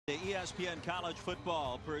ESPN College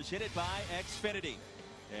Football, presented by Xfinity.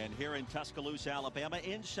 And here in Tuscaloosa, Alabama,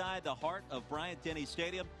 inside the heart of Bryant-Denny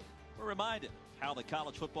Stadium, we're reminded how the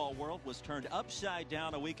college football world was turned upside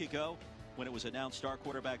down a week ago when it was announced star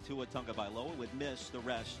quarterback Tua Tagovailoa would miss the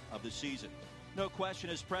rest of the season. No question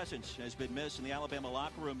his presence has been missed in the Alabama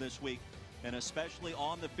locker room this week, and especially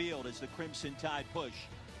on the field as the Crimson Tide push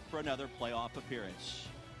for another playoff appearance.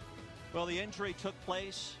 Well, the injury took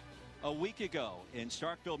place a week ago in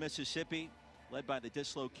Starkville, Mississippi, led by the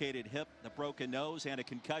dislocated hip, the broken nose, and a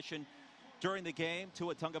concussion. During the game,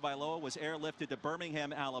 Tua Tagovailoa was airlifted to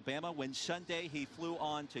Birmingham, Alabama, when Sunday he flew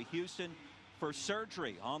on to Houston for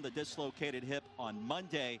surgery on the dislocated hip on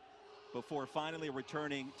Monday before finally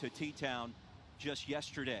returning to T-Town just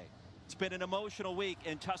yesterday. It's been an emotional week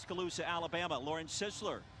in Tuscaloosa, Alabama. Lauren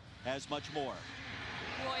Sisler has much more.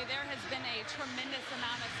 Roy, there has been a tremendous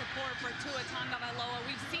amount of support for Tua Tagovailoa.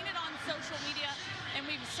 We've seen it on social media, and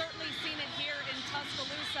we've certainly seen it here in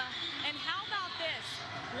Tuscaloosa. And how about this?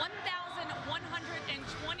 1,123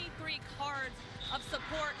 cards of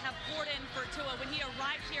support have poured in for Tua when he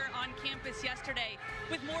arrived here on campus yesterday,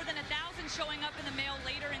 with more than 1,000 showing up in the mail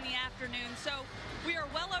later in the afternoon. So we are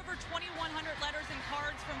well over 2,100 letters and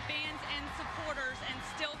cards from fans and supporters, and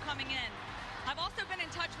still coming in. I've also been in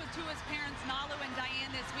touch with Tua's parents, Nalu and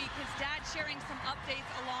Diane, this week. His dad sharing some updates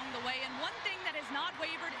along the way. And one thing that has not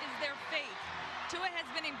wavered is their faith. Tua has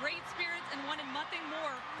been in great spirits and wanted nothing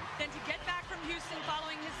more than to get back from Houston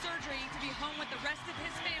following his surgery to be home with the rest of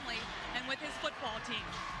his family and with his football team.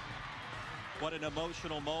 What an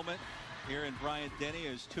emotional moment here in Bryant-Denny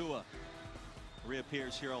as Tua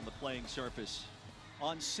reappears here on the playing surface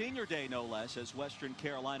on Senior Day, no less, as Western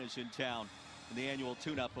Carolina's in town in the annual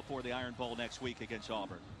tune-up before the Iron Bowl next week against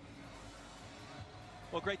Auburn.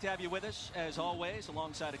 Well, great to have you with us, as always,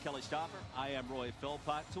 alongside of Kelly Stopper. I am Roy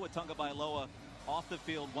Philpott. Tua Tagovailoa, off the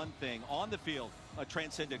field, one thing. On the field, a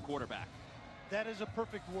transcendent quarterback. That is a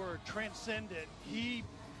perfect word, transcendent. He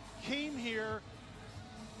came here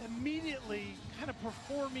immediately kind of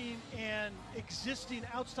performing and existing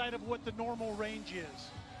outside of what the normal range is.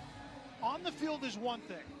 On the field is one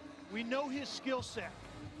thing. We know his skill set.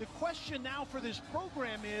 The question now for this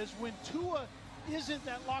program is, when Tua isn't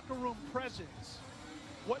that locker room presence,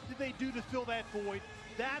 what do they do to fill that void?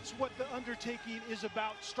 That's what the undertaking is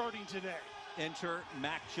about starting today. Enter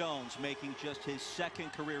Mac Jones, making just his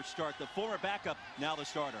second career start. The former backup, now the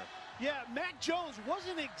starter. Yeah, Mac Jones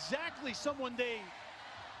wasn't exactly someone they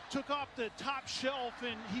took off the top shelf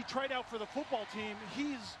and he tried out for the football team.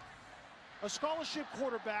 He's a scholarship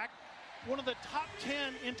quarterback, one of the top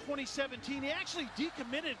 10 in 2017. He actually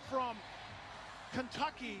decommitted from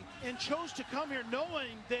Kentucky and chose to come here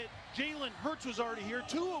knowing that Jalen Hurts was already here.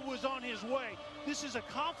 Tua was on his way. This is a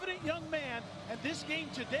confident young man, and this game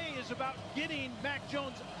today is about getting Mac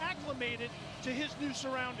Jones acclimated to his new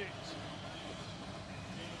surroundings.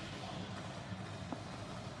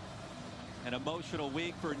 An emotional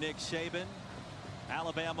week for Nick Saban.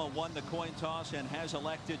 Alabama won the coin toss and has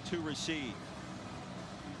elected to receive,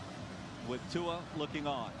 with Tua looking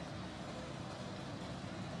on.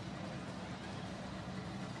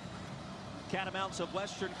 Catamounts of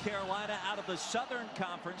Western Carolina out of the Southern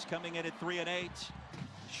Conference, coming in at 3-8.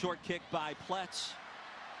 Short kick by Pletz,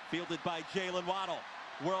 fielded by Jalen Waddle.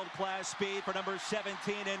 World-class speed for number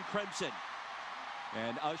 17 in crimson,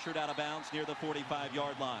 and ushered out of bounds near the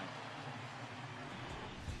 45-yard line.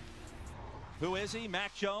 Who is he?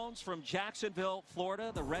 Mac Jones from Jacksonville,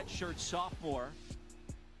 Florida, the redshirt sophomore.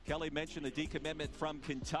 Kelly mentioned the decommitment from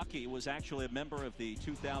Kentucky. Was actually a member of the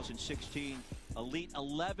 2016 Elite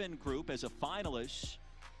 11 group as a finalist.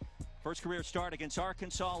 First career start against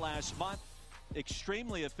Arkansas last month.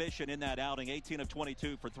 Extremely efficient in that outing, 18 of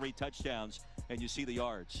 22 for 3 touchdowns, and you see the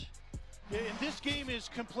yards. Yeah, and this game is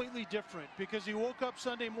completely different because he woke up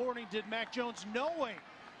Sunday morning, did Mac Jones, knowing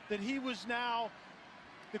that he was now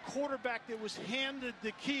the quarterback that was handed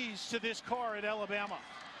the keys to this car at Alabama.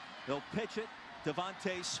 They'll pitch it.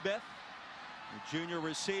 Devontae Smith, the junior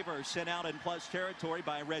receiver, sent out in plus territory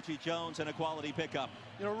by Reggie Jones, and a quality pickup.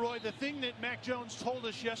 You know, Roy, the thing that Mac Jones told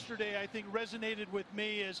us yesterday I think resonated with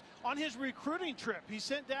me is on his recruiting trip, he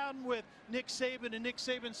sat down with Nick Saban, and Nick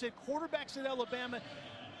Saban said quarterbacks at Alabama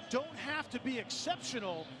don't have to be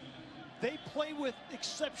exceptional. They play with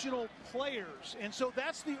exceptional players. And so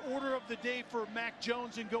that's the order of the day for Mac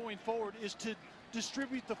Jones and going forward, is to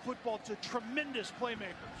distribute the football to tremendous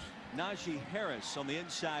playmakers. Najee Harris on the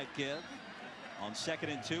inside give. On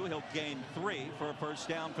 2nd and 2, he'll gain 3 for a first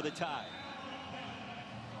down for the Tide.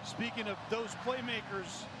 Speaking of those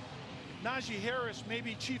playmakers, Najee Harris may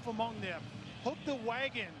be chief among them. Hooked the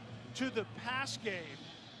wagon to the pass game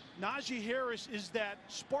Najee Harris is that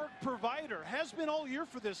spark provider, has been all year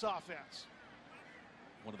for this offense.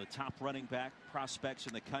 One of the top running back prospects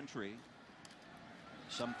in the country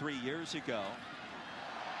some 3 years ago.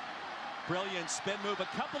 Brilliant spin move a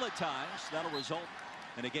couple of times. That'll result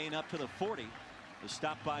in a gain up to the 40. The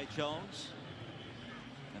stop by Jones.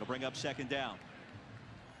 It'll bring up second down.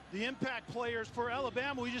 The impact players for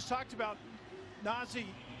Alabama, we just talked about Najee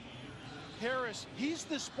Harris. He's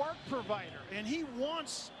the spark provider, and he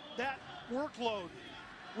wants that workload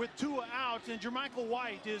with Tua out. And Jermichael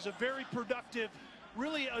White is a very productive,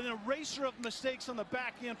 really an eraser of mistakes on the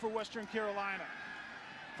back end for Western Carolina.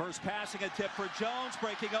 First passing attempt for Jones.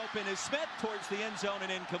 Breaking open is Smith towards the end zone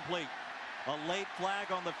and incomplete. A late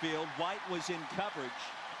flag on the field. White was in coverage.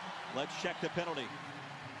 Let's check the penalty.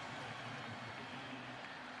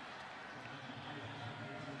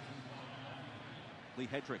 Lee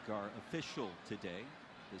Hedrick, our official today,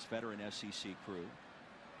 this veteran SEC crew.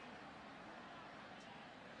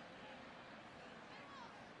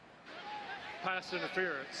 Pass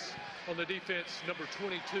interference on the defense, number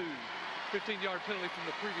 22. 15-yard penalty from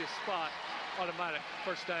the previous spot. Automatic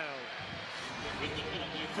first down.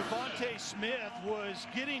 Devontae Smith was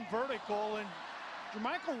getting vertical, and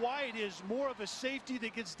Jermichael White is more of a safety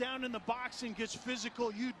that gets down in the box and gets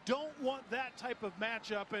physical. You don't want that type of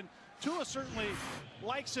matchup, and Tua certainly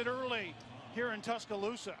likes it early here in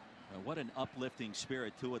Tuscaloosa. What an uplifting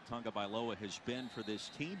spirit Tua Tagovailoa has been for this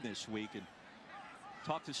team this week, and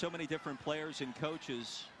talked to so many different players and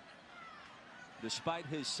coaches. Despite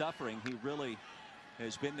his suffering, he really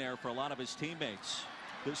has been there for a lot of his teammates.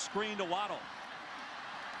 The screen to Waddle,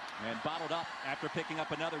 and bottled up after picking up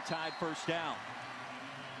another tied first down.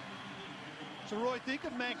 So Roy, think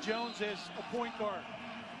of Mac Jones as a point guard.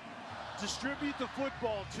 Distribute the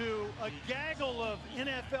football to a gaggle of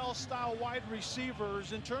NFL-style wide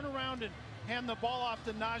receivers and turn around and hand the ball off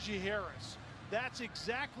to Najee Harris. That's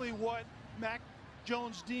exactly what Mac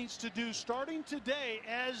Jones needs to do starting today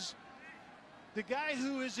as the guy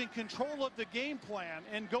who is in control of the game plan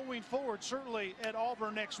and going forward, certainly at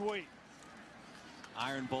Auburn next week.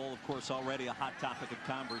 Iron Bowl, of course, already a hot topic of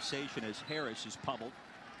conversation as Harris is pummeled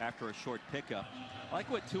after a short pickup. I like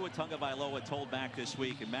what Tua Tagovailoa told Mac this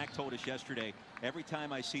week, and Mac told us yesterday, every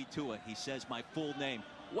time I see Tua, he says my full name.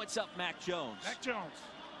 What's up, Mac Jones? Mac Jones.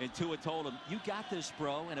 And Tua told him, you got this,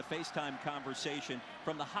 bro, in a FaceTime conversation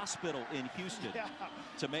from the hospital in Houston. Yeah.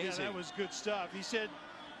 It's amazing. Yeah, that was good stuff. He said,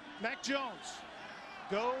 Mac Jones,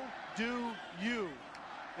 go do you.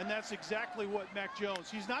 And that's exactly what Mac Jones.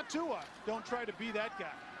 He's not Tua. Don't try to be that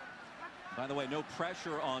guy. By the way, no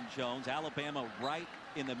pressure on Jones. Alabama right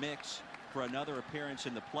in the mix for another appearance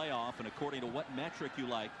in the playoff. And according to what metric you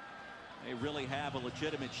like, they really have a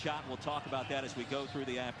legitimate shot. We'll talk about that as we go through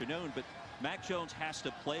the afternoon. But Mac Jones has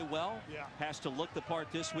to play well, has to look the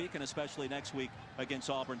part this week, and especially next week against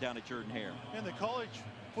Auburn down at Jordan-Hare. And the College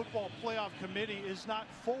Football Playoff Committee is not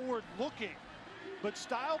forward-looking, but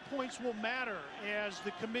style points will matter as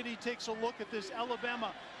the committee takes a look at this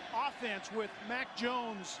Alabama offense with Mac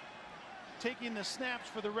Jones taking the snaps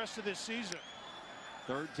for the rest of this season.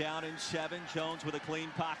 Third down and 7. Jones with a clean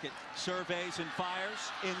pocket. Surveys and fires.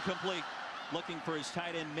 Incomplete. Looking for his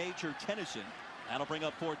tight end, Major Tennyson. That'll bring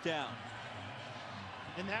up fourth down.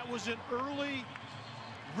 And that was an early,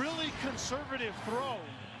 really conservative throw.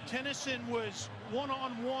 Tennyson was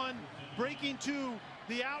one-on-one, breaking to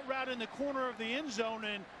the out route in the corner of the end zone,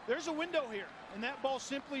 and there's a window here. And that ball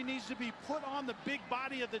simply needs to be put on the big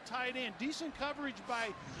body of the tight end. Decent coverage by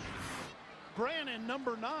Brannon,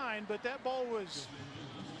 number 9, but that ball was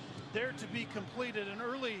there to be completed. An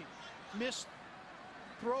early missed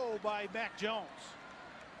throw by Mac Jones.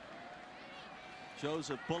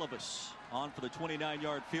 Joseph Bulovas on for the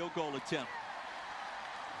 29-yard field goal attempt.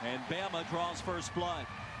 And Bama draws first blood.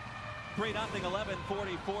 3-0,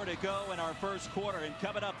 11:44 to go in our first quarter. And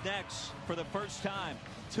coming up next, for the first time,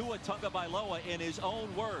 Tua Tagovailoa in his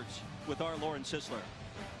own words with our Lauren Sisler.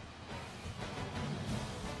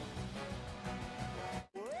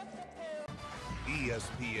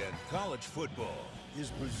 ESPN College Football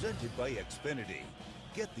is presented by Xfinity.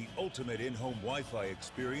 Get the ultimate in-home Wi-Fi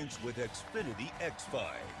experience with Xfinity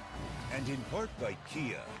X5. And in part by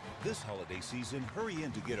Kia. This holiday season, hurry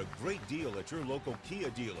in to get a great deal at your local Kia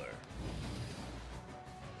dealer.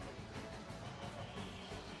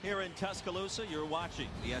 Here in Tuscaloosa, you're watching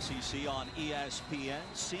the SEC on ESPN.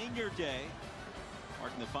 Senior Day,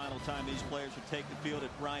 marking the final time these players would take the field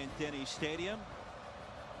at Bryant-Denny Stadium.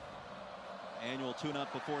 Annual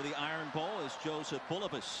tune-up before the Iron Bowl as Joseph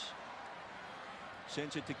Bulovas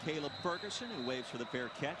sends it to Caleb Ferguson, who waits for the fair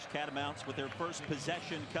catch. Catamounts with their first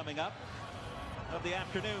possession coming up. of the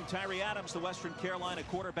afternoon. Tyree Adams, the Western Carolina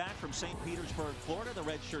quarterback from St. Petersburg, Florida, the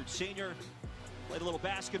redshirt senior. Played a little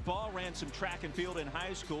basketball, ran some track and field in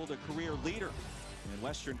high school, the career leader in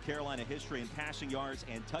Western Carolina history in passing yards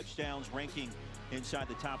and touchdowns, ranking inside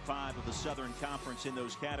the top 5 of the Southern Conference in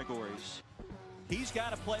those categories. He's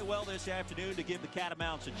got to play well this afternoon to give the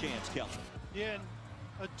Catamounts a chance, Kelly. Yeah,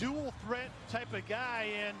 a dual threat type of guy,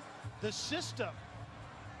 and the system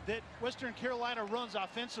that Western Carolina runs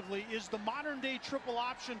offensively is the modern day triple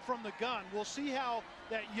option from the gun. We'll see how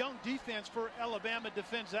that young defense for Alabama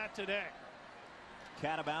defends that today.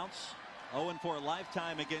 Catamounts 0-4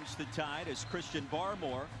 lifetime against the Tide as Christian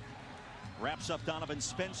Barmore wraps up Donovan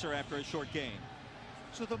Spencer after a short gain.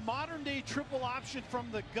 So the modern day triple option from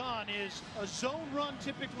the gun is a zone run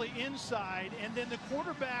typically inside, and then the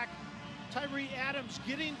quarterback Tyree Adams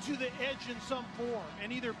getting to the edge in some form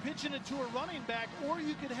and either pitching it to a running back, or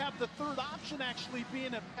you could have the third option actually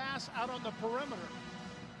being a pass out on the perimeter.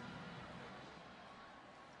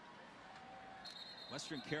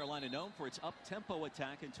 Western Carolina known for its up-tempo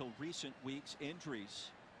attack until recent weeks. Injuries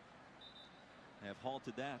have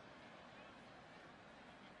halted that.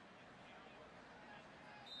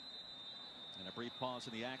 And a brief pause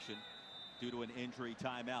in the action due to an injury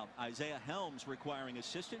timeout. Isaiah Helms requiring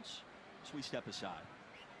assistance as we step aside.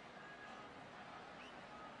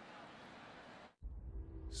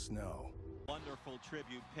 Snow. Wonderful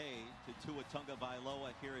tribute paid to Tua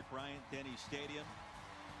Tagovailoa here at Bryant-Denny Stadium.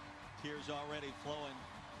 Tears already flowing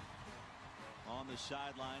on the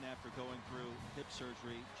sideline after going through hip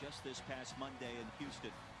surgery just this past Monday in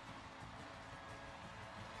Houston.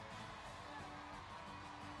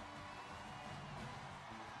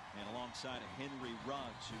 And alongside of Henry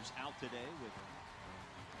Ruggs, who's out today with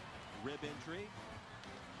rib injury.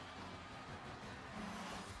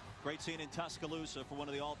 Great scene in Tuscaloosa for one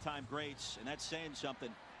of the all-time greats, and that's saying something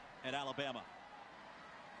at Alabama.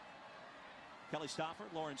 Kelly Stofford,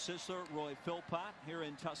 Lawrence Sisler, Roy Philpott here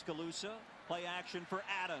in Tuscaloosa. Play action for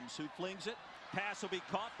Adams, who flings it. Pass will be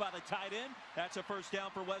caught by the tight end. That's a first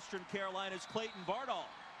down for Western Carolina's Clayton Bardall.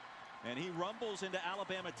 And he rumbles into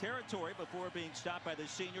Alabama territory before being stopped by the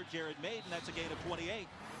senior Jared Maiden. That's a gain of 28.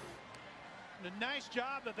 A nice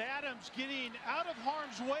job of Adams getting out of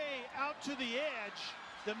harm's way, out to the edge.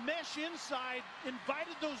 The mesh inside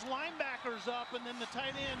invited those linebackers up, and then the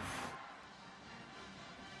tight end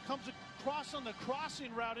comes across on the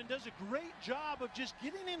crossing route and does a great job of just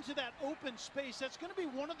getting into that open space. That's going to be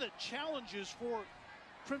one of the challenges for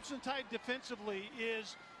Crimson Tide defensively,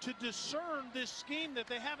 is to discern this scheme that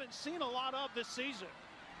they haven't seen a lot of this season.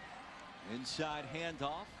 Inside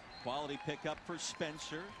handoff, quality pickup for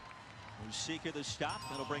Spencer. Seeker the stop.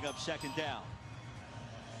 That'll bring up second down.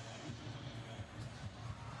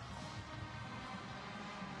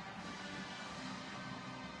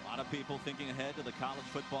 A lot of people thinking ahead to the college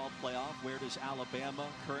football playoff. Where does Alabama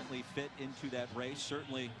currently fit into that race?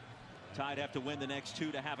 Certainly Tide have to win the next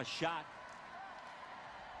 2 to have a shot.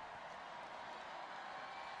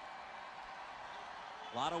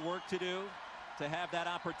 A lot of work to do to have that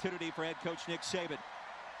opportunity for head coach Nick Saban.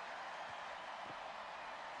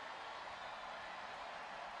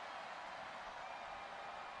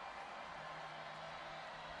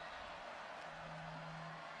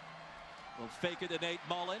 Will fake it to Nate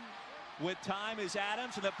Mullen. With time is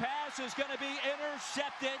Adams, and the pass is going to be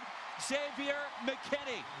intercepted. Xavier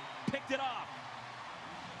McKinney picked it off.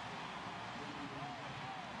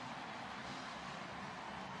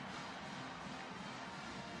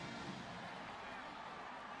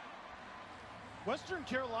 Western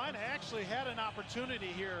Carolina actually had an opportunity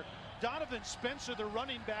here. Donovan Spencer, the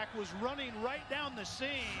running back, was running right down the seam,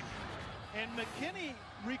 and McKinney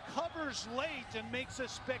recovers late and makes a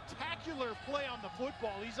spectacular play on the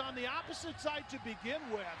football. He's on the opposite side to begin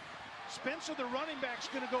with. Spencer, the running back, is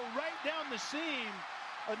going to go right down the seam.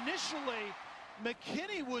 Initially,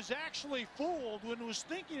 McKinney was actually fooled when he was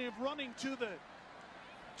thinking of running to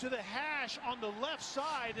the hash on the left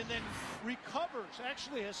side, and then recovers,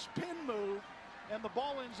 actually a spin move, and the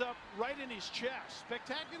ball ends up right in his chest.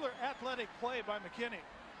 Spectacular athletic play by McKinney.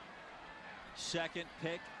 Second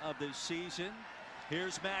pick of the season.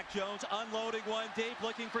 Here's Mac Jones unloading one deep,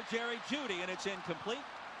 looking for Jerry Jeudy, and it's incomplete.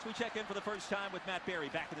 So we check in for the first time with Matt Berry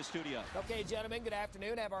back in the studio. Okay, gentlemen, good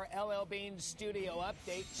afternoon. Have our LL Bean studio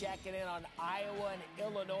update. Checking in on Iowa and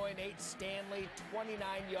Illinois. Nate Stanley, 29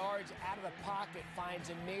 yards out of the pocket, finds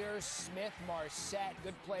Amir Smith-Marset.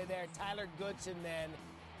 Good play there. Tyler Goodson then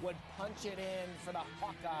would punch it in for the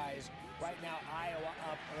Hawkeyes. Right now, Iowa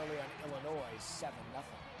up early on Illinois, 7-0.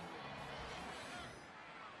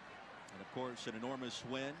 And of course, an enormous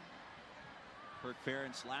win. Kirk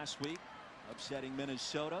Ferentz last week upsetting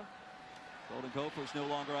Minnesota. Golden Gophers no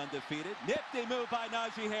longer undefeated. Nifty move by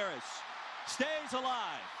Najee Harris. Stays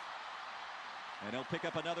alive. And he'll pick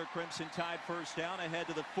up another Crimson Tide first down ahead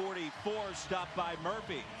to the 44, stopped by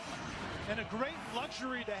Murphy. And a great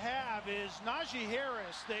luxury to have is Najee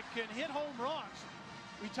Harris that can hit home runs.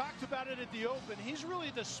 We talked about it at the open. He's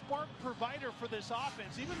really the spark provider for this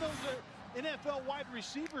offense. Even though the NFL wide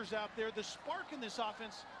receivers out there, the spark in this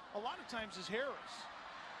offense a lot of times is Harris.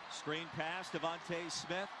 Screen pass, Devontae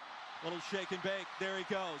Smith. Little shake and bake. There he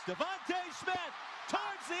goes. Devontae Smith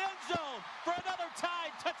towards the end zone for another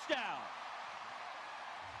Tide touchdown.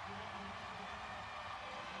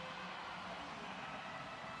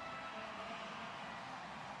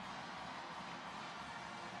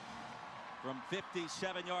 From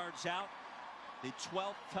 57 yards out, the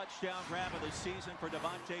 12th touchdown grab of the season for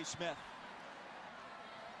Devontae Smith.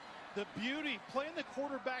 The beauty, playing the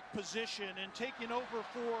quarterback position and taking over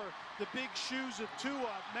for the big shoes of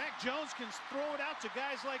Tua. Mac Jones can throw it out to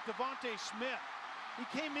guys like Devontae Smith.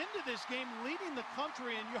 He came into this game leading the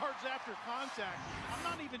country in yards after contact. I'm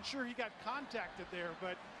not even sure he got contacted there,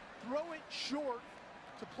 but throw it short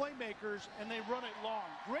to playmakers and they run it long.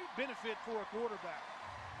 Great benefit for a quarterback.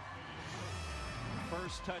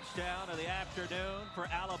 First touchdown of the afternoon for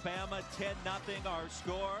Alabama, 10-0 our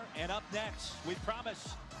score. And up next, we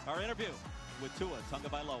promise our interview with Tua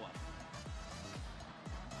Tagovailoa.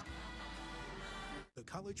 The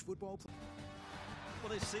college football.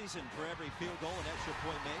 Well, this season, for every field goal and extra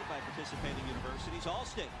point made by participating universities,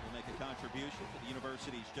 Allstate will make a contribution to the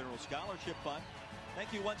university's General Scholarship Fund.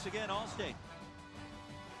 Thank you once again, Allstate.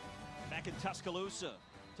 Back in Tuscaloosa,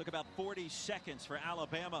 took about 40 seconds for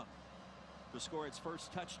Alabama to score its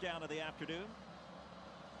first touchdown of the afternoon.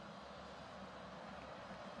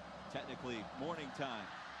 Technically morning time,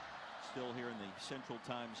 still here in the Central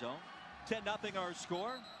Time Zone. 10-0 our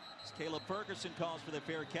score. As Caleb Ferguson calls for the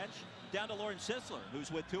fair catch. Down to Lauren Sisler,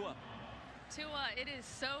 who's with Tua. Tua, it is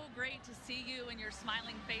so great to see you and your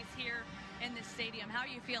smiling face here in this stadium. How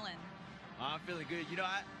are you feeling? I'm feeling good. You know,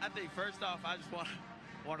 I think first off, I just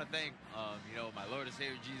want to thank, you know, my Lord and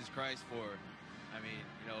Savior Jesus Christ for,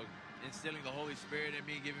 instilling the Holy Spirit in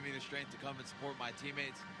me, giving me the strength to come and support my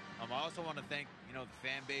teammates. I also want to thank, you know, the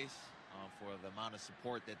fan base for the amount of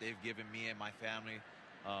support that they've given me and my family,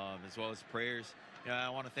 as well as prayers. You know, I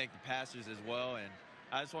want to thank the pastors as well, and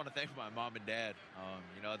I just want to thank my mom and dad.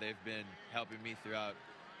 You know, they've been helping me throughout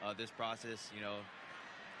this process. You know,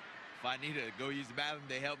 if I need to go use the bathroom,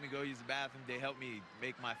 they help me go use the bathroom. They help me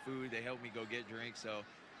make my food. They help me go get drinks. So,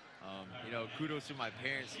 you know, kudos to my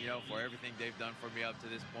parents, you know, for everything they've done for me up to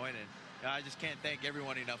this point. And you know, I just can't thank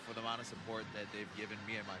everyone enough for the amount of support that they've given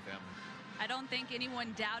me and my family. I don't think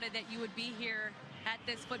anyone doubted that you would be here at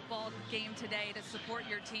this football game today to support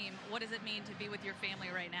your team. What does it mean to be with your family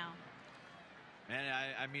right now? Man,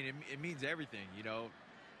 I mean, it means everything, you know,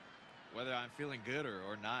 whether I'm feeling good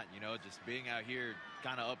or not, you know, just being out here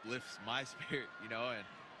kind of uplifts my spirit, you know, and,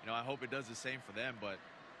 you know, I hope it does the same for them. But,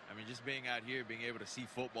 I mean, just being out here, being able to see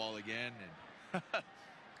football again and,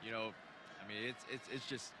 you know, I mean, it's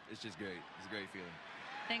just great. It's a great feeling.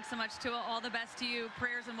 Thanks so much, Tua. All the best to you.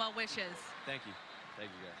 Prayers and well wishes. Thank you.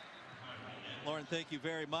 Thank you, guys. Lauren, thank you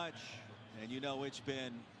very much. And you know it's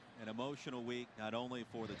been an emotional week, not only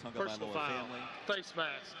for the Tagovailoa family. Face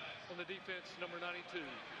mask on the defense, number 92.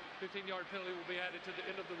 15-yard penalty will be added to the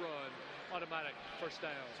end of the run. Automatic first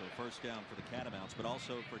down. So first down for the Catamounts, but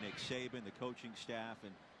also for Nick Saban, the coaching staff,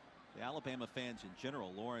 and the Alabama fans in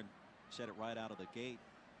general. Lauren said it right out of the gate.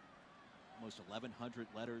 Almost 1,100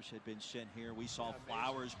 letters had been sent here. We saw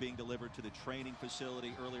flowers being delivered to the training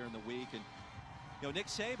facility earlier in the week. And, you know, Nick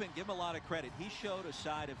Saban, give him a lot of credit. He showed a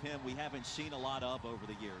side of him we haven't seen a lot of over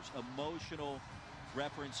the years. Emotional,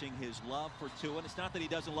 referencing his love for Tua. And it's not that he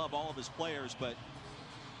doesn't love all of his players, but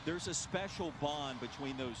there's a special bond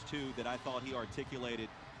between those two that I thought he articulated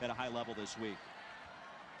at a high level this week.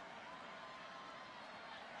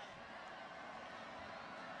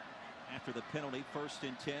 After the penalty, 1st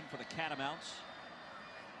and 10 for the Catamounts.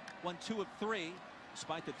 1, 2 of 3,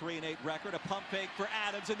 despite the 3-8 record. A pump fake for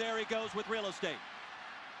Adams, and there he goes with real estate.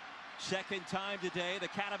 Second time today, the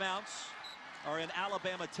Catamounts are in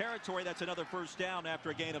Alabama territory. That's another first down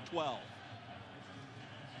after a gain of 12.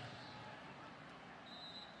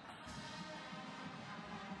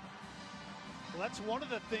 Well, that's one of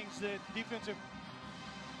the things that defensive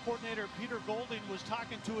coordinator Peter Golding was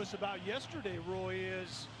talking to us about yesterday, Roy,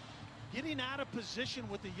 is getting out of position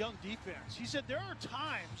with the young defense. He said there are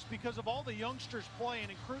times, because of all the youngsters playing,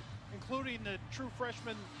 including the true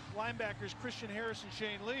freshman linebackers Christian Harris and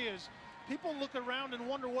Shane Lee, is people look around and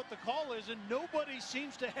wonder what the call is, and nobody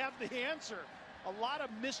seems to have the answer. A lot of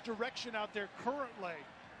misdirection out there currently.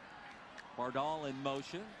 Bardal in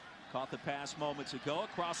motion. Caught the pass moments ago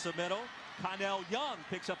across the middle. Connell Young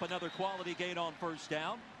picks up another quality gain on first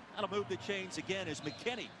down. That'll move the chains again as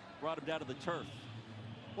McKinney brought him down to the turf.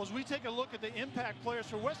 Well, as we take a look at the impact players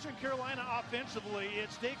for Western Carolina offensively,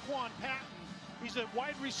 it's Daquan Patton. He's a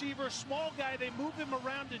wide receiver, small guy. They move him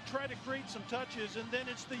around to try to create some touches. And then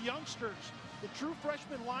it's the youngsters, the true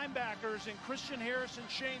freshman linebackers in Christian Harris and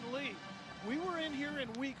Shane Lee. We were in here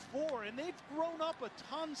in week 4, and they've grown up a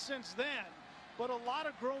ton since then. But a lot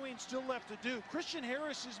of growing still left to do. Christian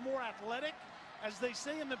Harris is more athletic, as they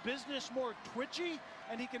say in the business, more twitchy,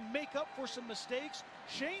 and he can make up for some mistakes.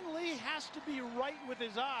 Shane Lee has to be right with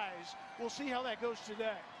his eyes. We'll see how that goes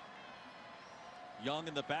today. Young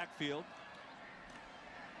in the backfield.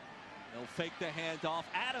 They'll fake the handoff.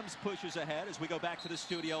 Adams pushes ahead as we go back to the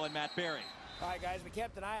studio and Matt Berry. All right, guys, we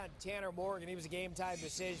kept an eye on Tanner Morgan. He was a game-time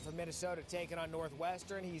decision for Minnesota taking on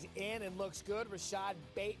Northwestern. He's in and looks good. Rashad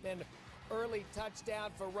Bateman, early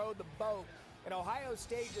touchdown for Row the Boat. And Ohio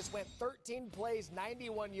State just went 13 plays,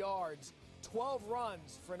 91 yards, 12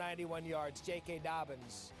 runs for 91 yards. J.K.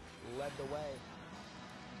 Dobbins led the way.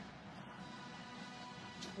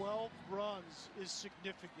 12 runs is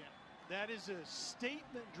significant. That is a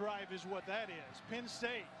statement drive is what that is. Penn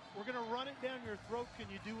State, we're going to run it down your throat. Can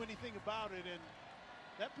you do anything about it? And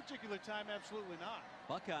that particular time, absolutely not.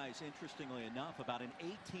 Buckeyes, interestingly enough, about an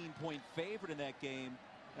 18-point favorite in that game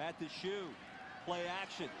at the shoe. Play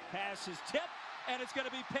action, pass is tipped, and it's going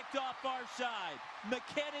to be picked off far side.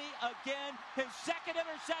 McKinney again, his second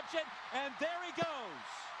interception, and there he goes.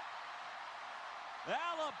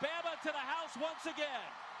 Alabama to the house once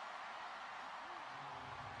again.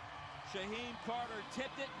 Shaheem Carter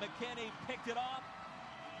tipped it. McKinney picked it off.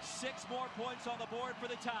 6 more points on the board for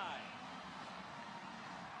the tie.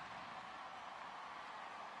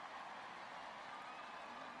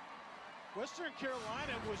 Western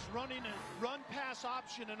Carolina was running a run-pass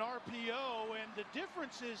option in RPO, and the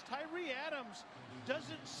difference is Tyree Adams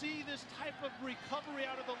doesn't see this type of recovery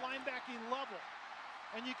out of the linebacking level.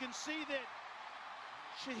 And you can see that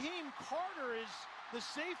Shaheem Carter is the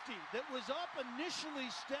safety that was up initially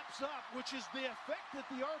steps up, which is the effect that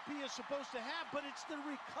the RP is supposed to have, but it's the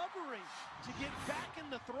recovery to get back in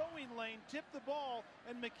the throwing lane, tip the ball,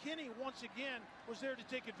 and McKinney once again was there to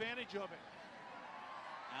take advantage of it.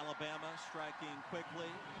 Alabama striking quickly.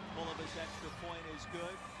 Bulovas' extra point is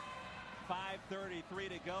good. 5:33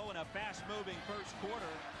 to go in a fast-moving first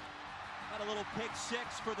quarter. Got a little pick 6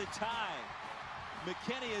 for the tie.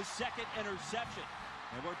 McKinney his second interception.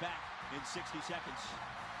 And we're back in 60 seconds.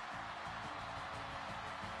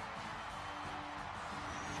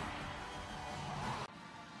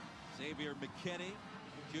 Xavier McKinney,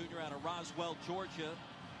 junior out of Roswell, Georgia.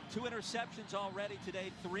 2 interceptions already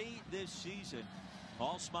today, 3 this season.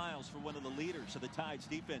 All smiles for one of the leaders of the Tide's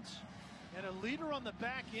defense. And a leader on the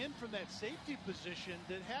back end from that safety position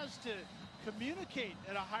that has to communicate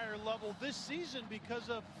at a higher level this season because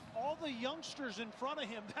of all the youngsters in front of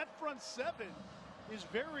him. That front 7 is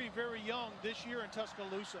very, very young this year in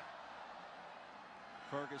Tuscaloosa.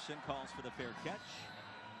 Ferguson calls for the fair catch.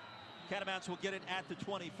 Catamounts will get it at the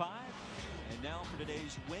 25. And now for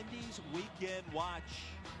today's Wendy's Weekend Watch.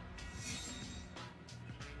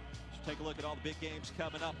 Let's take a look at all the big games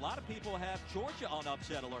coming up. A lot of people have Georgia on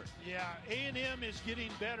upset alert. Yeah, A&M is getting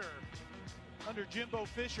better under Jimbo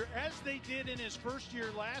Fisher, as they did in his first year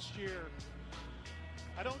last year.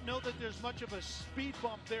 I don't know that there's much of a speed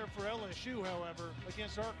bump there for LSU, however,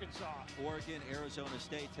 against Arkansas. Oregon, Arizona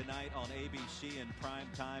State tonight on ABC in prime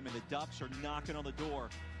time, and the Ducks are knocking on the door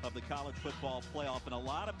of the college football playoff. And a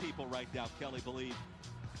lot of people right now, Kelly, believe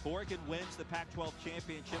Oregon wins the Pac-12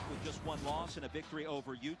 championship with just 1 loss and a victory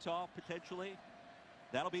over Utah, potentially.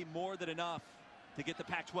 That'll be more than enough to get the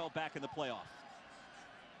Pac-12 back in the playoff.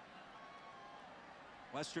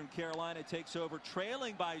 Western Carolina takes over,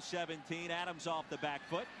 trailing by 17. Adams off the back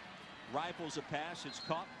foot. Rifles a pass. It's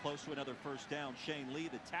caught close to another first down. Shane Lee,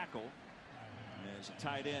 the tackle. As a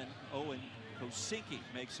tight end, Owen Kosinski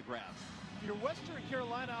makes the grab. If you're Western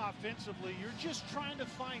Carolina offensively, you're just trying to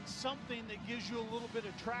find something that gives you a little bit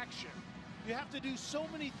of traction. You have to do so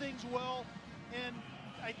many things well, and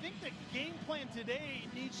I think the game plan today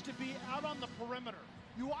needs to be out on the perimeter.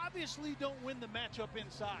 You obviously don't win the matchup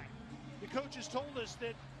inside. The coaches told us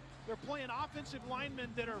that they're playing offensive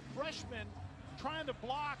linemen that are freshmen trying to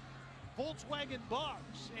block Volkswagen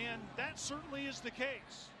Bugs, and that certainly is the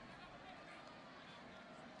case.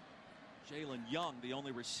 Jalen Young, the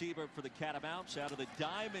only receiver for the Catamounts, out of the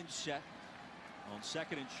diamond set on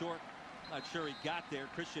 2nd and short. Not sure he got there.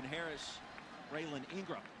 Christian Harris, Raylan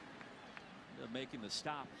Ingram making the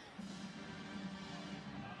stop.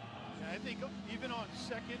 I think even on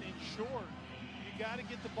second and short, you got to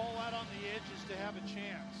get the ball out on the edges to have a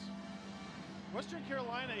chance. Western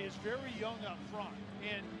Carolina is very young up front.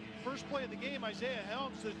 And first play of the game, Isaiah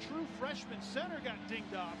Helms, the true freshman center, got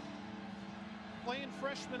dinged up. Playing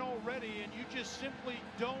freshman already, and you just simply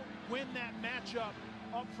don't win that matchup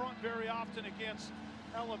up front very often against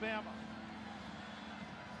Alabama.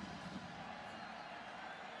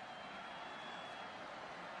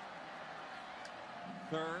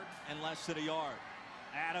 Third and less than a yard.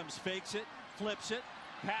 Adams fakes it, flips it.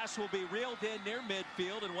 Pass will be reeled in near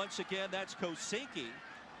midfield, and once again, that's Kosinski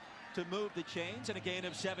to move the chains, and a gain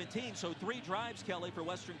of 17. So 3 drives, Kelly, for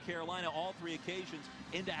Western Carolina, all 3 occasions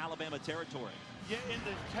into Alabama territory. Yeah, and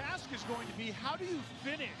the task is going to be, how do you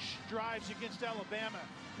finish drives against Alabama?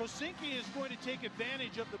 Kosinski is going to take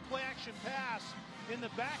advantage of the play-action pass in the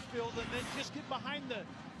backfield and then just get behind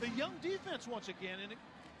the young defense once again. And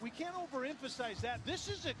we can't overemphasize that. This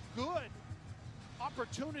is a good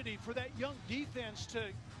opportunity for that young defense to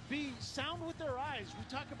be sound with their eyes. We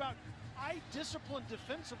talk about eye discipline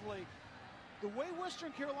defensively. The way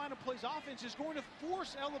Western Carolina plays offense is going to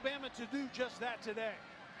force Alabama to do just that today.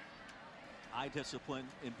 Eye discipline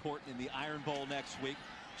important in the Iron Bowl next week.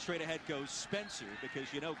 Straight ahead goes Spencer,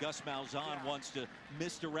 because you know Gus Malzahn wants to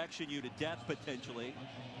misdirection you to death potentially.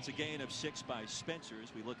 It's a gain of 6 by Spencer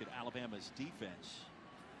as we look at Alabama's defense.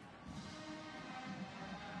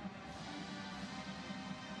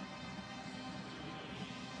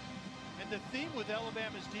 And the theme with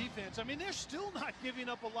Alabama's defense, I mean, they're still not giving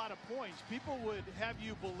up a lot of points. People would have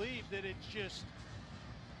you believe that it's just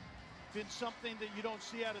been something that you don't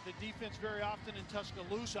see out of the defense very often in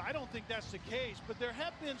Tuscaloosa. I don't think that's the case, but there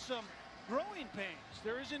have been some growing pains.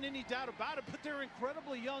 There isn't any doubt about it, but they're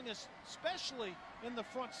incredibly young, especially in the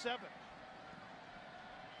front 7.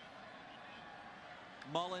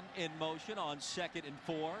 Mullen in motion on 2nd and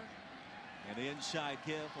 4. And the inside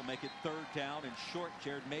give will make it 3rd down and short.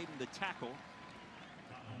 Jared Maiden the tackle.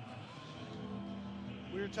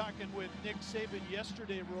 We were talking with Nick Saban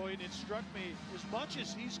yesterday, Roy, and it struck me, as much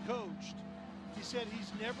as he's coached, he said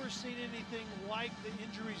he's never seen anything like the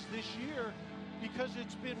injuries this year because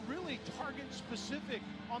it's been really target specific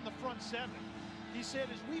on the front 7. He said,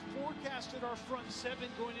 as we forecasted our front 7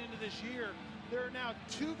 going into this year, there are now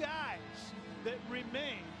 2 guys that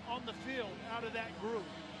remain on the field out of that group.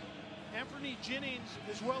 Anthony Jennings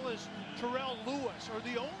as well as Terrell Lewis are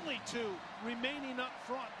the only 2 remaining up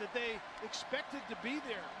front that they expected to be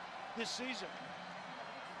there this season.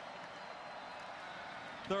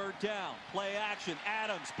 3rd down, play action.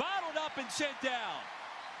 Adams bottled up and sent down.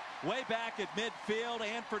 Way back at midfield,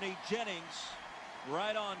 Anthony Jennings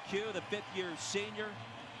right on cue, the 5th-year senior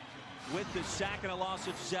with the sack and a loss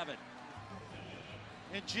of 7.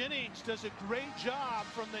 And Jennings does a great job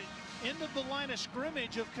from the end of the line of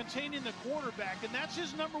scrimmage of containing the quarterback, and that's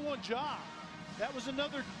his #1 job. That was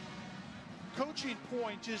another coaching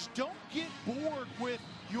point, is don't get bored with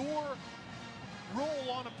your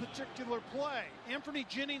role on a particular play. Anthony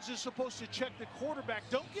Jennings is supposed to check the quarterback.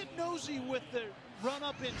 Don't get nosy with the run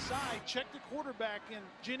up inside. Check the quarterback, and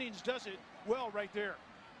Jennings does it well right there.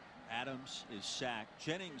 Adams is sacked.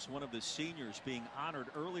 Jennings, one of the seniors, being honored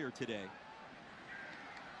earlier today.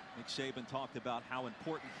 Nick Saban talked about how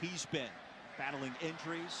important he's been, battling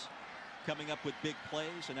injuries, coming up with big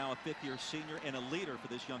plays, and now a 5th-year senior and a leader for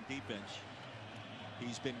this young defense.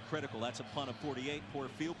 He's been critical. That's a punt of 48. Poor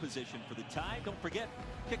field position for the Tide. Don't forget,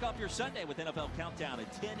 kick off your Sunday with NFL Countdown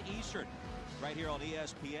at 10 Eastern. Right here on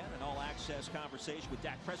ESPN, an all-access conversation with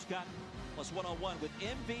Dak Prescott, plus one-on-one with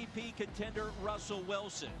MVP contender Russell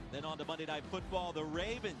Wilson. Then on to Monday Night Football, the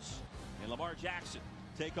Ravens and Lamar Jackson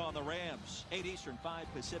take on the Rams. 8 Eastern,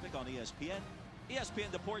 5 Pacific on ESPN.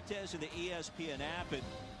 ESPN Deportes and the ESPN app. And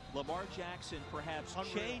Lamar Jackson perhaps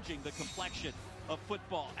changing the complexion of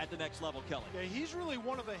football at the next level, Kelly. Yeah, he's really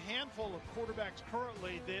one of a handful of quarterbacks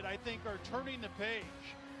currently that I think are turning the page.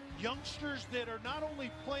 Youngsters that are not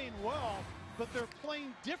only playing well, but they're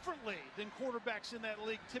playing differently than quarterbacks in that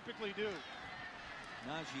league typically do.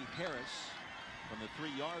 Najee Harris from the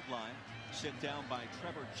 3-yard line, sent down by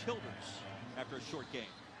Trevor Childers after a short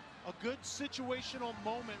game. A good situational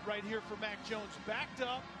moment right here for Mac Jones. Backed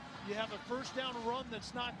up, you have a 1st down run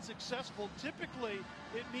that's not successful. Typically,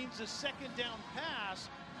 it means a 2nd down pass,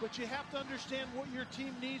 but you have to understand what your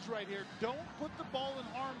team needs right here. Don't put the ball in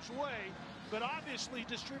harm's way, but obviously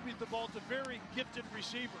distribute the ball to very gifted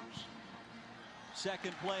receivers.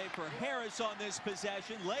 Second play for Harris on this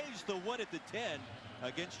possession, lays the wood at the 10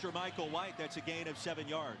 against Jermichael White. That's a gain of 7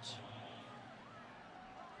 yards.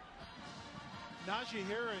 Najee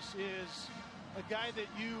Harris is a guy that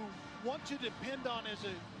you want to depend on as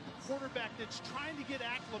a quarterback that's trying to get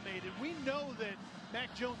acclimated. We know that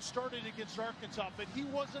Mac Jones started against Arkansas, but he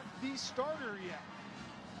wasn't the starter yet.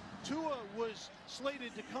 Tua was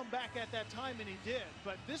slated to come back at that time, and he did.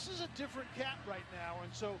 But this is a different cat right now,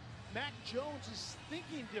 and so Mac Jones is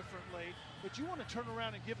thinking differently, but you want to turn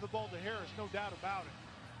around and give the ball to Harris, no doubt about it.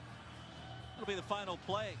 It'll be the final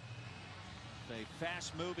play. A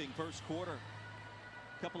fast-moving first quarter.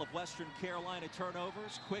 A couple of Western Carolina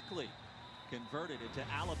turnovers quickly converted into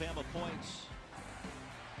Alabama points.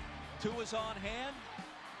 Tua's on hand.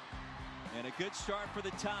 And a good start for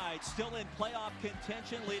the Tide. Still in playoff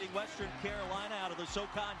contention, leading Western Carolina out of the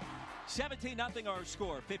SoCon. 17-0 our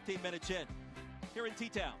score, 15 minutes in. Here in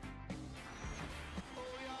T-Town.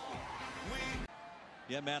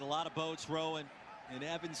 Yeah, man, a lot of boats rowing in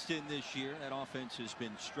Evanston this year. That offense has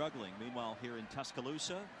been struggling. Meanwhile, here in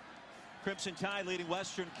Tuscaloosa, Crimson Tide leading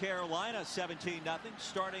Western Carolina 17-0.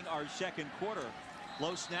 Starting our second quarter.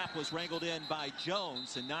 Low snap was wrangled in by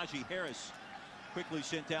Jones, and Najee Harris quickly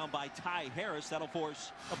sent down by Ty Harris. That'll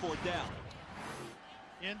force a fourth down.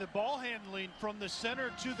 And the ball handling from the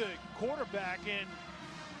center to the quarterback, and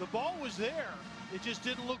the ball was there. It just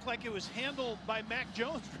didn't look like it was handled by Mac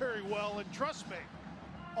Jones very well, and trust me,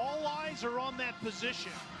 all eyes are on that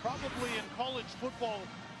position. Probably in college football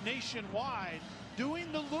nationwide,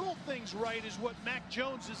 doing the little things right is what Mac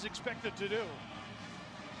Jones is expected to do.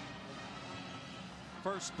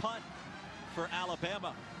 First punt for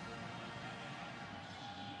Alabama.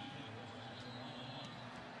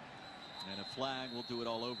 And a flag will do it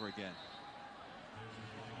all over again.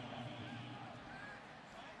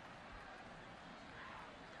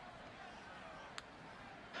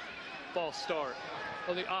 False start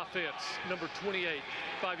on the offense. Number 28,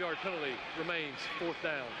 5-yard penalty, remains fourth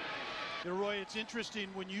down. You know, Roy, it's interesting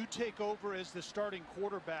when you take over as the starting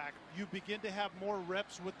quarterback, you begin to have more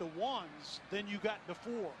reps with the ones than you got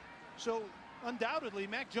before. So undoubtedly,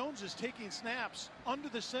 Mac Jones is taking snaps under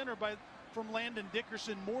the center from Landon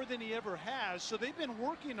Dickerson more than he ever has. So they've been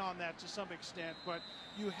working on that to some extent, but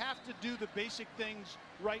you have to do the basic things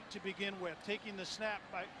right to begin with. Taking the snap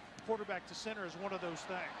by quarterback to center is one of those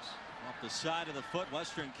things. Off the side of the foot,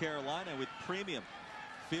 Western Carolina with premium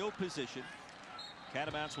field position.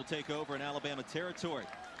 Catamounts will take over in Alabama territory.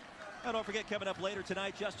 Now don't forget, coming up later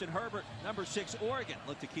tonight, Justin Herbert, number 6 Oregon,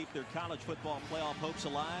 look to keep their college football playoff hopes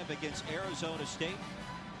alive against Arizona State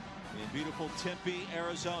in beautiful Tempe,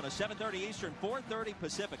 Arizona. 7:30 Eastern, 4:30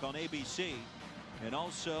 Pacific on ABC, and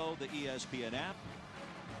also the ESPN app.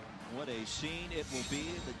 What a scene it will be.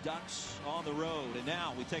 The Ducks on the road. And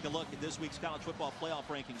now we take a look at this week's college football playoff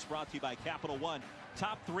rankings brought to you by Capital One.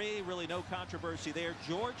 Top 3, really no controversy there.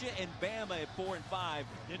 Georgia and Bama at 4 and 5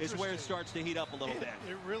 is where it starts to heat up a little bit.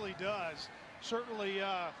 It really does. Certainly,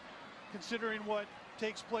 considering what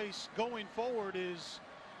takes place going forward is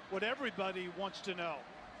what everybody wants to know.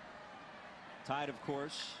 Tide, of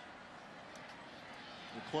course,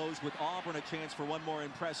 will close with Auburn, a chance for one more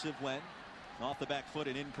impressive win. Off the back foot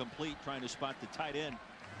and incomplete, trying to spot the tight end,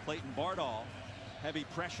 Clayton Bardall. Heavy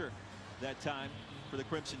pressure that time for the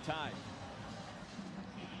Crimson Tide.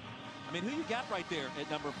 I mean, who you got right there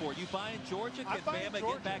at number 4? You buying Georgia? Can Bama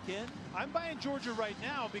get back in? I'm buying Georgia right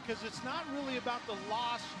now because it's not really about the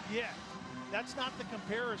loss yet. That's not the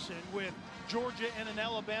comparison with Georgia and an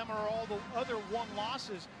Alabama or all the other one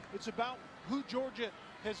losses. It's about who Georgia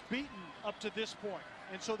has beaten up to this point.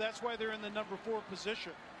 And so that's why they're in the number 4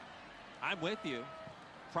 position. I'm with you.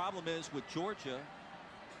 Problem is with Georgia,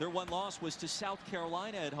 their one loss was to South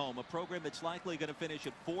Carolina at home, a program that's likely going to finish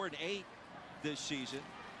at 4 and 8 this season.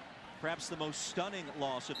 Perhaps the most stunning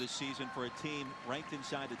loss of this season for a team ranked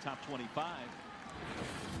inside the top 25.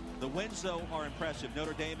 The wins, though, are impressive.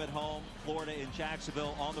 Notre Dame at home, Florida in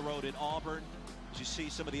Jacksonville, on the road at Auburn. As you see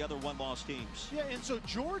some of the other one-loss teams. Yeah, and so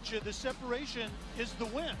Georgia, the separation is the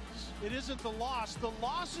wins. It isn't the loss. The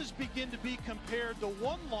losses begin to be compared to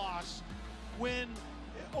one loss when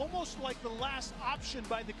almost like the last option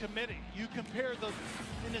by the committee. You compare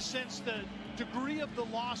in a sense, the degree of the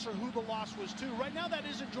loss or who the loss was to. Right now, that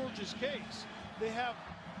isn't Georgia's case. They have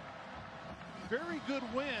very good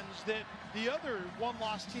wins that the other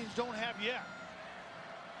one-loss teams don't have yet.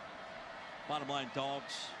 Bottom line,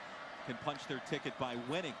 Dogs can punch their ticket by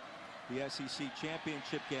winning the SEC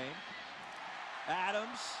championship game.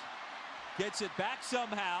 Adams gets it back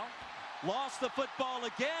somehow. Lost the football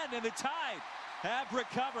again, and the Tide have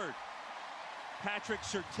recovered. Patrick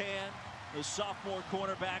Surtain, the sophomore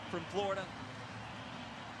cornerback from Florida,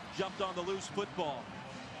 jumped on the loose football.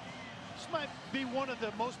 This might be one of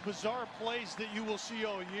the most bizarre plays that you will see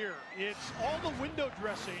all year. It's all the window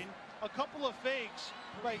dressing, a couple of fakes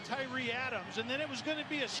by Tyree Adams, and then it was going to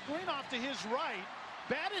be a screen off to his right,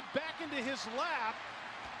 batted back into his lap,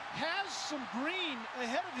 has some green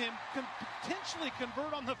ahead of him, can potentially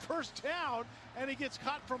convert on the first down, and he gets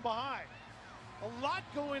caught from behind. A lot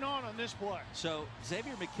going on this play. So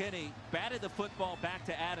Xavier McKinney batted the football back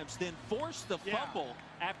to Adams, then forced the fumble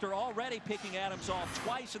after already picking Adams off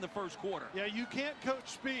twice in the first quarter. Yeah, you can't coach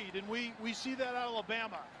speed, and we see that out of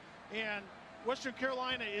Alabama. And Western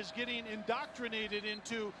Carolina is getting indoctrinated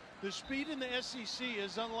into the speed in the SEC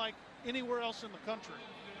is unlike anywhere else in the country.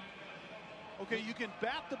 Okay, you can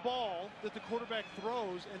bat the ball that the quarterback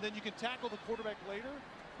throws, and then you can tackle the quarterback later.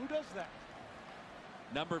 Who does that?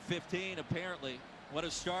 Number 15, apparently. What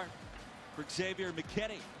a start for Xavier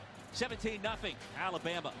McKinney. 17-0,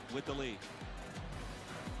 Alabama with the lead.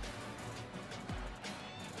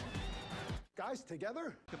 Guys,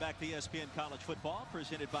 together. Welcome back to ESPN College Football,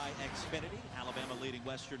 presented by Xfinity. Alabama leading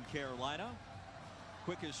Western Carolina.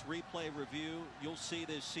 Quickest replay review you'll see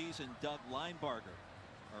this season, Doug Linebarger,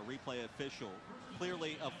 our replay official.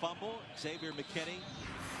 Clearly a fumble. Xavier McKinney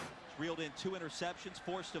reeled in 2 interceptions,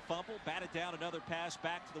 forced a fumble, batted down another pass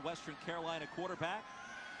back to the Western Carolina quarterback.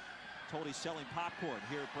 Told he's selling popcorn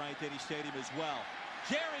here at Bryant-Denny Stadium as well.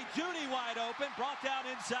 Jerry Jeudy wide open, brought down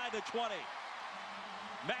inside the 20.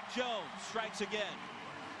 Mac Jones strikes again.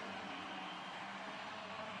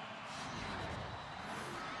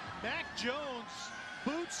 Mac Jones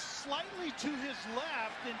boots slightly to his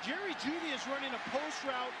left, and Jerry Jeudy is running a post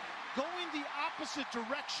route going the opposite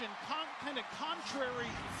direction, kind of contrary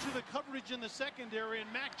to the coverage in the secondary,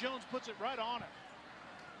 and Mac Jones puts it right on it.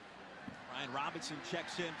 Brian Robinson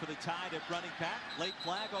checks in for the Tide at running back. Late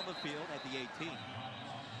flag on the field at the 18.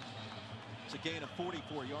 It's a gain of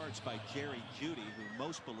 44 yards by Jerry Jeudy, who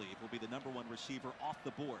most believe will be the #1 receiver off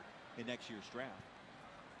the board in next year's draft.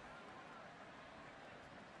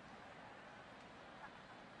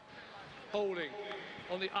 Holding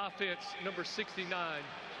on the offense, number 69.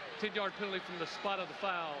 10-yard penalty from the spot of the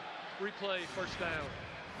foul. Replay, first down.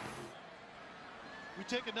 We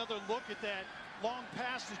take another look at that long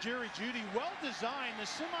pass to Jerry Jeudy. Well designed, the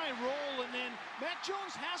semi-roll, and then Mac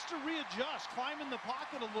Jones has to readjust, climb in the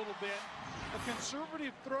pocket a little bit. A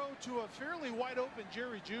conservative throw to a fairly wide open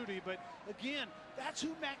Jerry Jeudy, but again, that's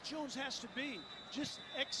who Mac Jones has to be. Just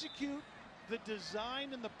execute the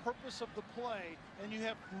design and the purpose of the play, and you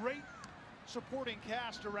have great supporting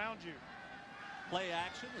cast around you. Play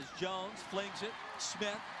action as Jones flings it.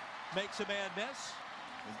 Smith makes a man miss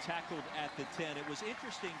and tackled at the 10. It was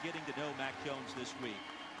interesting getting to know Mac Jones this week.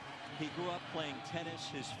 He grew up playing tennis.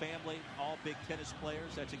 His family, all big tennis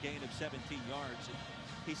players. That's a gain of 17 yards. And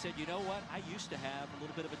he said, you know what? I used to have a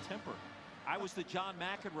little bit of a temper. I was the John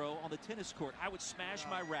McEnroe on the tennis court. I would smash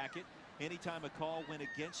my racket anytime a call went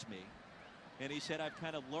against me. And he said, I've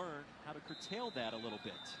kind of learned how to curtail that a little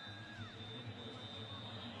bit.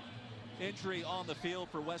 Injury on the field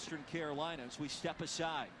for Western Carolina as we step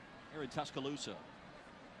aside here in Tuscaloosa.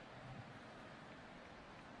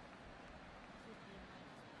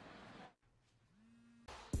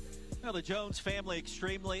 Now, the Jones family,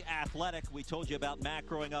 extremely athletic. We told you about Mac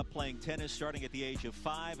growing up playing tennis starting at the age of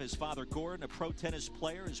 5. His father, Gordon, a pro tennis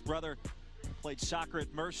player. His brother played soccer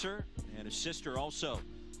at Mercer, and his sister also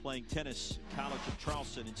playing tennis at College of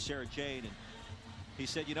Charleston and Sarah Jane. And he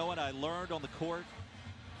said, you know what I learned on the court?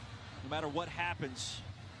 No matter what happens,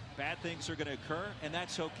 bad things are going to occur, and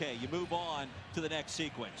that's okay. You move on to the next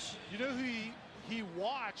sequence. You know who he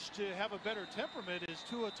watched to have a better temperament is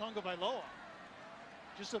Tua Tagovailoa.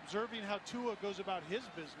 Just observing how Tua goes about his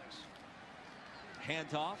business.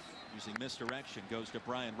 Handoff using misdirection goes to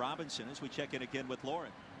Brian Robinson as we check in again with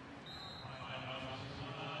Lauren.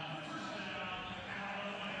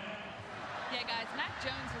 Yeah, guys, Mac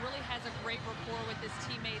Jones really has a great rapport with his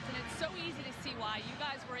teammates, and it's so easy to see why. You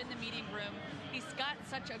guys were in the meeting room. He's got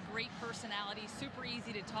such a great personality, super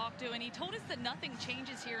easy to talk to, and he told us that nothing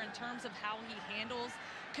changes here in terms of how he handles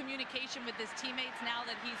communication with his teammates now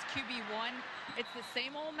that he's QB1. It's the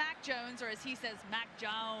same old Mac Jones, or as he says, Mac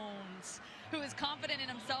Jones, who is confident in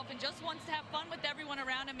himself and just wants to have fun with everyone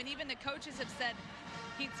around him, and even the coaches have said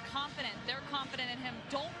he's confident. They're confident in him.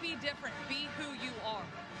 Don't be different. Be who you are.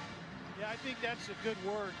 Yeah, I think that's a good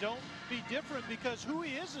word. Don't be different, because who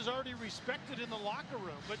he is already respected in the locker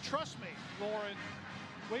room. But trust me, Lauren,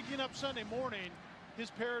 waking up Sunday morning, his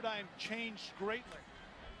paradigm changed greatly.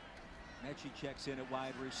 Mechie checks in at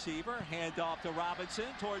wide receiver. Handoff to Robinson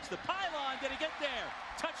towards the pylon. Did he get there?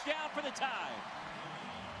 Touchdown for the Tide.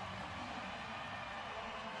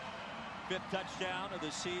 5th touchdown of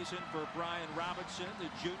the season for Brian Robinson, the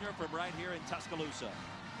junior from right here in Tuscaloosa.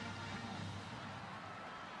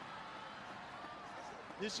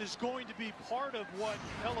 this is going to be part of what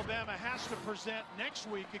Alabama has to present next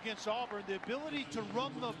week against Auburn, the ability to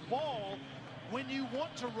run the ball when you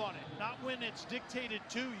want to run it, not when it's dictated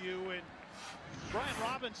to you. And Brian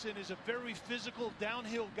Robinson is a very physical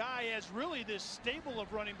downhill guy, as really this stable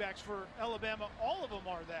of running backs for Alabama, all of them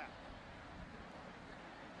are that.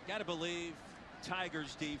 Got to believe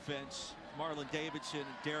Tigers defense, Marlon Davidson and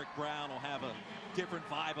Derek Brown will have a different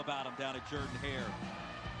vibe about them down at Jordan-Hare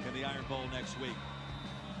in the Iron Bowl next week.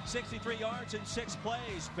 63 yards in 6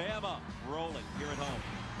 plays. Bama rolling here at home.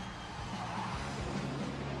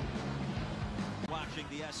 Watching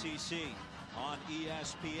the SEC on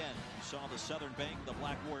ESPN. You saw the southern bank of the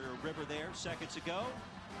Black Warrior River there seconds ago.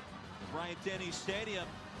 The Bryant-Denny Stadium.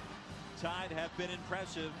 Tide have been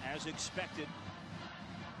impressive as expected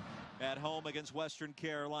at home against Western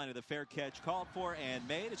Carolina. The fair catch called for and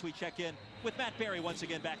made as we check in with Matt Berry once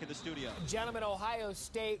again back in the studio. Gentlemen, Ohio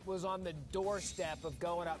State was on the doorstep of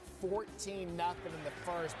going up 14-0 in the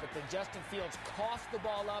first, but then Justin Fields coughed the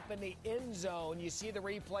ball up in the end zone. You see the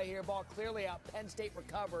replay here, ball clearly out. Penn State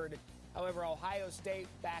recovered. However, Ohio State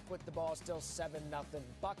back with the ball, still 7-0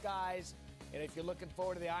 Buckeyes. And if you're looking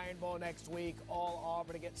forward to the Iron Bowl next week, all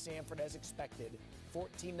Auburn against Samford as expected.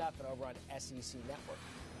 14-0 over on SEC Network.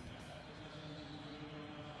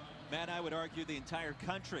 Matt, I would argue the entire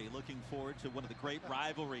country looking forward to one of the great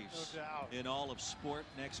rivalries in all of sport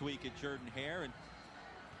next week at Jordan-Hare. And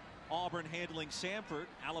Auburn handling Samford,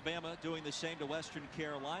 Alabama doing the same to Western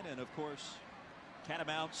Carolina. And of course,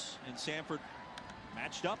 Catamounts and Samford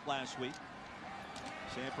matched up last week.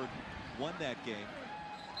 Samford won that game.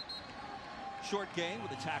 Short game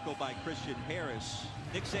with a tackle by Christian Harris.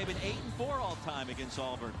 Nick Saban 8-4 all time against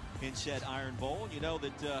Auburn in said Iron Bowl. You know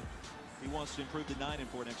that he wants to improve to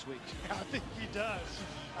 9-4 next week. Yeah, I think he does.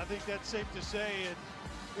 I think that's safe to say. And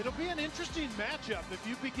it'll be an interesting matchup if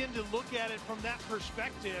you begin to look at it from that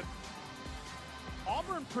perspective.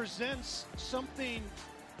 Auburn presents something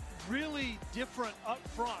really different up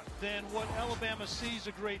front than what Alabama sees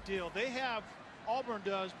a great deal. They have, Auburn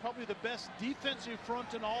does, probably the best defensive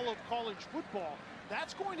front in all of college football.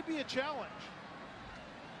 That's going to be a challenge.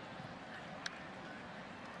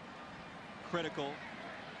 Critical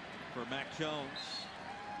for Mac Jones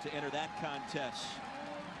to enter that contest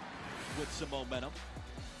with some momentum.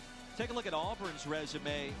 Take a look at Auburn's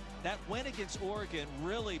resume. That win against Oregon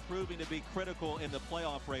really proving to be critical in the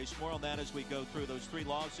playoff race. More on that as we go through those 3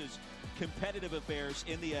 losses. Competitive affairs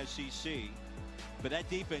in the SEC. But that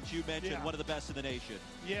defense you mentioned, one of the best in the nation.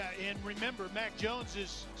 Yeah, and remember, Mac Jones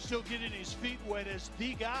is still getting his feet wet as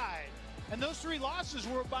the guy. And those 3 losses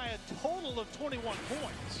were by a total of 21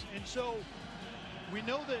 points. And so we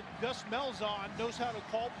know that Gus Malzahn knows how to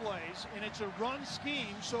call plays, and it's a run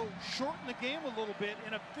scheme, so shorten the game a little bit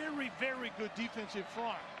in a very, very good defensive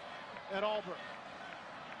front at Auburn.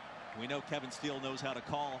 We know Kevin Steele knows how to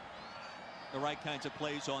call the right kinds of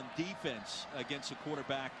plays on defense against a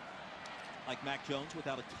quarterback like Mac Jones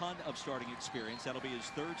without a ton of starting experience. That'll be his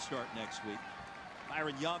 3rd start next week.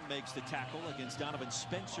 Byron Young makes the tackle against Donovan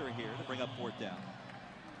Spencer here to bring up 4th down.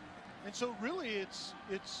 And so really it's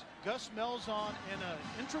Gus Malzahn in an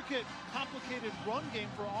intricate, complicated run game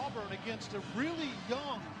for Auburn against a really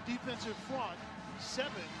young defensive front,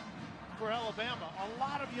 7 for Alabama. A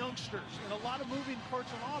lot of youngsters and a lot of moving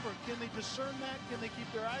parts on Auburn. Can they discern that? Can they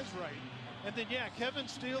keep their eyes right? And then, yeah, Kevin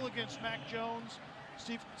Steele against Mac Jones,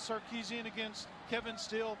 Steve Sarkisian against Kevin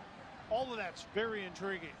Steele. All of that's very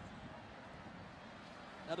intriguing.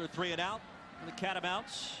 Another 3 and out for the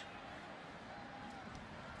Catamounts.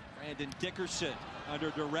 Brandon Dickerson under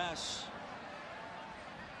duress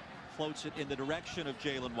floats it in the direction of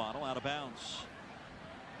Jalen Waddle, out of bounds.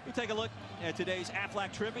 We take a look at today's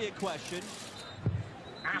Aflac trivia question.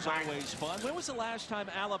 It's always fun. When was the last time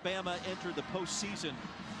Alabama entered the postseason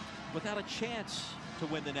without a chance to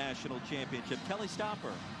win the national championship? Kelly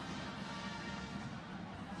Stopper.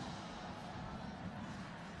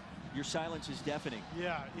 Your silence is deafening.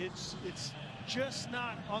 Yeah, it's just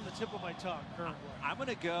not on the tip of my tongue currently. I'm going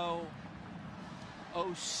to go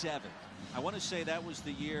 07. I want to say that was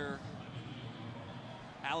the year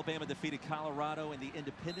Alabama defeated Colorado in the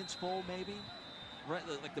Independence Bowl, maybe. Right,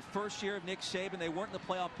 like the first year of Nick Saban. They weren't in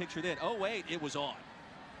the playoff picture then. 08, it was on.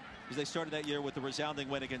 Because they started that year with the resounding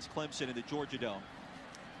win against Clemson in the Georgia Dome.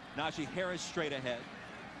 Najee Harris straight ahead.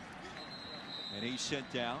 And he's sent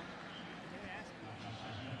down.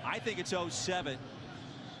 I think it's 07.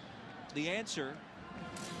 The answer,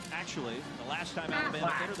 actually, the last time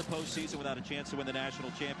Alabama entered the postseason without a chance to win the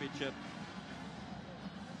national championship,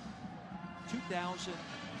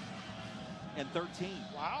 2013.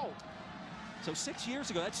 Wow. So 6 years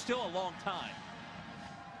ago. That's still a long time.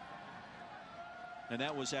 And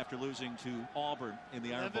that was after losing to Auburn in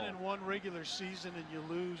the Iron Bowl. 11-1 regular season, and you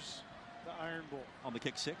lose the Iron Bowl. On the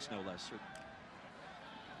kick six, no less.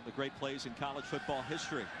 The great plays in college football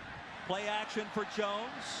history. Play action for Jones.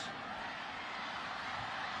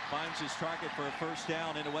 Finds his target for a first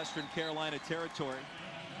down into Western Carolina territory.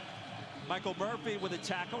 Michael Murphy with a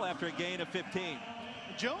tackle after a gain of 15.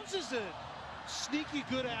 Jones is a sneaky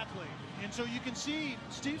good athlete, and so you can see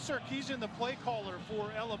Steve Sarkisian, the play caller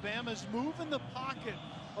for Alabama, is moving the pocket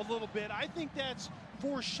a little bit. I think that's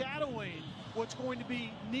foreshadowing what's going to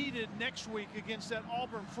be needed next week against that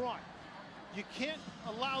Auburn front. You can't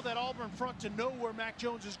allow that Auburn front to know where Mac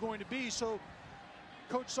Jones is going to be, so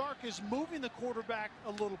Coach Sark is moving the quarterback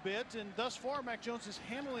a little bit, and thus far Mac Jones is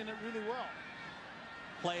handling it really well.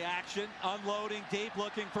 Play action, unloading deep,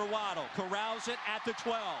 looking for Waddle. Corrals it at the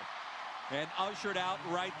 12 and ushered out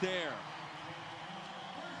right there.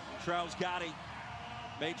 Charles Gotti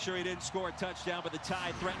made sure he didn't score a touchdown, but the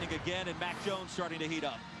Tide threatening again, and Mac Jones starting to heat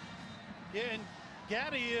up. Yeah, and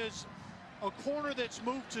Gotti is a corner that's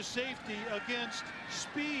moved to safety against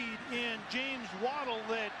speed in James Waddle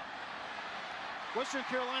that Western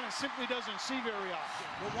Carolina simply doesn't see very often.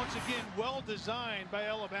 But once again, well designed by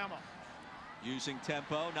Alabama. Using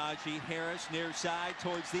tempo, Najee Harris near side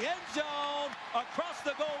towards the end zone, across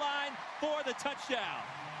the goal line for the touchdown.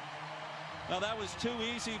 Well, that was too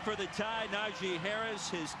easy for the Tide. Najee Harris,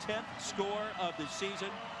 his 10th score of the season.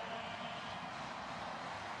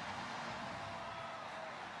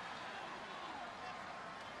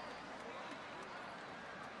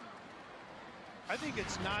 I think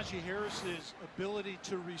it's Najee Harris's ability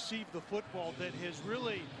to receive the football that has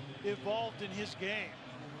really evolved in his game.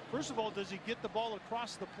 First of all, does he get the ball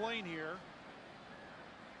across the plane here?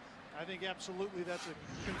 I think absolutely that's a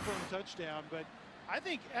confirmed touchdown. But I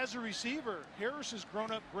think as a receiver, Harris has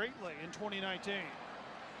grown up greatly in 2019.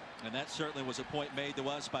 And that certainly was a point made to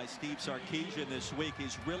us by Steve Sarkisian this week.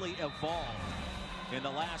 He's really evolved in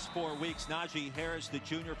the last 4 weeks. Najee Harris, the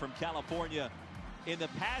junior from California, in the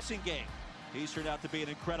passing game, he's turned out to be an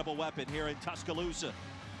incredible weapon here in Tuscaloosa.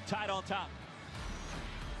 Tide on top.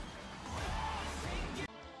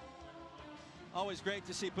 Always great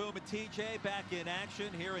to see Boom and TJ back in action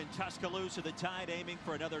here in Tuscaloosa. The Tide aiming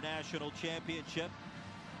for another national championship.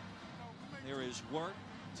 There is work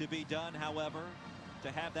to be done, however,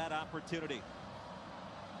 to have that opportunity,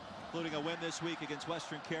 including a win this week against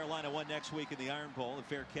Western Carolina, one next week in the Iron Bowl. A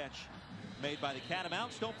fair catch made by the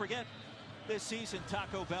Catamounts. Don't forget, this season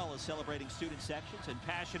Taco Bell is celebrating student sections and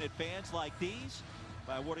passionate fans like these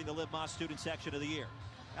by awarding the Live Moss Student Section of the Year.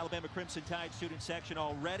 Alabama Crimson Tide student section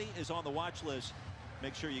already is on the watch list.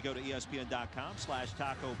 Make sure you go to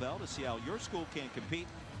ESPN.com/Taco Bell to see how your school can compete,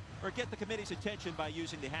 or get the committee's attention by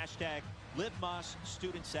using the hashtag LiveMoss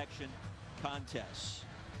Student Section Contests.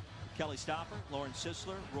 Kelly Stopper, Lauren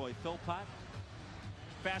Sisler, Roy Philpott.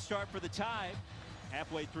 Fast start for the Tide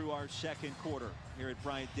halfway through our second quarter here at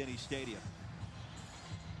Bryant-Denny Stadium.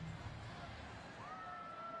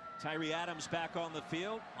 Tyree Adams back on the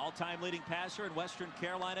field, all-time leading passer in Western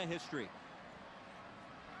Carolina history.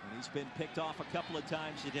 And he's been picked off a couple of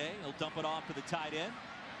times today. He'll dump it off to the tight end.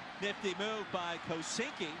 Nifty move by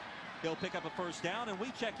Kosinski. He'll pick up a first down, and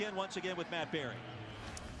we check in once again with Matt Berry.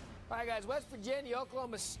 All right, guys, West Virginia,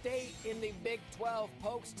 Oklahoma State in the Big 12.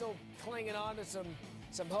 Polk still clinging on to some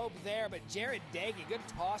hope there, but Jared Dagey, good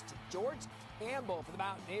toss to George Campbell for the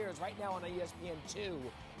Mountaineers right now on ESPN2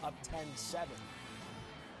 up 10-7.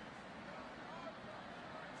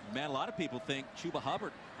 Man, a lot of people think Chuba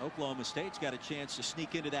Hubbard, Oklahoma State's got a chance to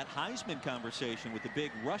sneak into that Heisman conversation with the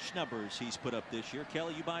big rush numbers he's put up this year.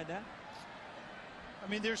 Kelly, you buy that? I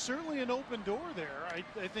mean, there's certainly an open door there.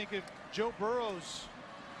 I think if Joe Burrow's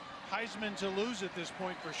Heisman to lose at this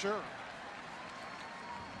point for sure.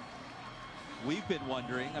 We've been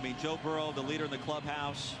wondering, I mean, Joe Burrow, the leader in the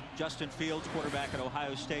clubhouse, Justin Fields, quarterback at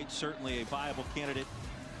Ohio State, certainly a viable candidate.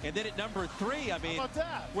 And then at number 3, I mean, how about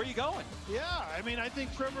that? Where are you going? Yeah, I mean, I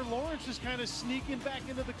think Trevor Lawrence is kind of sneaking back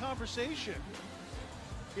into the conversation.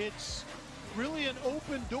 It's really an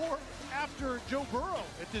open door after Joe Burrow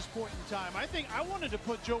at this point in time. I think I wanted to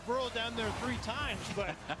put Joe Burrow down there 3 times,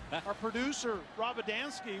 but our producer, Rob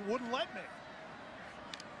Adansky, wouldn't let me.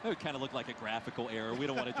 It would kind of look like a graphical error. We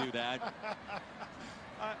don't want to do that.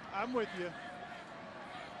 I'm with you.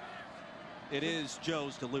 It is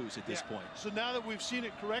Joe's to lose at this point. So now that we've seen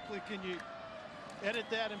it correctly, can you edit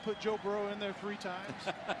that and put Joe Burrow in there 3 times?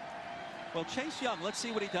 Well, Chase Young, let's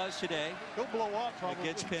see what he does today. He'll blow up probably.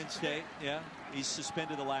 Against Penn State, yeah. He's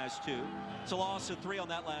suspended the last 2. It's a loss of 3 on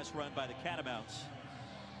that last run by the Catamounts.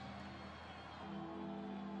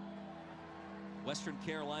 Western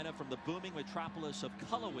Carolina from the booming metropolis of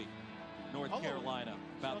Cullowhee. North Carolina.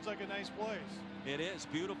 Sounds like a nice place. It is.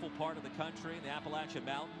 Beautiful part of the country, the Appalachian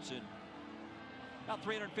Mountains, and about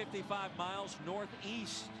 355 miles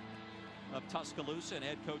northeast of Tuscaloosa. And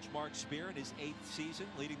head coach Mark Spear in his 8th season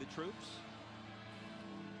leading the troops.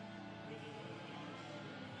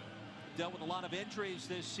 Dealt with a lot of injuries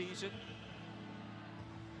this season.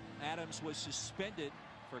 Adams was suspended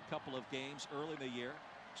for a couple of games early in the year,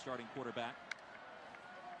 starting quarterback.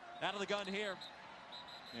 Out of the gun here,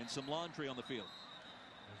 and some laundry on the field.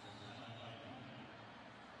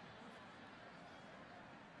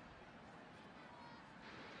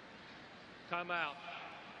 Timeout,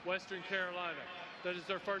 Western Carolina. That is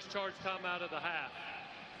their first charge timeout of the half.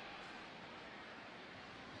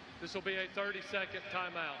 This will be a 30-second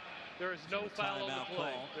timeout. There is no foul on the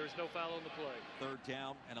play. There is no foul on the play. 3rd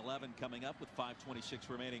down and 11 coming up with 5:26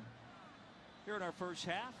 remaining here in our first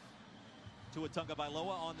half. Tua Tagovailoa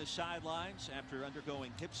on the sidelines after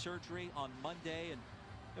undergoing hip surgery on Monday. And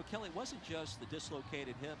Kelly, it wasn't just the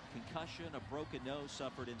dislocated hip, concussion, a broken nose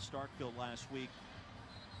suffered in Starkville last week.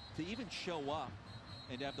 To even show up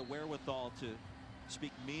and have the wherewithal to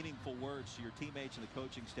speak meaningful words to your teammates and the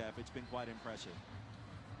coaching staff, it's been quite impressive.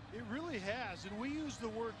 It really has, and we used the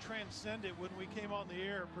word transcendent when we came on the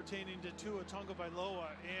air pertaining to Tua Tagovailoa,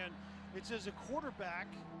 and it's as a quarterback,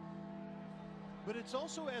 but it's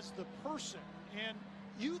also as the person. And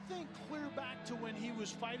you think clear back to when he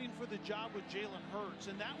was fighting for the job with Jalen Hurts,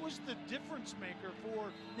 and that was the difference maker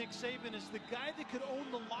for Nick Saban, is the guy that could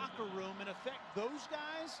own the locker room and affect those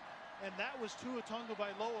guys, and that was Tua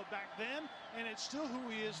Tagovailoa back then, and it's still who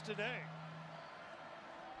he is today.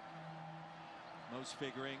 Most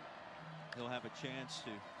figuring he'll have a chance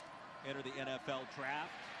to enter the NFL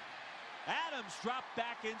draft. Adams dropped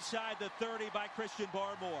back inside the 30 by Christian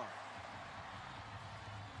Barmore.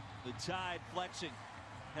 The Tide flexing.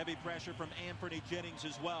 Heavy pressure from Anthony Jennings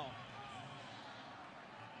as well.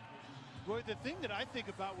 Boy, the thing that I think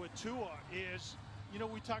about with Tua is,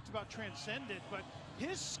 we talked about transcendent, but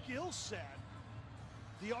his skill set,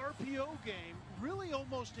 the RPO game, really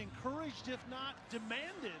almost encouraged, if not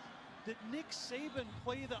demanded, that Nick Saban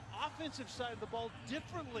play the offensive side of the ball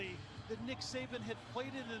differently than Nick Saban had played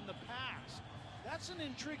it in the past. That's an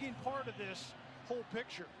intriguing part of this whole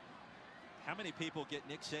picture. How many people get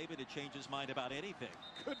Nick Saban to change his mind about anything?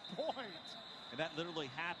 Good point. And that literally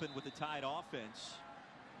happened with the Tide offense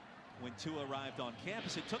when Tua arrived on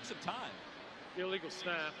campus. It took some time. Illegal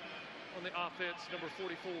snap on the offense, number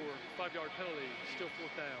 44, 5-yard penalty, still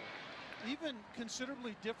 4th down. Even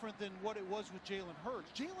considerably different than what it was with Jalen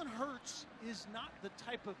Hurts. Jalen Hurts is not the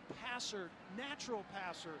type of passer, natural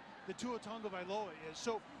passer, that Tua Tagovailoa is.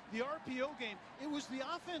 So the RPO game, it was the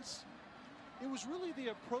offense. It was really the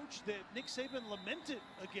approach that Nick Saban lamented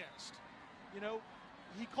against.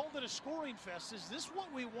 He called it a scoring fest. Is this what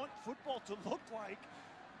we want football to look like?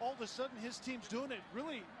 All of a sudden, his team's doing it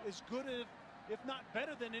really as good, if not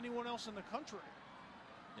better, than anyone else in the country.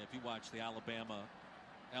 If you watch the Alabama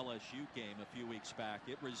LSU game a few weeks back,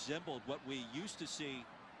 it resembled what we used to see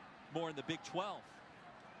more in the Big 12.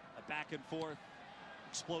 A back and forth,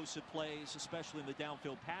 explosive plays, especially in the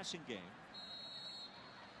downfield passing game.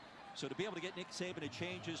 So to be able to get Nick Saban to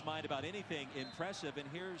change his mind about anything, impressive. And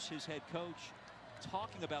here's his head coach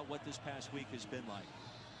talking about what this past week has been like.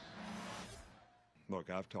 Look,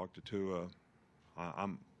 I've talked to Tua.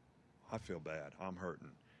 I feel bad. I'm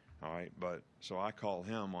hurting. All right, but so I call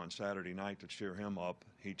him on Saturday night to cheer him up.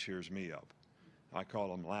 He cheers me up. I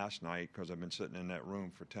call him last night because I've been sitting in that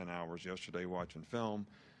room for 10 hours yesterday watching film.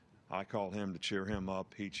 I call him to cheer him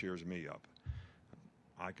up. He cheers me up.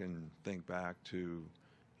 I can think back to,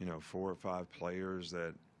 4 or 5 players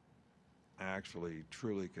that actually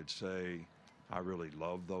truly could say I really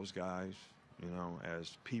love those guys,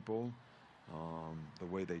 as people, the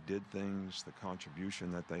way they did things, the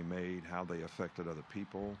contribution that they made, how they affected other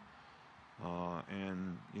people.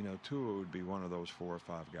 And, Tua would be one of those 4 or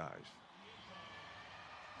 5 guys.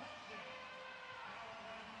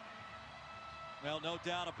 Well, no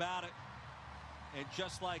doubt about it. And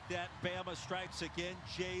just like that, Bama strikes again.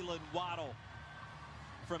 Jalen Waddle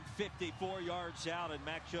from 54 yards out. And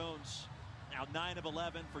Mac Jones now 9 of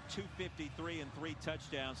 11 for 253 and 3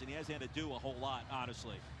 touchdowns. And he hasn't had to do a whole lot,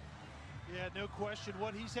 honestly. Yeah, no question.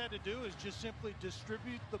 What he's had to do is just simply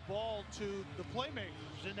distribute the ball to the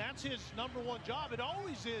playmakers, and that's his #1 job. It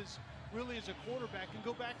always is, really, as a quarterback. And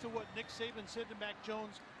go back to what Nick Saban said to Mac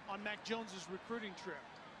Jones on Mac Jones's recruiting trip.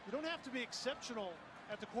 You don't have to be exceptional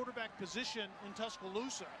at the quarterback position in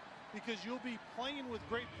Tuscaloosa because you'll be playing with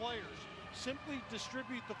great players. Simply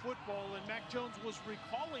distribute the football, and Mac Jones was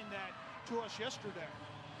recalling that to us yesterday.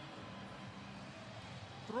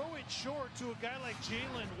 throw it short to a guy like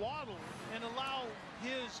Jalen Waddle and allow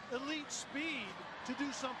his elite speed to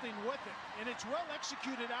do something with it. And it's well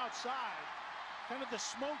executed outside. Kind of the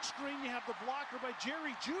smoke screen, you have the blocker by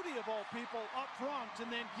Jerry Jeudy of all people up front,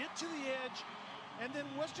 and then get to the edge. And then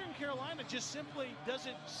Western Carolina just simply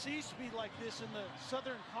doesn't see speed like this in the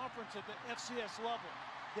Southern Conference at the FCS level.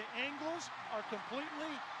 The angles are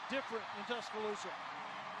completely different in Tuscaloosa.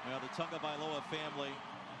 Well, the Tagovailoa family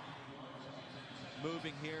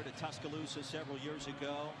moving here to Tuscaloosa several years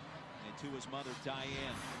ago, and to his mother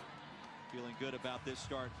Diane, feeling good about this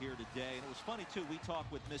start here today. And it was funny too, we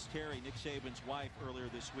talked with Miss Terry, Nick Saban's wife, earlier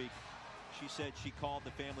this week. She said she called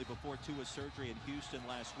the family before Tua's surgery in Houston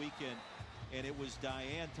last weekend, and it was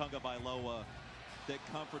Diane Tagovailoa that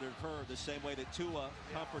comforted her the same way that Tua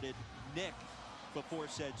comforted Nick before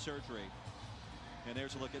said surgery. And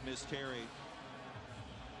there's a look at Miss Terry.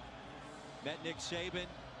 Met Nick Saban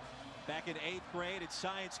back in 8th grade at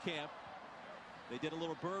science camp. They did a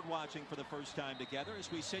little bird watching for the first time together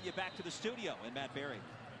as we send you back to the studio and Matt Berry.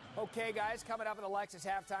 Okay, guys, coming up in the Lexus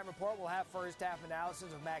halftime report, we'll have first half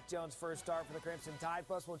analysis of Mac Jones' first start for the Crimson Tide.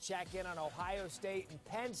 Plus, we'll check in on Ohio State and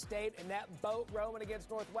Penn State and that boat rowing against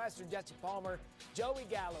Northwestern. Jesse Palmer, Joey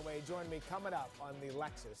Galloway join me coming up on the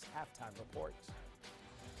Lexus halftime reports.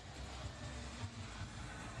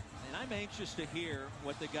 And I'm anxious to hear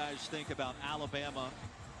what the guys think about Alabama.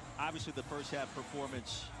 Obviously, the first half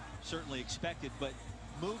performance certainly expected, but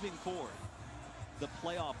moving forward, the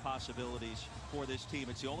playoff possibilities for this team.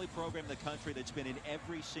 It's the only program in the country that's been in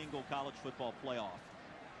every single college football playoff.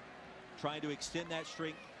 Trying to extend that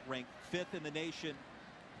streak, ranked 5th in the nation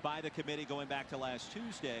by the committee going back to last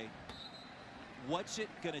Tuesday. What's it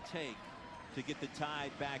going to take to get the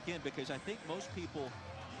Tide back in? Because I think most people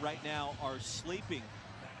right now are sleeping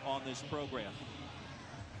on this program.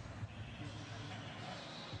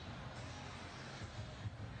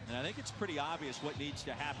 And I think it's pretty obvious what needs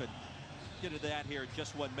to happen. Get into that here in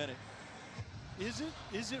just 1 minute. Is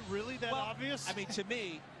it really that obvious? I mean, to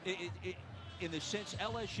me, in the sense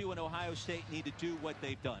LSU and Ohio State need to do what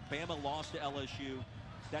they've done. Bama lost to LSU.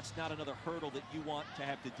 That's not another hurdle that you want to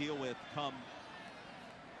have to deal with come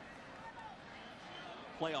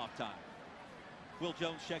playoff time. Will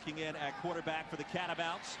Jones checking in at quarterback for the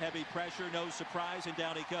Catamounts. Heavy pressure, no surprise, and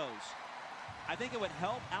down he goes. I think it would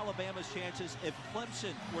help Alabama's chances if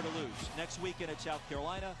Clemson were to lose next weekend at South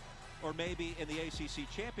Carolina, or maybe in the ACC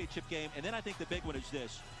championship game. And then I think the big one is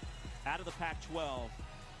this: out of the Pac-12,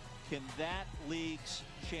 can that league's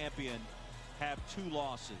champion have 2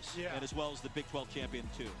 losses, and as well as the Big 12 champion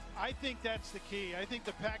too? I think that's the key. I think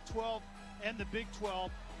the Pac-12 and the Big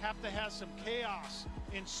 12 have to have some chaos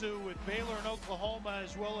ensue with Baylor and Oklahoma,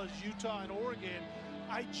 as well as Utah and Oregon.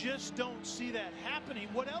 I just don't see that happening.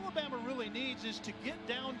 What Alabama really needs is to get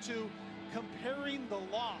down to comparing the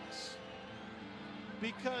loss,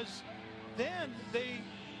 because then they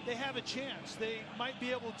have a chance. They might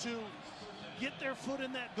be able to get their foot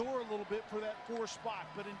in that door a little bit for that 4 spot.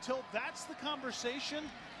 But until that's the conversation,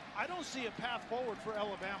 I don't see a path forward for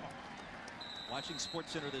Alabama. Watching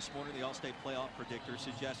SportsCenter this morning, the All-State playoff predictor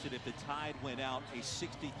suggested if the Tide went out, a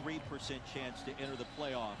 63% chance to enter the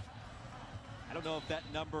playoff. I don't know if that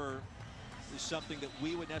number is something that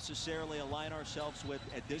we would necessarily align ourselves with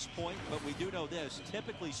at this point, but we do know this: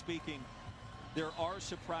 typically speaking, there are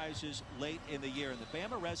surprises late in the year, and the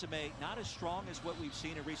Bama resume not as strong as what we've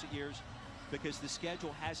seen in recent years because the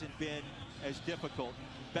schedule hasn't been as difficult.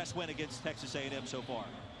 Best win against Texas A&M so far.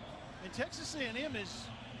 And Texas A&M is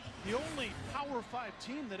the only Power 5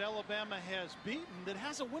 team that Alabama has beaten that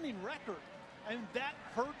has a winning record, and that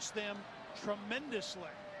hurts them tremendously.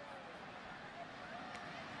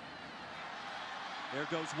 There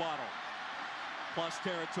goes Waddle. Plus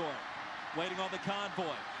territory. Waiting on the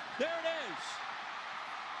convoy. There it is.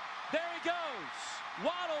 There he goes.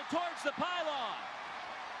 Waddle towards the pylon.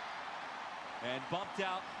 And bumped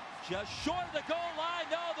out just short of the goal line.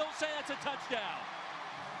 No, they'll say that's a touchdown.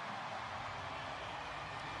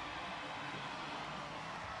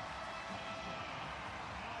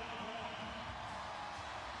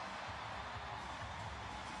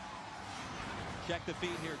 Check the feed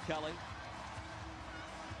here, Kelly.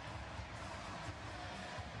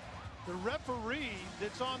 The referee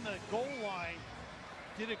that's on the goal line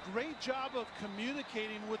did a great job of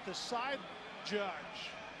communicating with the side judge.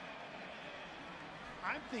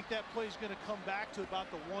 I think that play is going to come back to about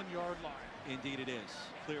the 1-yard line. Indeed it is.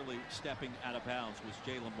 Clearly stepping out of bounds was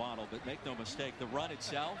Jalen Waddle, but make no mistake, the run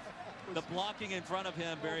itself, the blocking in front of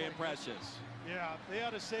him, very impressive. Yeah, they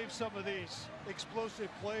ought to save some of these explosive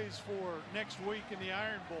plays for next week in the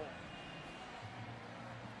Iron Bowl.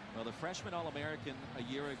 Well, the freshman All-American a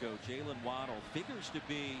year ago, Jalen Waddle, figures to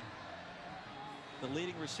be the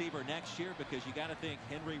leading receiver next year, because you got to think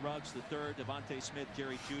Henry Ruggs III, Devontae Smith,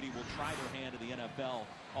 Jerry Jeudy will try their hand in the NFL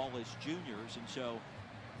all as juniors. And so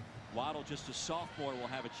Waddle, just a sophomore, will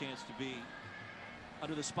have a chance to be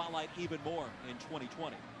under the spotlight even more in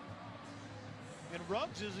 2020. And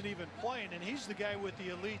Ruggs isn't even playing, and he's the guy with the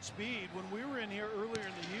elite speed. When we were in here earlier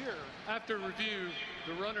in the year, After review,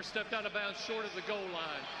 the runner stepped out of bounds short of the goal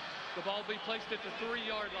line. The ball will be placed at the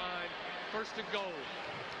 3-yard line, first and goal.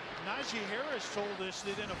 Najee Harris told us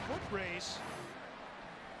that in a foot race,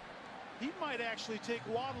 he might actually take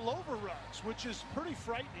Waddle over Ruggs, which is pretty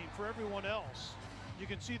frightening for everyone else. You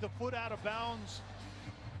can see the foot out of bounds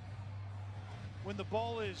when the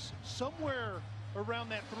ball is somewhere around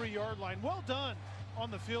that 3-yard line. Well done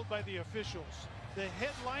on the field by the officials. The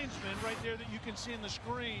head linesman right there that you can see in the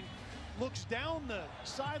screen looks down the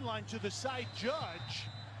sideline to the side judge,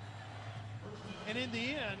 and in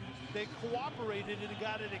the end they cooperated and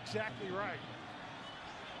got it exactly right.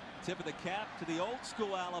 Tip of the cap to the old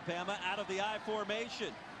school Alabama out of the I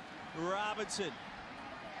formation. Robinson.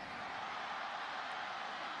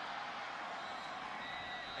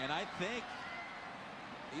 And I think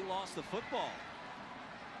he lost the football.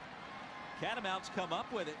 Catamounts come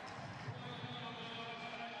up with it.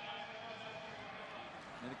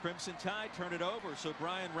 And the Crimson Tide turn it over. So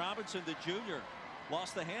Brian Robinson, the junior,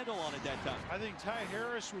 lost the handle on it that time. I think Ty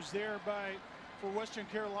Harris was there for Western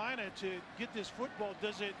Carolina to get this football.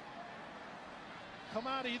 Does it come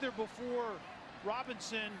out either before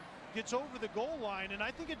Robinson gets over the goal line? And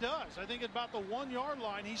I think it does. I think at about the 1-yard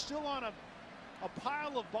line, he's still on a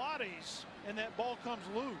pile of bodies, and that ball comes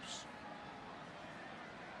loose.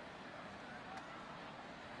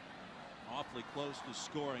 Awfully close to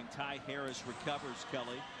scoring. Ty Harris recovers,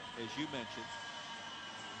 Kelly, as you mentioned.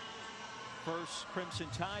 First Crimson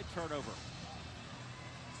Tide turnover.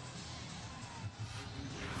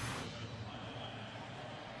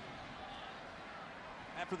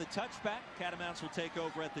 After the touchback, Catamounts will take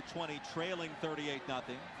over at the 20, trailing 38-0.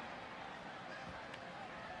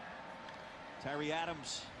 Tyree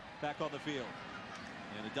Adams back on the field.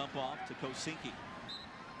 And a dump off to Kosinski.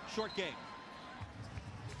 Short game.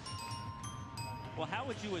 Well, how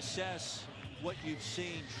would you assess what you've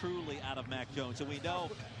seen truly out of Mac Jones? And we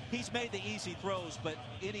know he's made the easy throws, but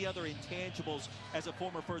any other intangibles as a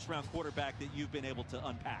former first-round quarterback that you've been able to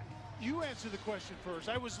unpack? You answer the question first.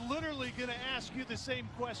 I was literally going to ask you the same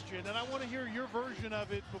question, and I want to hear your version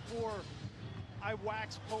of it before I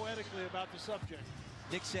wax poetically about the subject.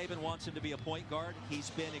 Nick Saban wants him to be a point guard. He's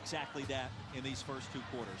been exactly that in these first 2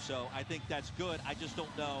 quarters. So I think that's good. I just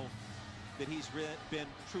don't know that he's been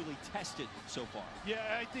truly tested so far. Yeah,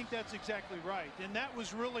 I think that's exactly right. And that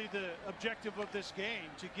was really the objective of this game,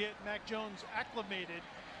 to get Mac Jones acclimated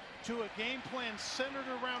to a game plan centered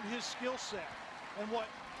around his skill set and what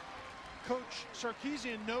Coach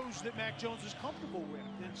Sarkisian knows that Mac Jones is comfortable with.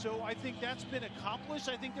 And so I think that's been accomplished.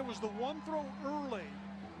 I think there was the one throw early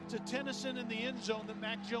to Tennyson in the end zone that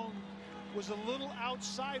Mac Jones was a little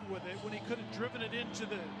outside with it when he could have driven it into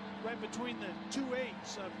the right between the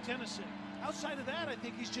 2-8s of Tennyson. Outside of that, I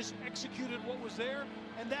think he's just executed what was there,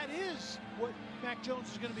 and that is what Mac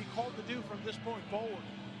Jones is going to be called to do from this point forward.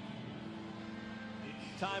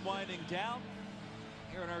 Time winding down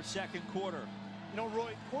here in our second quarter. You know,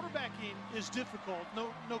 Roy, quarterbacking is difficult,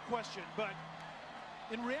 no question, but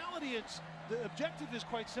in reality, the objective is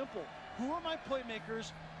quite simple. Who are my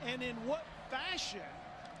playmakers, and in what fashion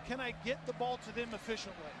can I get the ball to them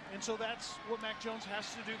efficiently? And so that's what Mac Jones has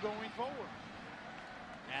to do going forward.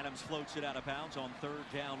 Adams floats it out of bounds on 3rd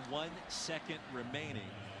down, 1 second remaining.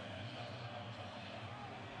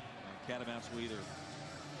 And Catamounts will either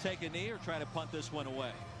take a knee or try to punt this one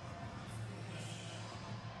away.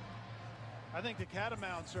 I think the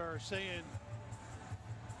Catamounts are saying,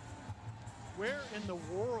 where in the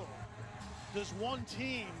world does one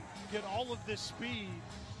team get all of this speed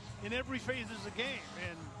in every phase of the game?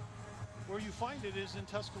 And where you find it is in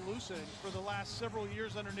Tuscaloosa. And for the last several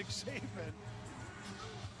years under Nick Saban,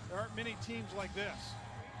 there aren't many teams like this.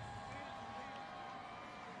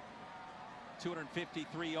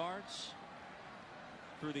 253 yards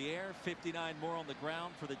through the air, 59 more on the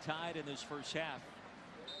ground for the Tide in this first half.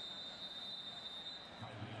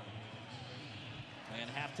 And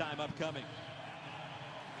halftime upcoming.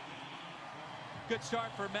 Good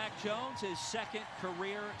start for Mac Jones, his 2nd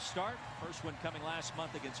career start. First one coming last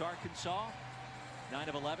month against Arkansas. 9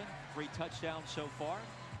 of 11, 3 touchdowns so far.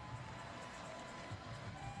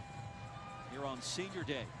 Here on Senior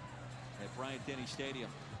Day at Bryant-Denny Stadium.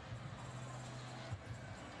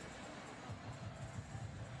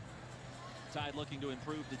 Tide looking to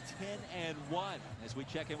improve to 10-1 as we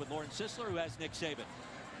check in with Lauren Sisler, who has Nick Saban.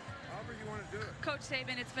 However you want to do it. Coach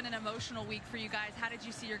Saban, it's been an emotional week for you guys. How did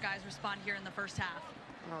you see your guys respond here in the first half?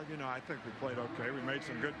 Well, you know, I think we played okay. We made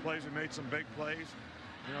some good plays. We made some big plays.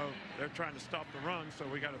 You know, they're trying to stop the run, so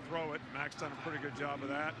we got to throw it. Max done a pretty good job of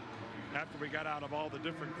that. After we got out of all the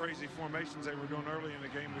different crazy formations they were doing early in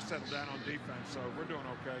the game, we settled down on defense, so we're doing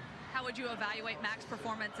okay. How would you evaluate Max's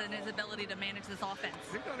performance and his ability to manage this offense?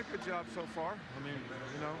 He's done a good job so far. I mean,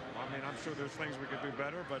 you know, I'm sure there's things we could do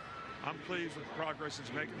better, but I'm pleased with the progress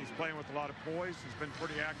he's making. He's playing with a lot of poise. He's been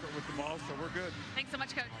pretty accurate with the ball, so we're good. Thanks so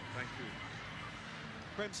much, Coach. Thank you.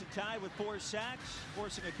 Crimson Tide with 4 sacks,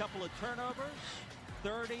 forcing a couple of turnovers.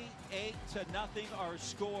 38-0 our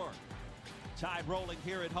score. Tide rolling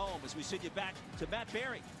here at home as we send you back to Matt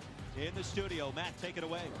Berry in the studio. Matt, take it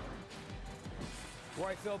away.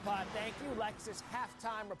 Roy Philpott, thank you. Lexus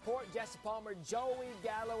halftime report. Jesse Palmer, Joey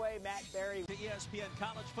Galloway, Matt Berry. The ESPN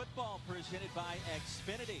College Football presented by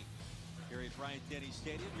Xfinity. Here at Bryant-Denny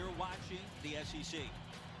Stadium, you're watching the SEC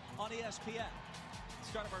on ESPN.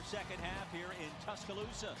 Start of our second half here in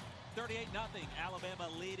Tuscaloosa. 38-0. Alabama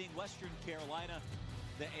leading Western Carolina.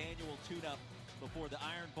 The annual tune-up before the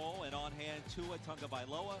Iron Bowl, and on hand Tua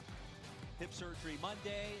Tagovailoa. Hip surgery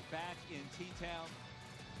Monday, back in T-Town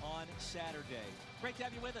on Saturday. Great to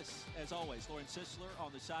have you with us, as always. Lauren Sisler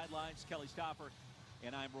on the sidelines, Kelly Stoffer,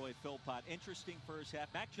 and I'm Roy Philpott. Interesting first half.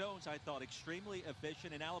 Mac Jones, I thought, extremely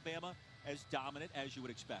efficient, in Alabama as dominant as you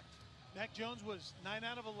would expect. Mac Jones was 9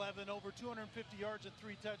 out of 11, over 250 yards and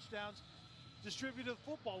 3 touchdowns. Distributive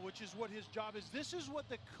football, which is what his job is. This is what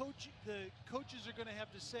the coaches are going to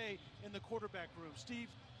have to say in the quarterback room. Steve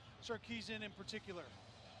Sarkisian in particular.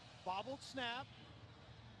 Bobbled snap,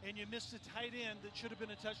 and you missed a tight end that should have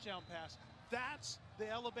been a touchdown pass. That's the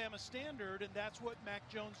Alabama standard, and that's what Mac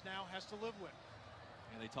Jones now has to live with.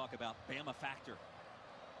 And they talk about Bama Factor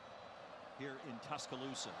here in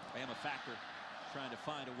Tuscaloosa. Bama Factor trying to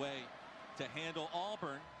find a way to handle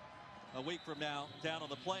Auburn a week from now down on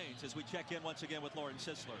the Plains as we check in once again with Lauren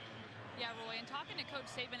Sisler. Yeah, Roy, and talking to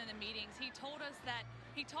Coach Saban in the meetings, he told us that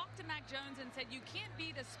he talked to Mac Jones and said, you can't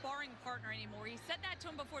be the sparring partner anymore. He said that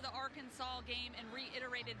to him before the Arkansas game and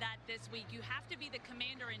reiterated that this week. You have to be the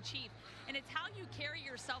commander-in-chief, and it's how you carry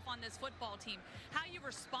yourself on this football team, how you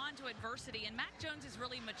respond to adversity, and Mac Jones has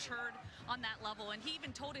really matured on that level, and he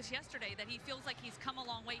even told us yesterday that he feels like he's come a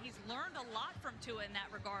long way. He's learned a lot from Tua in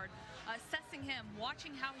that regard, assessing him,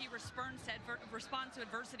 watching how he responds to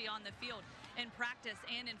adversity on the field in practice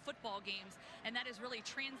and in football games, and that is really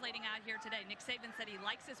translating out here today. Nick Saban said he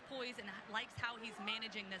likes his poise and likes how he's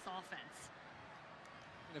managing this offense.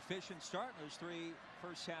 An efficient start. Those 3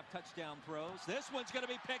 first half touchdown throws. This one's going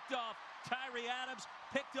to be picked off. Tyree Adams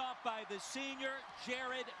picked off by the senior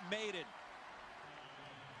Jared Mayden.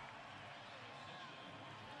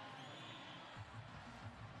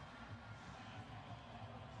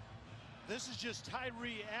 This is just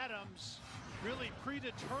Tyree Adams really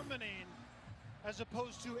predetermining as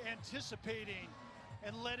opposed to anticipating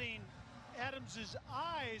and letting Adams's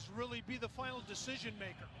eyes really be the final decision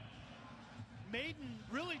maker. Mayden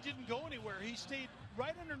really didn't go anywhere. He stayed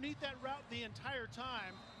right underneath that route the entire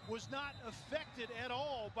time, was not affected at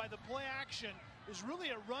all by the play action. Is really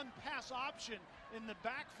a run pass option in the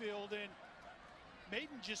backfield, and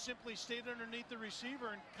Mayden just simply stayed underneath the receiver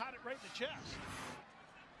and caught it right in the chest.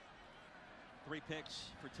 3 picks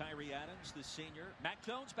for Tyree Adams, the senior. Mac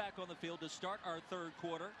Jones back on the field to start our third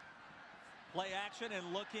quarter. Play action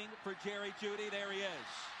and looking for Jerry Jeudy. There he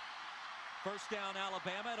is. First down,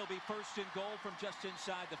 Alabama. It'll be first and goal from just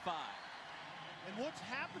inside the 5. And what's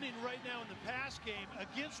happening right now in the pass game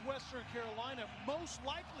against Western Carolina most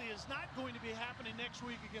likely is not going to be happening next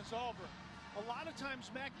week against Auburn. A lot of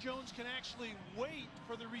times Mac Jones can actually wait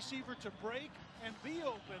for the receiver to break and be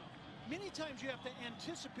open. Many times you have to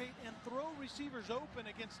anticipate and throw receivers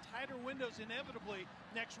open against tighter windows inevitably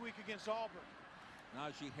next week against Auburn.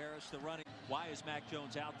 Najee Harris, the running. Why is Mac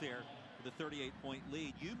Jones out there with a 38-point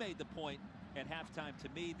lead? You made the point at halftime to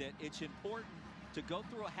me that it's important to go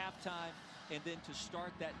through a halftime and then to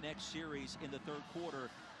start that next series in the third quarter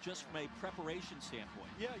just from a preparation standpoint.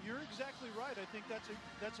 Yeah, you're exactly right. I think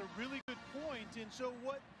that's a really good point. And so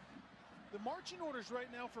what the marching orders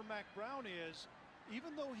right now for Mack Brown is,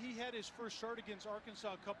 even though he had his first start against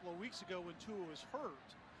Arkansas a couple of weeks ago when Tua was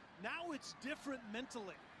hurt, now it's different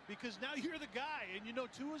mentally because now you're the guy, and you know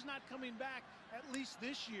Tua's not coming back at least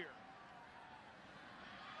this year.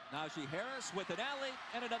 Najee Harris with an alley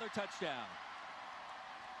and another touchdown.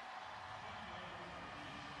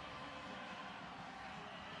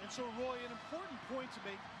 And so, Roy, an important point to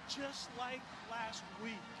make, just like last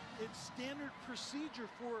week, it's standard procedure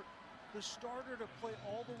for the starter to play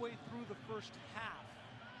all the way through the first half.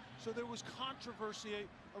 So there was controversy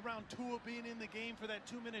around Tua being in the game for that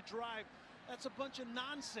 2-minute drive. That's a bunch of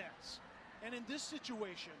nonsense. And in this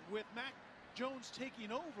situation, with Mac Jones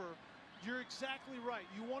taking over, you're exactly right.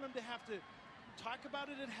 You want him to have to talk about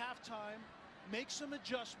it at halftime, make some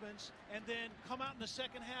adjustments, and then come out in the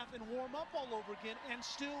second half and warm up all over again and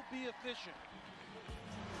still be efficient.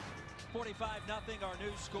 45-0 our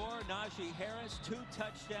new score. Najee Harris, 2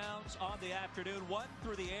 touchdowns on the afternoon, 1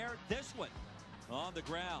 through the air, this one on the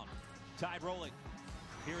ground. Tide rolling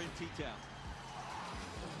here in T-Town.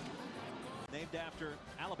 Named after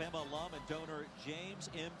Alabama alum and donor James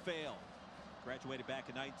M. Fail. Graduated back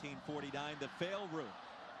in 1949. The Fail Room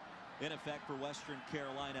in effect for Western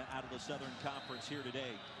Carolina out of the Southern Conference here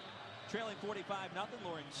today. Trailing 45-0,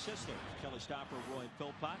 Loring Sisler, Kelly Stopper, Roy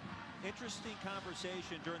Philpott. Interesting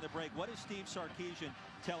conversation during the break. What is Steve Sarkisian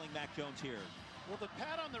telling Mac Jones here? Well, the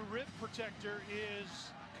pat on the rib protector is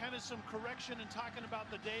kind of some correction and talking about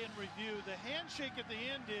the day in review. The handshake at the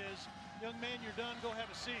end is, young man, you're done, go have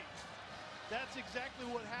a seat. That's exactly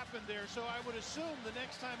what happened there. So I would assume the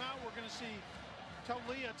next time out we're going to see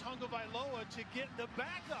Taulia Tagovailoa to get the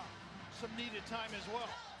backup some needed time as well.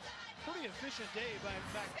 Pretty efficient day by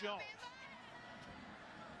Mac Jones.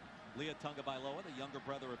 Leah Tagovailoa, the younger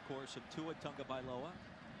brother, of course, of Tua Tagovailoa, a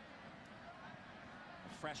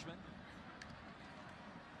freshman.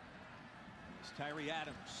 It's Tyree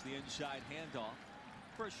Adams, the inside handoff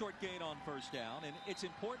for a short gain on first down. And it's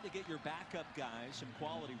important to get your backup guys some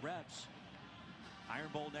quality reps. Iron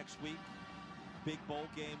Bowl next week. Big bowl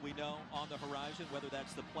game, we know, on the horizon. Whether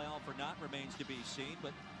that's the playoff or not remains to be seen.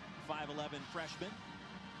 But 5'11" freshman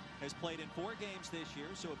has played in 4 games this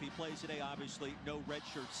year. So if he plays today, obviously no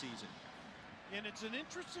redshirt season. And it's an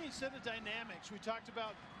interesting set of dynamics. We talked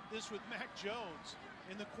about this with Mac Jones.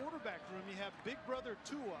 In the quarterback room, you have big brother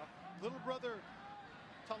Tua, little brother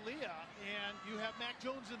Taulia, and you have Mac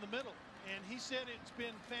Jones in the middle. And he said it's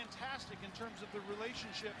been fantastic in terms of the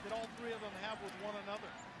relationship that all 3 of them have with one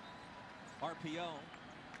another. RPO.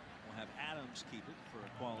 We'll have Adams keep it for a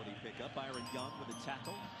quality pickup. Byron Young with a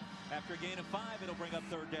tackle. After a gain of 5, it'll bring up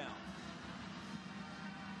 3rd down.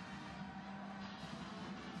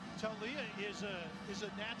 Taulia is a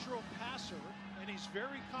natural passer, and he's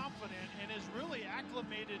very confident and is really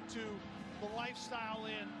acclimated to the lifestyle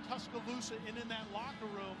in Tuscaloosa and in that locker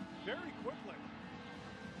room very quickly.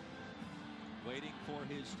 Waiting for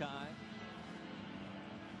his time.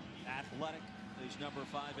 Athletic is number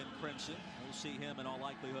 5 in crimson. We'll see him in all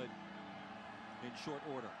likelihood in short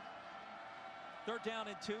order. 3rd down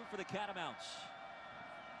and 2 for the Catamounts.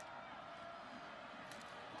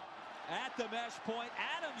 At the mesh point,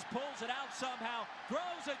 Adams pulls it out somehow,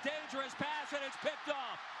 throws a dangerous pass, and it's picked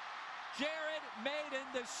off. Jared Maiden,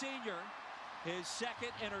 the senior, his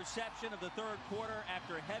 2nd interception of the 3rd quarter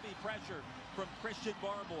after heavy pressure from Christian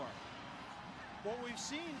Barmore. Well, we've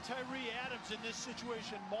seen Tyree Adams in this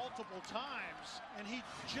situation multiple times, and he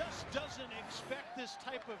just doesn't expect this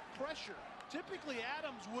type of pressure. Typically,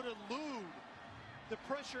 Adams would elude the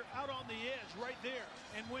pressure out on the edge right there.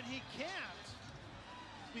 And when he can't,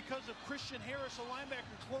 because of Christian Harris, a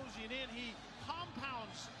linebacker, closing in, he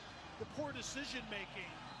compounds the poor decision-making.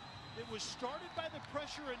 It was started by the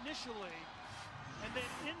pressure initially, and then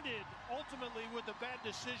ended ultimately with a bad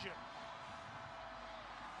decision.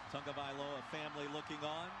 Tagovailoa family looking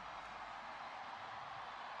on.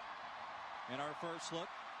 And our first look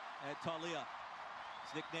at Taulia.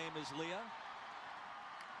 His nickname is Leah.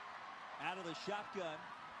 Out of the shotgun.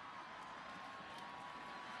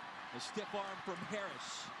 A stiff arm from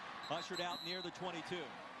Harris. Ushered out near the 22.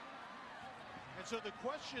 And so the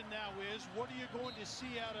question now is, what are you going to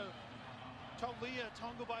see out of Taulia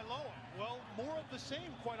Tagovailoa? Well, more of the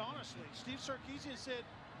same, quite honestly. Steve Sarkisian said,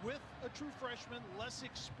 with a true freshman, less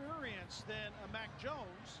experience than a Mac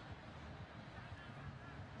Jones,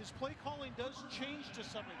 his play calling does change to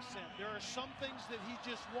some extent. There are some things that he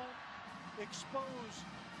just won't expose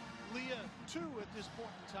Leah to at this point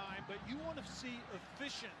in time, but you want to see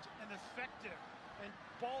efficient and effective and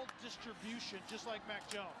ball distribution, just like Mac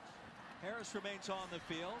Jones. Harris remains on the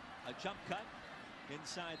field. A jump cut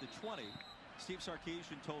inside the 20. Steve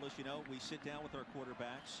Sarkisian told us, you know, we sit down with our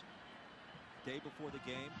quarterbacks day before the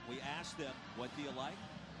game. We ask them, what do you like?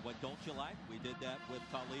 What don't you like? We did that with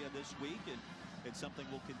Taulia this week, and it's something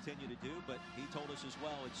we'll continue to do. But he told us as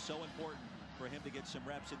well, it's so important for him to get some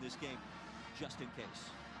reps in this game, just in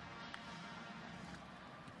case.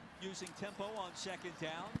 Using tempo on 2nd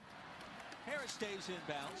down. Harris stays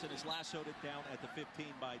inbounds and is lassoed it down at the 15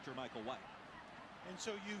 by Jermichael White. And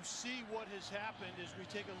so you see what has happened as we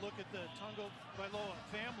take a look at the Tagovailoa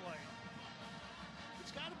family. It's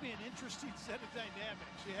it's got to be an interesting set of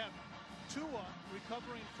dynamics. You have Tua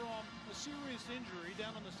recovering from a serious injury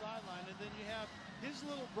down on the sideline, and then you have his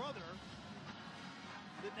little brother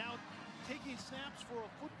that now taking snaps for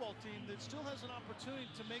a football team that still has an opportunity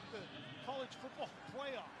to make the college football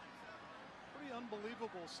playoff. Pretty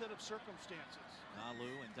unbelievable set of circumstances.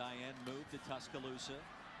 Nalu and Diane move to Tuscaloosa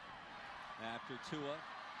after Tua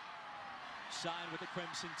signed with the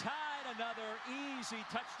Crimson Tide. Another easy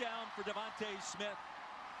touchdown for Devontae Smith.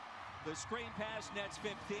 The screen pass nets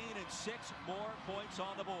 15 and 6 more points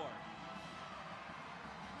on the board.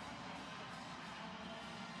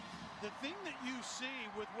 The thing that you see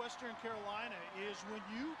with Western Carolina is when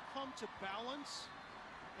you come to balance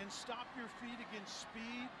and stop your feet against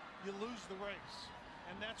speed, you lose the race.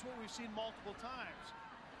 And that's what we've seen multiple times.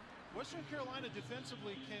 Western Carolina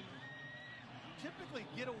defensively can typically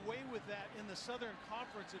get away with that in the Southern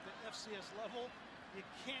Conference at the FCS level. You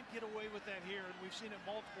can't get away with that here, and we've seen it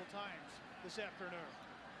multiple times this afternoon.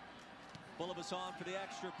 Bullivus on for the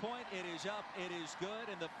extra point. It is up. It is good.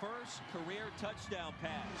 And the first career touchdown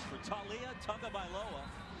pass for Taulia Tagovailoa.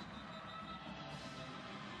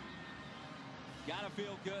 Gotta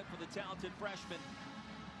feel good for the talented freshman.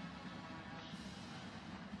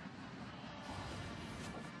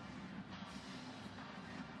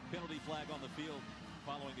 Penalty flag on the field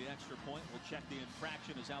following the extra point. We'll check the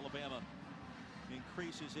infraction as Alabama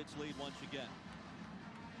increases its lead once again.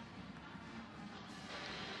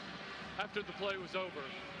 After the play was over,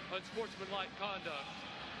 unsportsmanlike conduct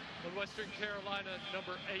on Western Carolina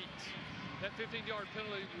number 8. That 15-yard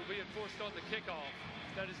penalty will be enforced on the kickoff.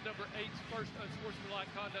 That is number 8's first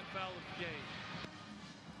unsportsmanlike conduct foul of the game.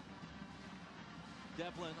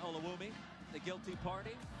 Devlin Olawumi, the guilty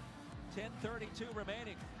party. 10:32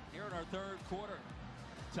 remaining here in our third quarter.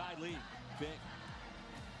 Tide lead, big.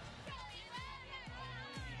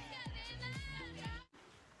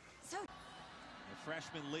 The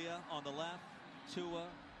freshman Leah on the left, Tua,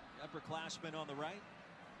 upperclassman on the right.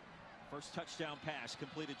 First touchdown pass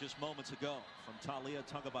completed just moments ago from Taulia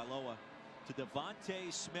Tagovailoa to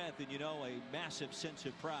Devontae Smith, and you know, a massive sense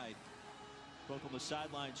of pride both on the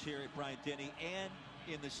sidelines here at Bryant-Denny and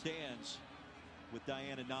in the stands with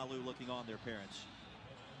Diane and Nalu looking on their parents.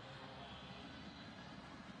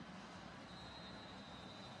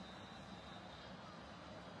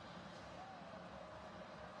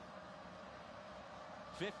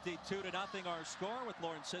 $52-0 our score with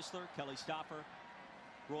Lauren Sisler, Kelly Stoffer,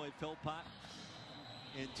 Roy Philpott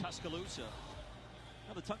in Tuscaloosa.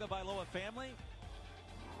 Now the Tagovailoa family,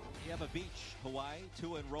 Ewa Beach, Hawaii.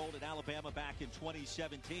 Tua enrolled in Alabama back in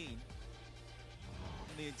 2017.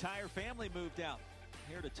 And the entire family moved out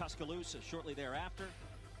here to Tuscaloosa shortly thereafter.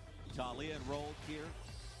 Taulia enrolled here,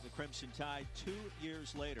 the Crimson Tide, 2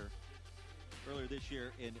 years later, earlier this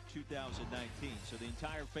year in 2019. So the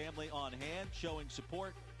entire family on hand showing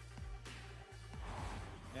support,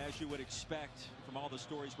 as you would expect from all the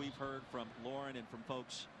stories we've heard from Lauren and from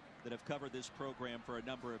folks that have covered this program for a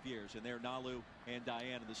number of years. And there Nalu and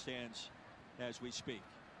Diane in the stands as we speak.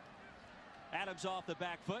 Adams off the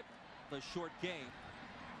back foot, the short game,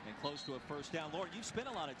 and close to a first down. Lauren, you've spent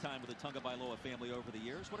a lot of time with the Tagovailoa family over the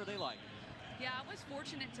years. What are they like? Yeah, I was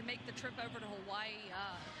fortunate to make the trip over to Hawaii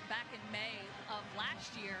back in May of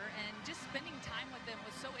last year, and just spending time with them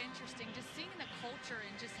was so interesting. Just seeing the culture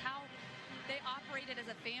and just how they operated as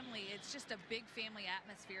a family. It's just a big family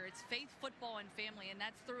atmosphere. It's faith, football, and family, and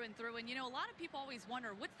that's through and through. And, you know, a lot of people always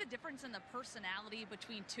wonder, what's the difference in the personality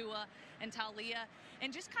between Tua and Taulia?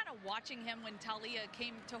 And just kind of watching him when Taulia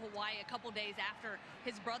came to Hawaii a couple days after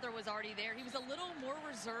his brother was already there, he was a little more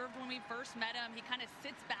reserved when we first met him. He kind of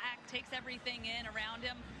sits back, takes everything in around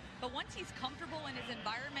him. But once he's comfortable in his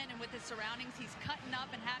environment and with his surroundings, he's cutting up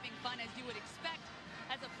and having fun as you would expect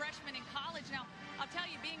as a freshman in college. Now, I'll tell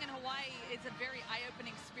you, being in Hawaii is a very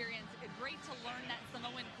eye-opening experience. It's great to learn that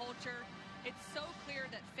Samoan culture. It's so clear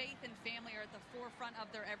that faith and family are at the forefront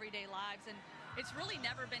of their everyday lives, and it's really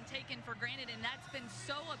never been taken for granted, and that's been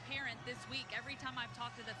so apparent this week. Every time I've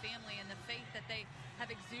talked to the family and the faith that they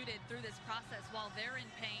have exuded through this process, while they're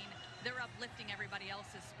in pain, they're uplifting everybody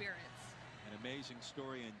else's spirits. An amazing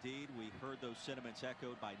story indeed. We heard those sentiments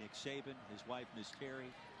echoed by Nick Saban, his wife, Miss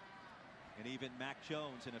Terry, and even Mac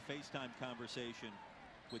Jones in a FaceTime conversation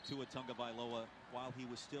with Tua Tagovailoa while he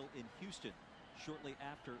was still in Houston shortly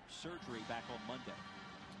after surgery back on Monday.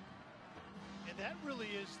 And that really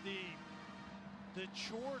is the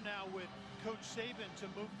chore now with Coach Saban to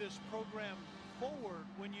move this program forward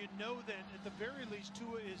when you know that at the very least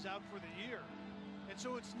Tua is out for the year. And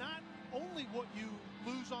so it's not only what you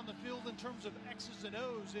lose on the field in terms of X's and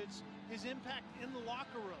O's, it's his impact in the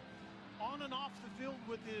locker room. on and off the field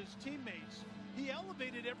with his teammates. He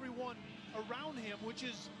elevated everyone around him, which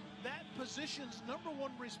is that position's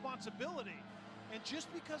 #1 responsibility. And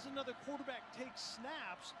just because another quarterback takes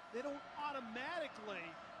snaps, they don't automatically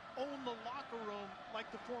own the locker room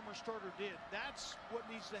like the former starter did. That's what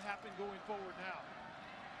needs to happen going forward now.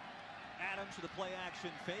 Adams with a play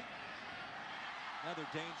action fake. Another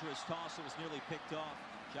dangerous toss that was nearly picked off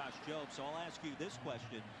Josh Jobe. So I'll ask you this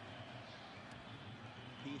question.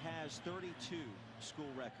 He has 32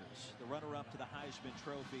 school records. The runner-up to the Heisman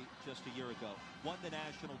Trophy just a year ago. Won the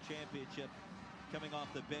national championship coming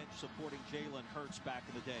off the bench supporting Jalen Hurts back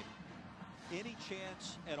in the day. Any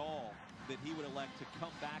chance at all that he would elect to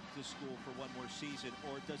come back to school for one more season,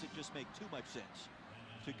 or does it just make too much sense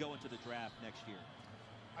to go into the draft next year?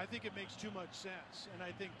 I think it makes too much sense, and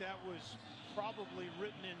I think that was probably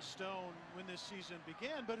written in stone when this season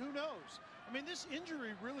began, but who knows? I mean, this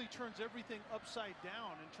injury really turns everything upside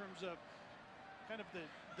down in terms of kind of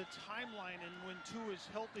the timeline and when Tua is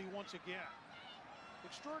healthy once again.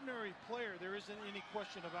 Extraordinary player, there isn't any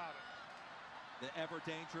question about it. The ever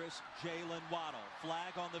dangerous Jalen Waddle.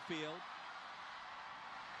 Flag on the field.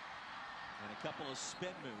 And a couple of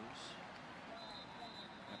spin moves.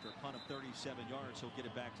 After a punt of 37 yards, he'll get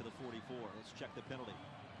it back to the 44. Let's check the penalty.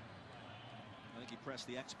 I think he pressed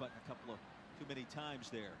the X button a couple of too many times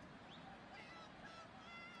there.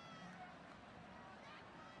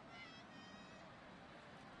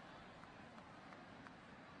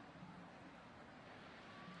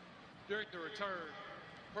 During the return,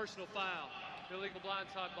 personal foul, illegal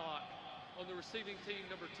blindside block on the receiving team,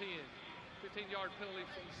 number 10. 15-yard penalty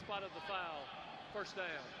from the spot of the foul. First down.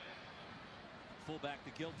 Fullback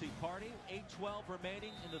the guilty party. 8:12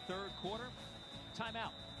 remaining in the third quarter.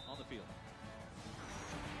 Timeout on the field.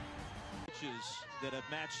 Coaches that have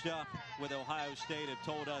matched up with Ohio State have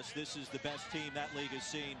told us this is the best team that league has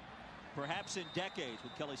seen perhaps in decades.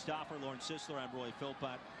 With Kelly Stoffer, Lauren Sisler, I'm Roy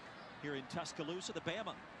Philpott here in Tuscaloosa. The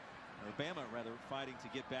Bama fighting to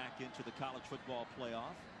get back into the college football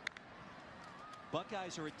playoff.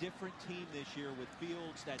 Buckeyes are a different team this year with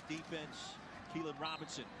Fields, that defense, Keelan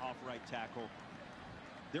Robinson off right tackle.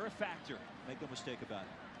 They're a factor. Make no mistake about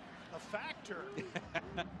it. A factor?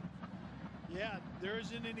 Yeah, there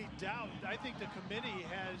isn't any doubt. I think the committee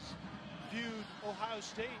has viewed Ohio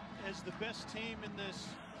State as the best team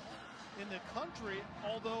in the country,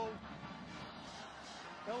 although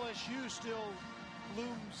LSU still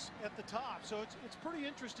looms at the top. So it's pretty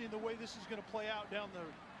interesting the way this is going to play out down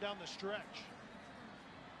the stretch.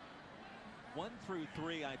 1 through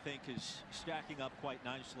 3, I think, is stacking up quite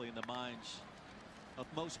nicely in the minds of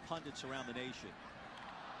most pundits around the nation.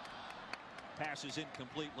 Pass is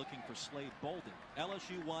incomplete, looking for Slade Bolden.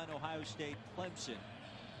 LSU 1, Ohio State, Clemson.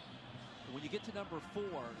 When you get to number 4,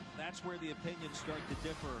 that's where the opinions start to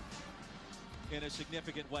differ in a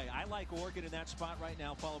significant way. I like Oregon in that spot right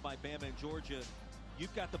now, followed by Bama and Georgia.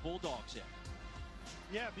 You've got the Bulldogs in.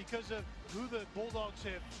 Yeah, because of who the Bulldogs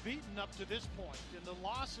have beaten up to this point. And the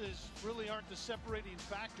losses really aren't the separating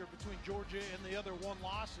factor between Georgia and the other 1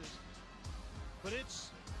 losses. But it's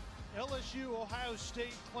LSU, Ohio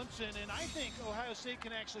State, Clemson, and I think Ohio State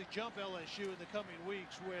can actually jump LSU in the coming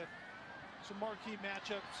weeks with some marquee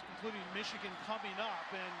matchups, including Michigan coming up,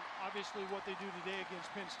 and obviously what they do today against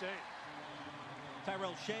Penn State.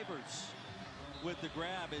 Tyrell Shavers with the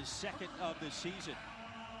grab, his second of the season.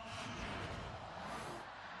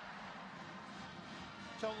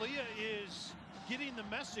 Taulia is getting the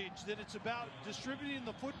message that it's about distributing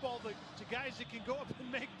the football to guys that can go up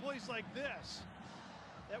and make plays like this.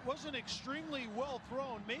 That wasn't extremely well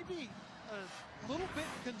thrown, maybe a little bit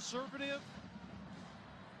conservative,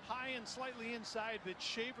 high and slightly inside, but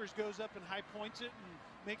Shavers goes up and high points it and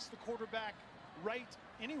makes the quarterback right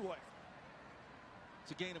anyway.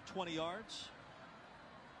 It's a gain of 20 yards.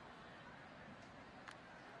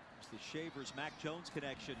 It's the Shavers Mac Jones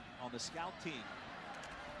connection on the scout team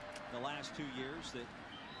the last 2 years that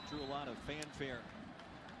drew a lot of fanfare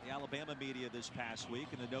in the Alabama media this past week,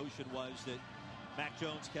 and the notion was that Mac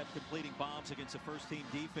Jones kept completing bombs against the first-team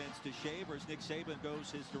defense to Shavers. Nick Saban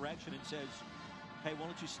goes his direction and says, hey, why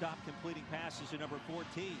don't you stop completing passes to number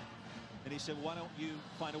 14? And he said, why don't you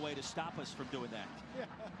find a way to stop us from doing that? Yeah.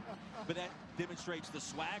 But that demonstrates the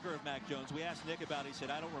swagger of Mac Jones. We asked Nick about it. He said,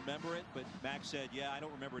 I don't remember it. But Mac said, yeah, I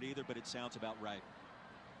don't remember it either, but it sounds about right.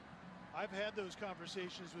 I've had those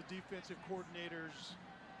conversations with defensive coordinators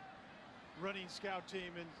running scout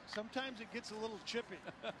team, and sometimes it gets a little chippy.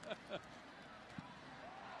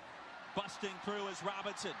 Busting through is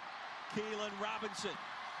Robinson. Keelan Robinson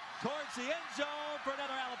towards the end zone for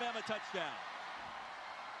another Alabama touchdown.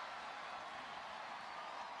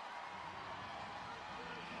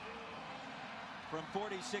 from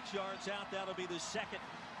 46 yards out. That'll be the second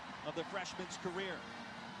of the freshman's career.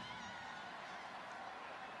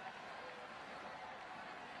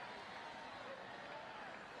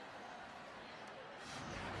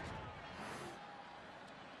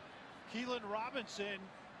 Keelan Robinson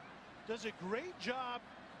does a great job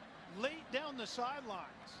late down the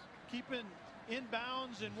sidelines, keeping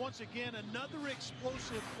inbounds, and once again another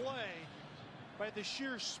explosive play by the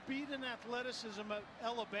sheer speed and athleticism of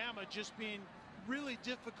Alabama just being really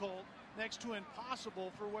difficult, next to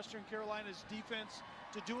impossible, for Western Carolina's defense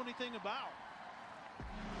to do anything about.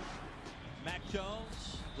 Mac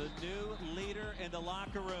Jones, the new leader in the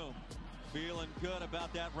locker room, feeling good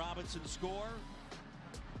about that Robinson score.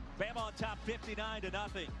 Bama on top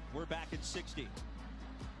 59-0. We're back at 60.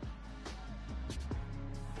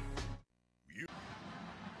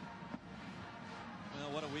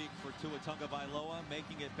 Well, what a week for Tua Tagovailoa,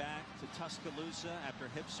 making it back to Tuscaloosa after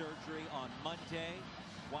hip surgery on Monday,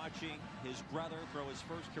 watching his brother throw his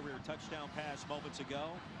first career touchdown pass moments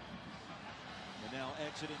ago, and now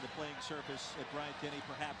exiting the playing surface at Bryant-Denny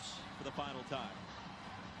perhaps for the final time.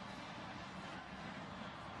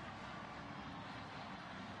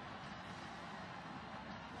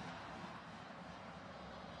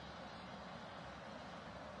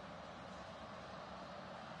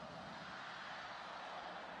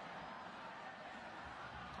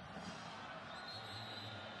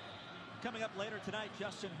 Coming up later tonight,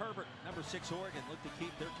 Justin Herbert, number 6 Oregon, look to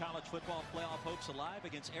keep their college football playoff hopes alive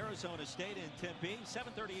against Arizona State in Tempe.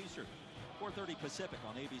 7:30 Eastern, 4:30 Pacific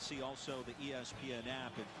on ABC, also the ESPN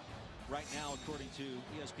app. And right now, according to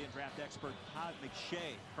ESPN draft expert Todd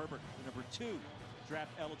McShay, Herbert, the number 2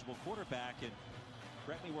 draft eligible quarterback. And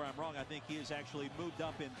correct me where I'm wrong, I think he has actually moved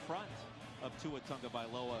up in front of Tua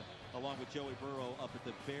Tagovailoa, along with Joey Burrow up at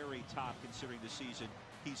the very top, considering the season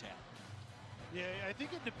he's had. Yeah, I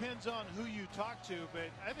think it depends on who you talk to, but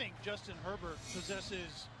I think Justin Herbert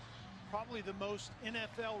possesses probably the most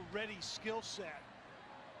NFL-ready skill set.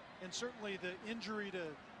 And certainly the injury to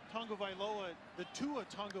Tagovailoa, the Tua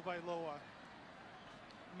Tagovailoa,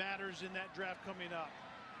 matters in that draft coming up.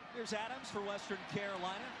 Here's Adams for Western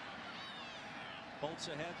Carolina. Bolts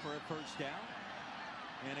ahead for a first down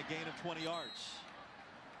and a gain of 20 yards.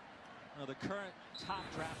 Now, the current top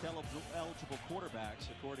draft eligible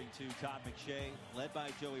quarterbacks, according to Todd McShay, led by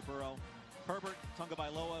Joey Burrow, Herbert,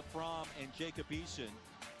 Tagovailoa, Fromm, and Jacob Eason.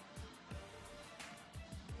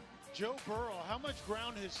 Joe Burrow, how much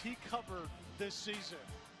ground has he covered this season?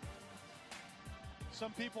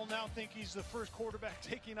 Some people now think he's the first quarterback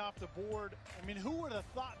taking off the board. I mean, who would have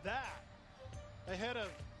thought that ahead of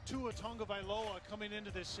Tua Tagovailoa coming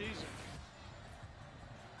into this season?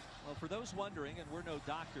 Well, for those wondering, and we're no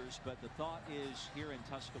doctors, but the thought is here in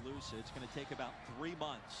Tuscaloosa, it's going to take about 3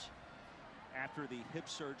 months after the hip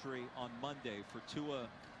surgery on Monday for Tua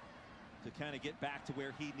to kind of get back to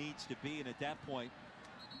where he needs to be. And at that point,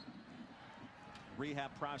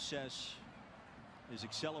 rehab process is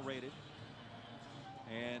accelerated.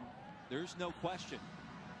 And there's no question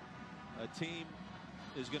a team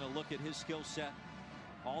is going to look at his skill set,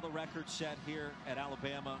 all the records set here at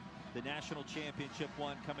Alabama, the national championship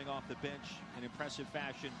one coming off the bench in impressive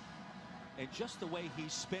fashion, and just the way he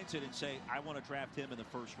spins it and say, I want to draft him in the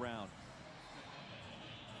first round.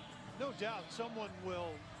 No doubt someone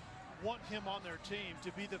will want him on their team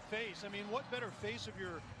to be the face. I mean, what better face of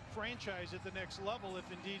your franchise at the next level, if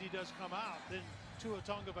indeed he does come out, than Tua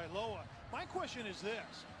Tagovailoa? My question is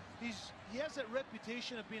this. He has that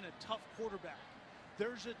reputation of being a tough quarterback.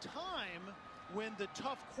 There's a time when the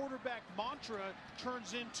tough quarterback mantra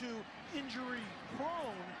turns into injury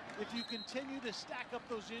prone if you continue to stack up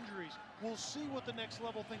those injuries. We'll see what the next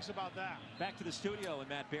level thinks about that. Back to the studio and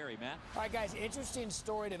Matt Berry. Matt. All right, guys, interesting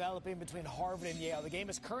story developing between Harvard and Yale. The game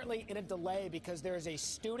is currently in a delay because there is a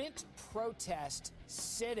student protest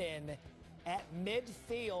sit-in at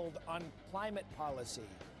midfield on climate policy.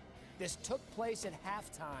 This took place at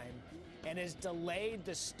halftime and has delayed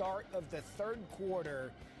the start of the third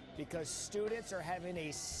quarter because students are having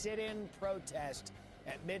a sit-in protest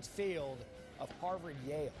at midfield of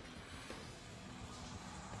Harvard-Yale.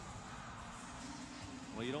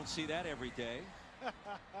 Well, you don't see that every day.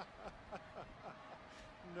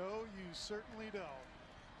 No, you certainly don't.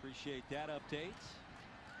 Appreciate that update.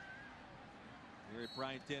 Here at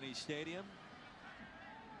Bryant-Denny Stadium,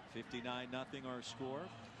 59-0 our score.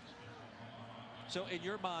 So in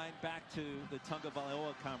your mind, back to the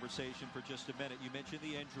Tagovailoa conversation for just a minute. You mentioned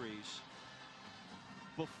the injuries.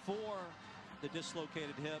 Before the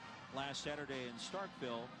dislocated hip last Saturday in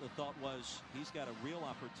Starkville, the thought was he's got a real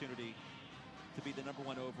opportunity to be the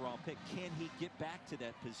 #1 overall pick. Can he get back to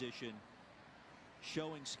that position,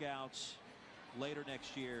 showing scouts later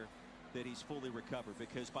next year that he's fully recovered,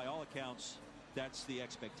 because by all accounts, that's the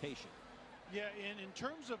expectation. Yeah, and in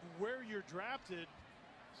terms of where you're drafted,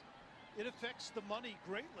 it affects the money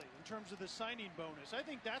greatly in terms of the signing bonus. I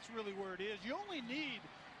think that's really where it is. You only need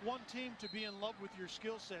one team to be in love with your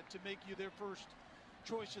skill set to make you their first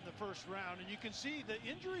choice in the first round. And you can see the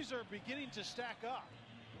injuries are beginning to stack up.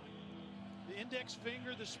 The index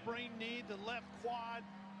finger, the sprained knee, the left quad,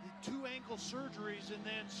 the 2 ankle surgeries, and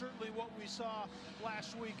then certainly what we saw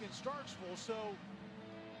last week in Starksville. So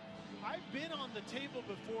I've been on the table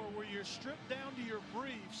before where you're stripped down to your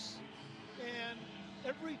briefs, and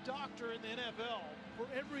every doctor in the NFL for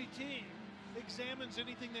every team examines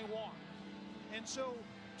anything they want. And so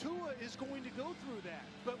Tua is going to go through that.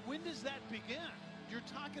 But when does that begin? You're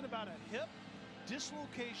talking about a hip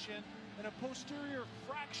dislocation and a posterior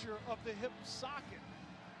fracture of the hip socket.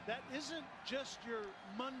 That isn't just your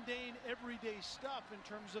mundane everyday stuff in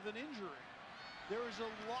terms of an injury. There is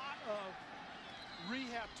a lot of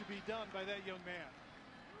rehab to be done by that young man.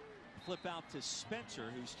 Flip out to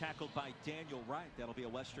Spencer, who's tackled by Daniel Wright. That'll be a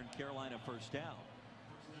Western Carolina first down.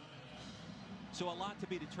 So a lot to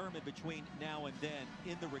be determined between now and then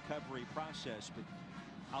in the recovery process. But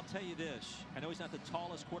I'll tell you this, I know he's not the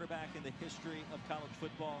tallest quarterback in the history of college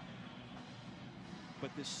football, but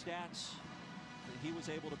the stats that he was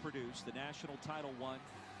able to produce, the national title won,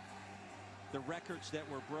 the records that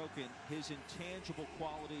were broken, his intangible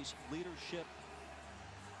qualities, leadership,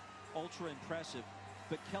 ultra impressive.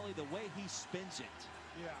 But Kelly, the way he spins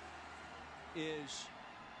it is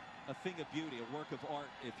a thing of beauty, a work of art,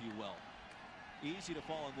 if you will. Easy to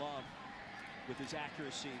fall in love with his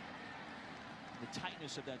accuracy, the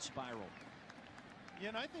tightness of that spiral. Yeah,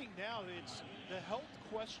 and I think now it's the health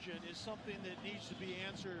question is something that needs to be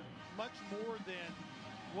answered much more than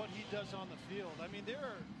what he does on the field. I mean,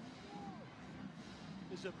 there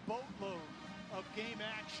is a boatload of game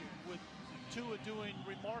action with Tua doing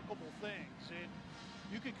remarkable things. And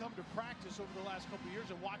you can come to practice over the last couple of years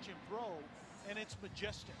and watch him throw, and it's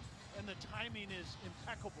majestic, and the timing is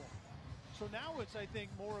impeccable. So now it's, I think,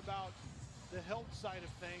 more about the health side of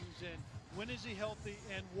things, and when is he healthy,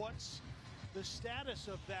 and what's the status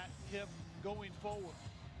of that hip going forward.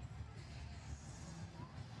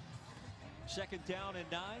 Second down and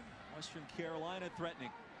 9. Western Carolina threatening.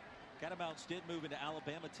 Catamounts did move into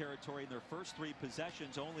Alabama territory in their first 3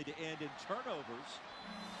 possessions, only to end in turnovers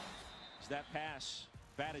as that pass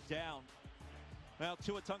batted down. Well,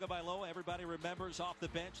 Tua Tagovailoa, everybody remembers off the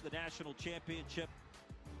bench, the national championship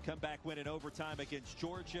comeback win in overtime against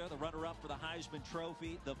Georgia, the runner-up for the Heisman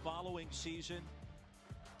Trophy the following season.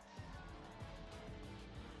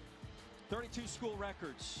 32 school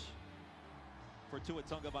records for Tua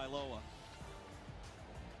Tagovailoa.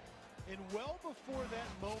 And well before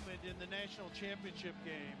that moment in the national championship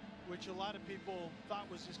game, which a lot of people thought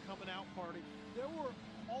was his coming out party, there were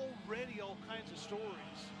already all kinds of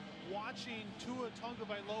stories. Watching Tua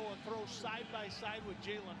Tagovailoa throw side by side with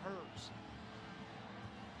Jalen Hurts.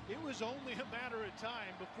 It was only a matter of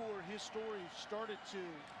time before his story started to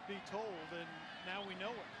be told, and now we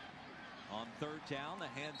know it. On third down, the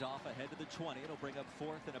handoff ahead to the 20. It'll bring up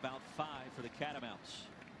 4th and about 5 for the Catamounts.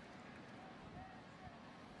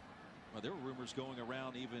 Well, there were rumors going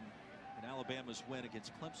around even in Alabama's win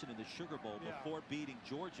against Clemson in the Sugar Bowl before beating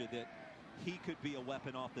Georgia that he could be a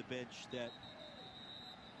weapon off the bench that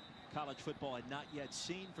college football had not yet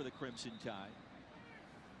seen for the Crimson Tide.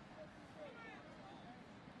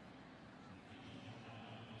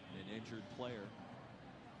 An injured player.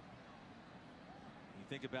 You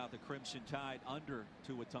think about the Crimson Tide under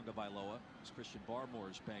Tua Tagovailoa as Christian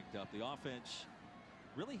Barmore is banged up. The offense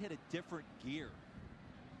really hit a different gear.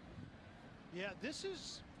 Yeah, this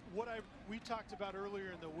is what we talked about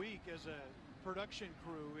earlier in the week as a production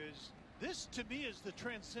crew. Is this, to me, is the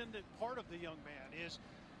transcendent part of the young man. Is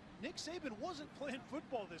Nick Saban wasn't playing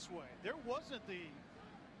football this way. There wasn't the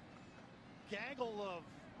gaggle of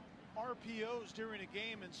RPOs during a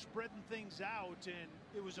game and spreading things out, and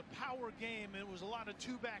it was a power game, and it was a lot of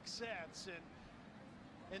 2-back sets,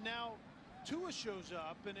 and now Tua shows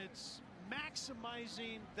up, and it's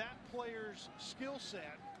maximizing that player's skill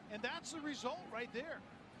set, and that's the result right there.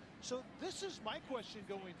 So this is my question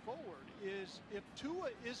going forward, is if Tua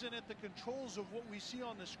isn't at the controls of what we see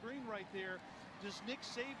on the screen right there, does Nick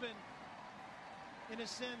Saban, in a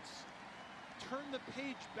sense, turn the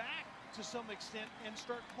page back to some extent and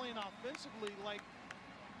start playing offensively like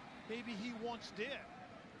maybe he once did?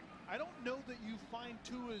 I don't know that you find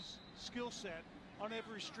Tua's skill set on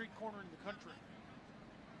every street corner in the country.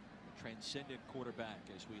 Transcendent quarterback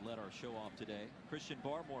as we let our show off today. Christian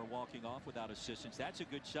Barmore walking off without assistance. That's a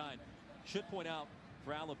good sign. Should point out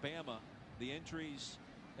for Alabama, The injuries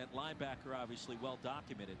at linebacker obviously well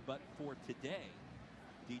documented, but for today,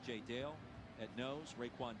 DJ Dale at nose,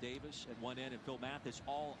 Raekwon Davis at one end, and Phil Mathis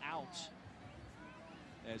all out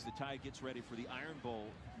as the Tide gets ready for the Iron Bowl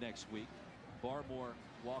next week. Barmore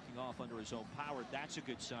walking off under his own power. That's a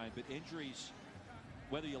good sign, but injuries,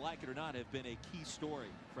 whether you like it or not, have been a key story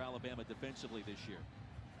for Alabama defensively this year.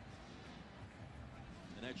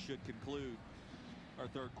 And that should conclude our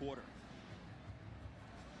third quarter.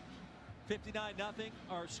 59-0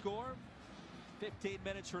 our score. 15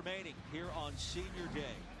 minutes remaining here on Senior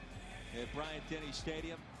Day at Bryant-Denny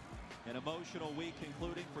Stadium. An emotional week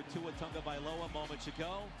concluding for Tua Tagovailoa moments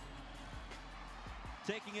ago.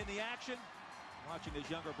 Taking in the action, watching his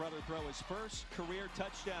younger brother throw his first career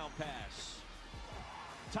touchdown pass.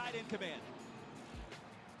 Tide in command.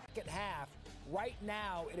 Second half, right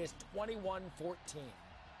now it is 21-14.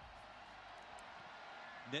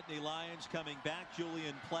 Nittany Lions coming back.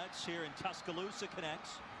 Julian Pletz here in Tuscaloosa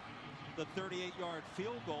connects. The 38-yard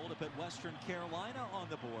field goal to put Western Carolina on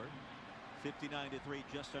the board. 59-3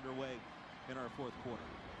 just underway in our fourth quarter.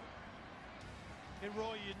 Hey,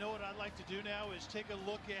 Roy, you know what I'd like to do now is take a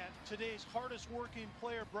look at today's hardest working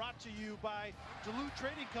player, brought to you by Duluth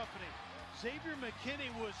Trading Company. Xavier McKinney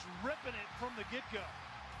was ripping it from the get-go.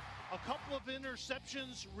 A couple of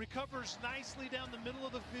interceptions, recovers nicely down the middle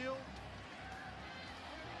of the field.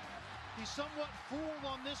 He's somewhat fooled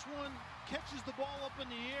on this one, catches the ball up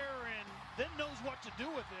in the air and then knows what to do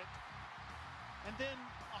with it. And then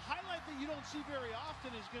a highlight that you don't see very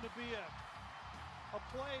often is going to be a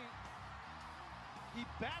play. He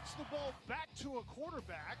bats the ball back to a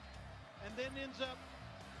quarterback and then ends up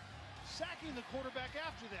sacking the quarterback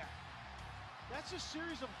after that. That's a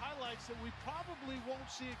series of highlights that we probably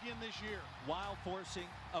won't see again this year. While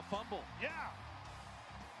forcing a fumble. Yeah.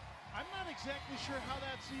 I'm not exactly sure how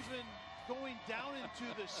that's even going down into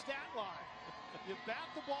the stat line. You bat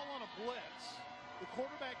the ball on a blitz, the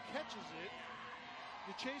quarterback catches it,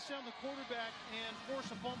 you chase down the quarterback and force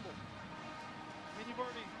a fumble. And you've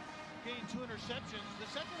already gained 2 interceptions, the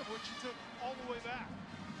second of which you took all the way back.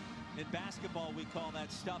 In basketball, we call that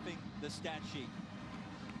stuffing the stat sheet.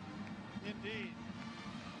 Indeed.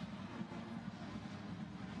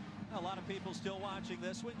 A lot of people still watching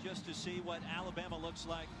this one just to see what Alabama looks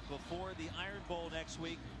like before the Iron Bowl next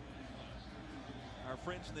week. Our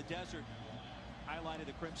friends in the desert highlighted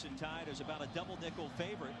the Crimson Tide as about a double nickel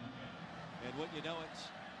favorite. And wouldn't you know it,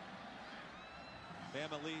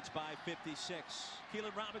 Bama leads by 56.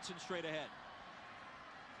 Keelan Robinson straight ahead.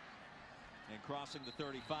 And crossing the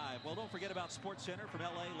 35. Well, don't forget about SportsCenter from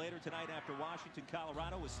LA later tonight after Washington,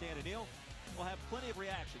 Colorado with Stan and Neal. We'll have plenty of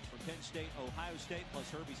reactions from Penn State, Ohio State, plus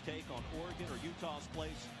Herbie's take on Oregon or Utah's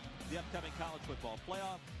place, the upcoming college football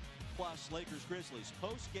playoff, plus Lakers Grizzlies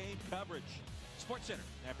post-game coverage. SportsCenter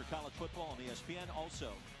after college football on ESPN. Also,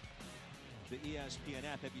 the ESPN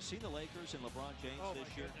app. Have you seen the Lakers and LeBron James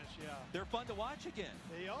this year? Goodness, yeah. They're fun to watch again.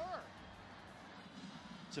 They are.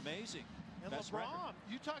 It's amazing. And Best LeBron, record.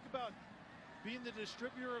 you talk about being the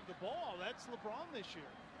distributor of the ball. That's LeBron this year.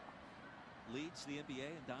 Leads the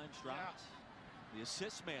NBA in dimes dropped. Yeah. The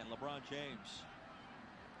assist man, LeBron James.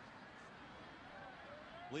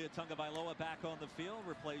 Tua Tagovailoa back on the field,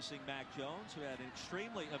 replacing Mac Jones, who had an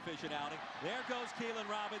extremely efficient outing. There goes Keelan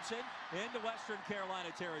Robinson into Western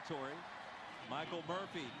Carolina territory. Michael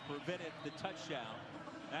Murphy prevented the touchdown.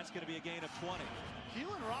 That's going to be a gain of 20.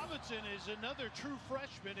 Keelan Robinson is another true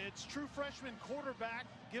freshman. It's true freshman quarterback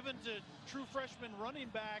given to true freshman running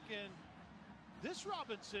back. And this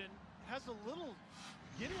Robinson has a little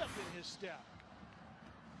giddy up in his step.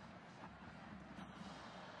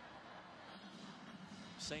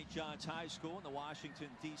 St. John's High School in the Washington,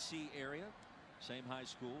 D.C. area. Same high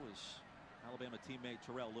school as Alabama teammate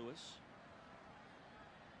Terrell Lewis.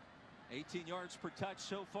 18 yards per touch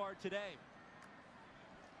so far today.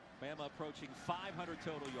 Bama approaching 500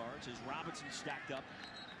 total yards as Robinson stacked up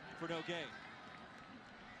for no gain.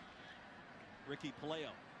 Ricky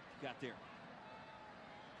Paleo got there.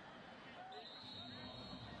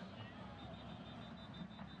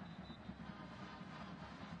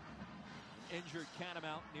 Injured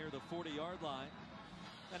Catamount near the 40-yard line.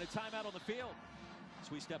 And a timeout on the field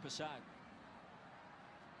as we step aside.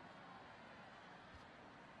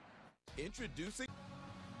 Introducing.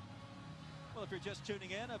 Well, if you're just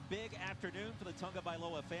tuning in, a big afternoon for the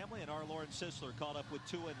Tagovailoa family, and our Lauren Sisler caught up with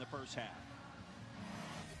Tua in the first half.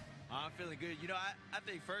 I'm feeling good. You know, I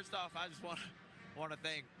think first off, I just want to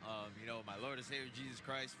thank, you know, my Lord and Savior Jesus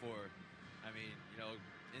Christ for,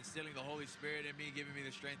 instilling the Holy Spirit in me, giving me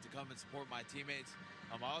the strength to come and support my teammates.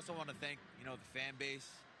 I also want to thank, the fan base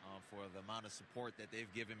for the amount of support that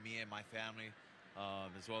they've given me and my family.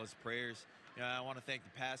 as well as prayers. You know, I want to thank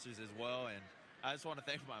the pastors as well, and I just want to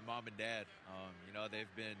thank my mom and dad. You know,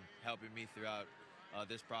 they've been helping me throughout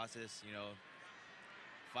this process. You know,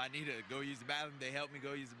 if I need to go use the bathroom, they help me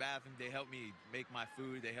go use the bathroom. They help me make my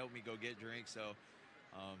food. They help me go get drinks. So,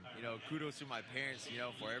 you know, kudos to my parents, you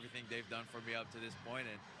know, for everything they've done for me up to this point.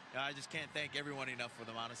 And you know, I just can't thank everyone enough for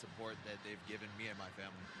the amount of support that they've given me and my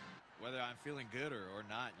family. Whether I'm feeling good or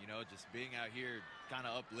not, you know, just being out here kind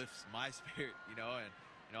of uplifts my spirit, you know, and,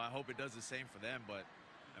 you know, I hope it does the same for them. But,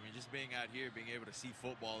 I mean, just being out here, being able to see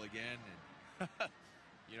football again, and,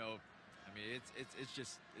 you know, I mean, it's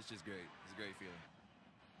just great. It's a great feeling.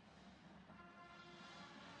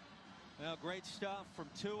 Well, great stuff from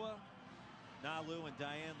Tua. Nalu and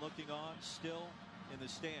Diane looking on still in the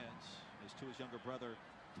stands as Tua's younger brother,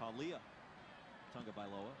 Talia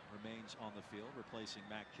Tagovailoa, remains on the field, replacing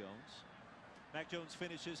Mac Jones. Mac Jones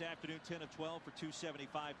finishes afternoon 10 of 12 for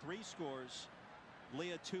 275, 3 scores.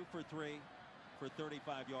 Leah 2 for 3 for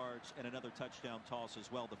 35 yards and another touchdown toss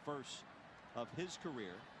as well, the first of his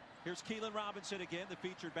career. Here's Keelan Robinson again, the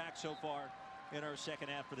featured back so far in our second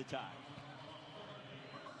half for the Tide.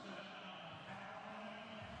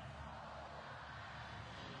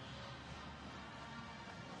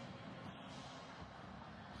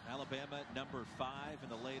 Alabama number 5 in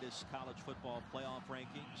the latest college football playoff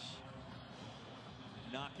rankings,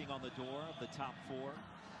 knocking on the door of the top 4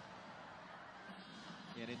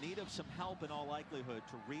 and in need of some help in all likelihood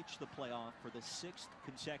to reach the playoff for the 6th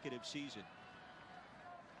consecutive season.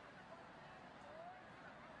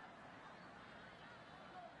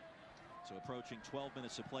 So approaching 12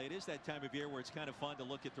 minutes of play. It is that time of year where it's kind of fun to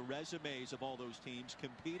look at the resumes of all those teams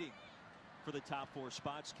competing for the top 4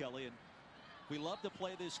 spots, Kelly, and we love to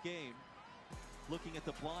play this game looking at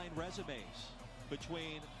the blind resumes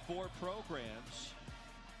between 4 programs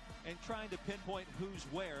and trying to pinpoint who's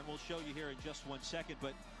where, and we'll show you here in just one second.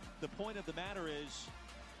 But the point of the matter is,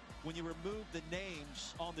 when you remove the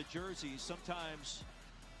names on the jerseys, sometimes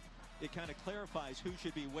it kind of clarifies who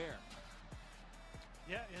should be where.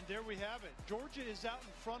 Yeah, and there we have it. Georgia is out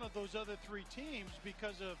in front of those other 3 teams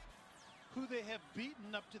because of who they have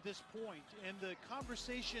beaten up to this point, and the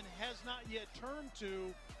conversation has not yet turned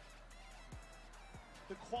to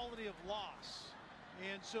the quality of loss.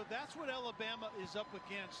 And so that's what Alabama is up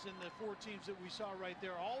against in the 4 teams that we saw right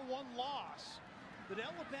there, all 1 loss. But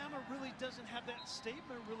Alabama really doesn't have that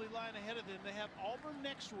statement really lying ahead of them. They have Auburn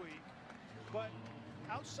next week, but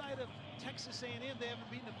outside of Texas A&M, they haven't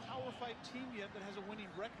beaten a Power 5 team yet that has a winning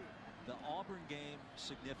record. The Auburn game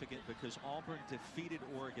significant because Auburn defeated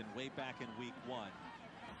Oregon way back in week 1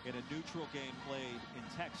 in a neutral game played in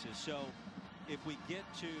Texas. So if we get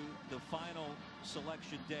to the final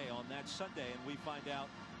selection day on that Sunday and we find out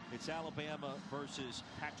it's Alabama versus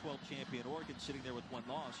Pac-12 champion Oregon sitting there with 1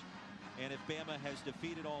 loss, and if Bama has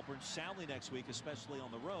defeated Auburn soundly next week, especially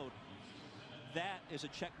on the road, that is a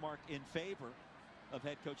check mark in favor of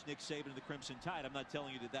head coach Nick Saban and the Crimson Tide. I'm not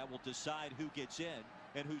telling you that will decide who gets in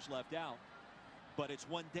and who's left out, but it's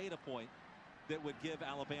one data point that would give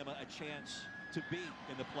Alabama a chance to be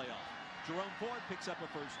in the playoff. Jerome Ford picks up a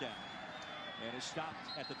first down and is stopped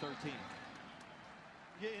at the 13.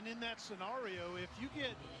 Yeah, and in that scenario, if you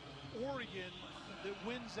get Oregon that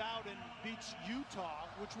wins out and beats Utah,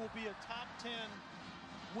 which will be a top 10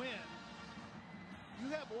 win, you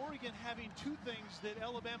have Oregon having 2 things that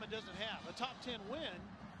Alabama doesn't have: a top 10 win,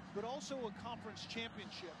 but also a conference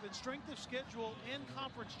championship. And strength of schedule and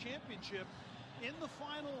conference championship in the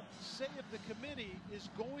final say of the committee is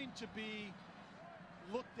going to be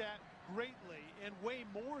looked at greatly and way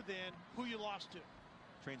more than who you lost to.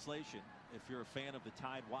 Translation: if you're a fan of the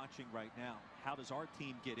Tide watching right now, how does our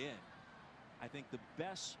team get in? I think the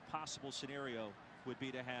best possible scenario would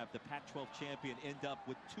be to have the Pac-12 champion end up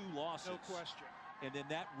with 2 losses. No question. And then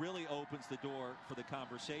that really opens the door for the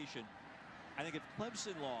conversation. I think if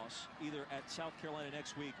Clemson lost either at South Carolina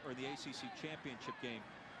next week or the ACC championship game,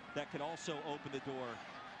 that could also open the door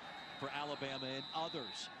for Alabama and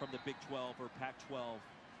others from the Big 12 or Pac-12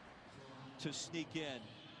 to sneak in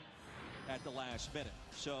at the last minute.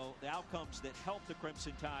 So the outcomes that help the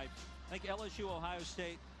Crimson Tide, I think LSU, Ohio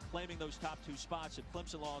State claiming those top 2 spots. If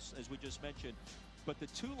Clemson lost, as we just mentioned, but the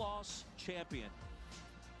 2-loss champion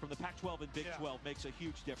from the Pac-12 and Big 12 makes a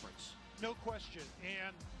huge difference. No question.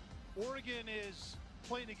 And Oregon is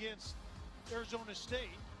playing against Arizona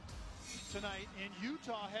State tonight, and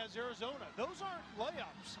Utah has Arizona. Those aren't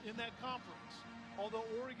layups in that conference, although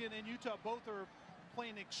Oregon and Utah both are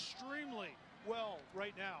playing extremely well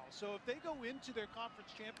right now. So if they go into their conference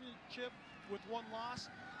championship with 1 loss,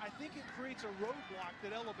 I think it creates a roadblock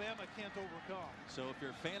that Alabama can't overcome. So if you're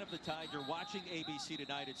a fan of the Tide, you're watching ABC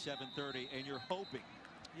tonight at 7:30, and you're hoping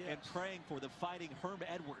and praying for the Fighting Herm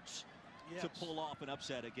Edwards to pull off an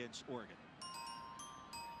upset against Oregon.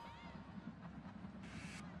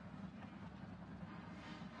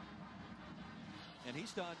 And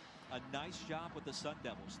he's done a nice job with the Sun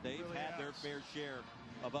Devils. They've had their fair share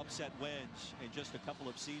of upset wins in just a couple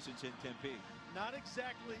of seasons in Tempe. Not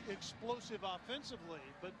exactly explosive offensively,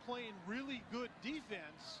 but playing really good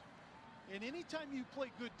defense. And anytime you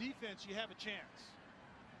play good defense, you have a chance.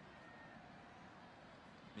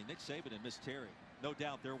 I mean, Nick Saban and Miss Terry, no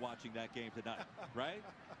doubt they're watching that game tonight, right?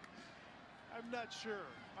 I'm not sure.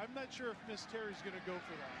 I'm not sure if Miss Terry's going to go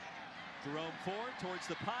for that. Jerome Ford towards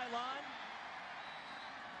the pylon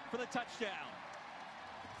for the touchdown.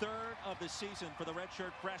 Third of the season for the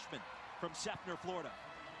redshirt freshman from Sefner, Florida.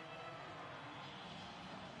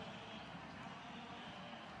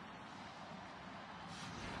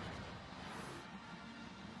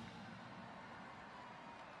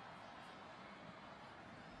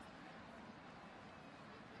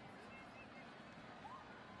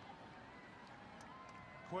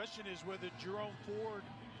 Question is whether Jerome Ford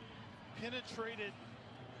penetrated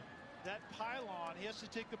that pylon. He has to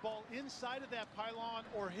take the ball inside of that pylon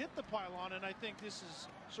or hit the pylon, and I think this is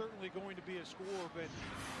certainly going to be a score. But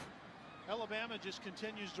Alabama just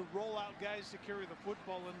continues to roll out guys to carry the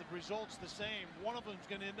football, and the result's the same. One of them's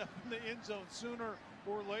going to end up in the end zone sooner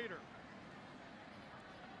or later.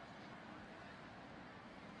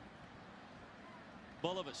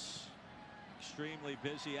 Bulovas, extremely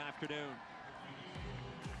busy afternoon.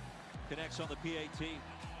 Connects on the PAT.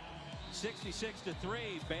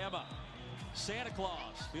 66-3, Bama. Santa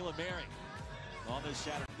Claus feeling merry on this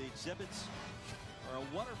Saturday. The exhibits are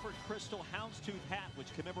a Waterford Crystal houndstooth hat,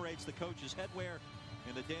 which commemorates the coach's headwear,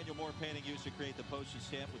 and the Daniel Moore painting used to create the postage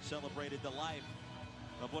stamp, which celebrated the life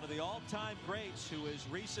of one of the all-time greats who is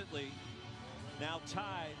recently now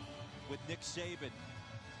tied with Nick Saban.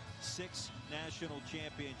 6 national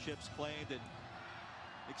championships claimed, and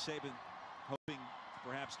Nick Saban hoping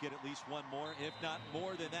perhaps get at least one more, if not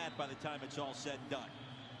more than that, by the time it's all said and done.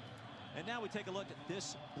 And now we take a look at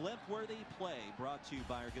this blimp-worthy play brought to you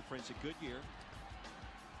by our good friends at Goodyear.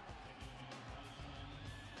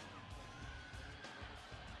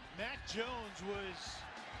 Mac Jones was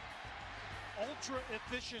ultra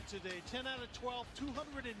efficient today. 10 out of 12,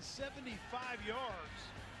 275 yards,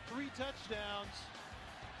 3 touchdowns.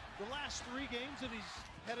 The last 3 games that he's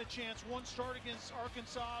had a chance, 1 start against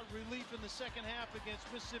Arkansas, relief in the second half against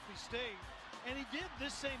Mississippi State. And he did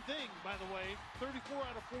this same thing, by the way, 34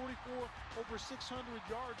 out of 44, over 600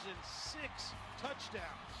 yards and 6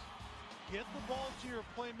 touchdowns. Get the ball to your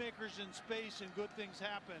playmakers in space and good things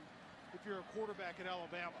happen if you're a quarterback at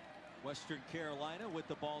Alabama. Western Carolina with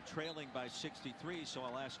the ball trailing by 63, so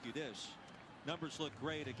I'll ask you this. Numbers look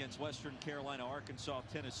great against Western Carolina, Arkansas,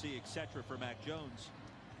 Tennessee, etc. for Mac Jones.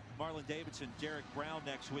 Marlon Davidson, Derek Brown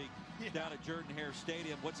next week down at Jordan-Hare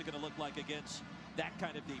Stadium. What's it going to look like against that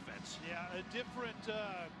kind of defense? Yeah, a different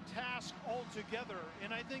task altogether,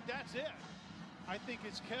 and I think that's it. I think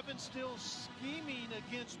it's Kevin Steele scheming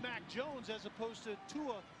against Mac Jones as opposed to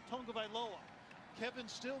Tua Tagovailoa. Kevin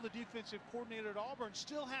Steele, the defensive coordinator at Auburn,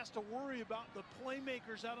 still has to worry about the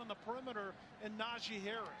playmakers out on the perimeter and Najee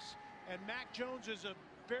Harris. And Mac Jones is a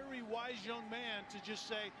very wise young man to just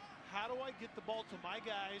say, how do I get the ball to my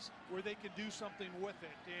guys where they can do something with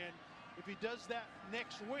it? And if he does that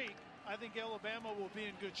next week, I think Alabama will be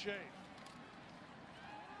in good shape.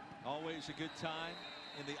 Always a good time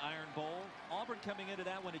in the Iron Bowl. Auburn coming into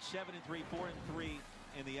that one at 7-3, 4-3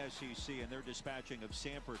 in the SEC, and they're dispatching of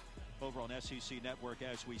Samford over on SEC Network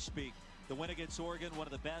as we speak. The win against Oregon, one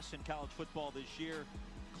of the best in college football this year.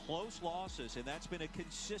 Close losses, and that's been a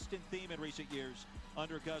consistent theme in recent years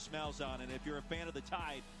under Gus Malzahn. And if you're a fan of the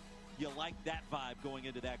Tide, you like that vibe going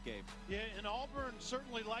into that game. Yeah, and Auburn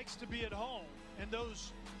certainly likes to be at home, and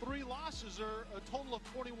those 3 losses are a total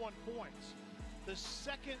of 21 points. The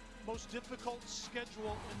second most difficult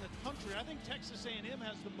schedule in the country. I think Texas A&M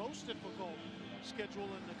has the most difficult schedule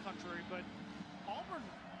in the country, but Auburn,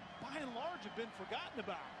 by and large, have been forgotten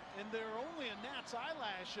about, and they're only a gnat's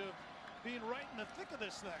eyelash of being right in the thick of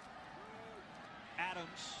this thing.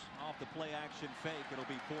 Adams off the play action fake. It'll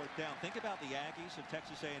be 4th down. Think about the Aggies of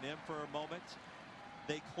Texas A&M for a moment.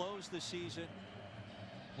 They close the season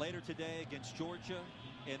later today against Georgia,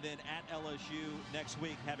 and then at LSU next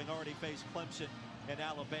week, having already faced Clemson and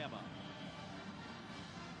Alabama.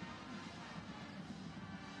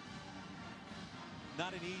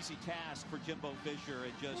 Not an easy task for Jimbo Fisher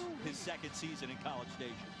in just his 2nd season in College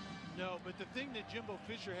Station. No, but the thing that Jimbo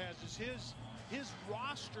Fisher has is his his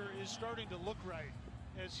roster is starting to look right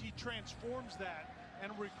as he transforms that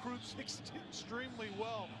and recruits extremely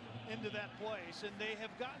well into that place. And they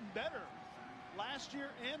have gotten better last year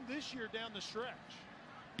and this year down the stretch.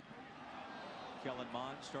 Kellen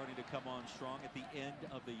Mond starting to come on strong at the end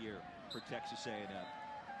of the year for Texas A&M.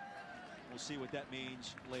 We'll see what that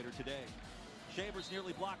means later today. Shavers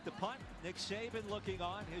nearly blocked the punt. Nick Saban looking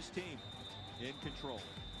on, his team in control.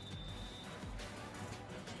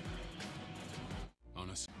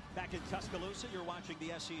 Back in Tuscaloosa, you're watching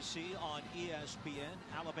the SEC on ESPN.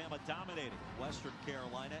 Alabama dominating Western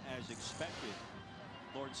Carolina as expected.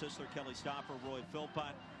 Lauren Sisler, Kelly Stopper, Roy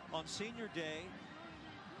Philpott. On Senior Day,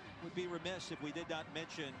 would be remiss if we did not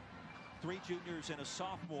mention 3 juniors and a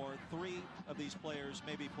sophomore. 3 of these players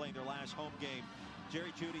may be playing their last home game.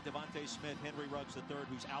 Jerry Jeudy, Devontae Smith, Henry Ruggs III,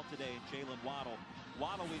 who's out today, and Jalen Waddle.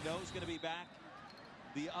 Waddle we know is going to be back.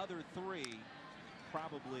 The other 3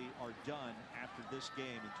 probably are done after this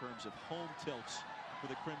game in terms of home tilts for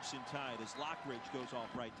the Crimson Tide as Lockridge goes off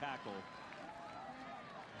right tackle.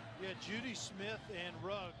 Yeah, Jeudy, Smith, and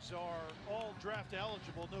Ruggs are all draft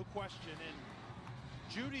eligible, no question. And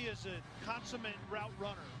Jeudy is a consummate route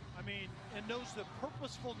runner. I mean, and knows the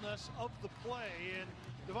purposefulness of the play. And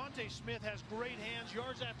Devontae Smith has great hands,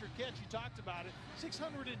 yards after catch. You talked about it.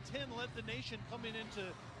 610 led the nation coming into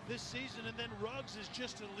this season. And then Ruggs is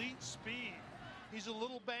just elite speed. He's a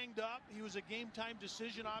little banged up. He was a game-time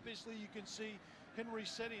decision. Obviously, you can see Henry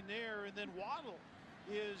setting there. And then Waddle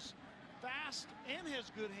is fast and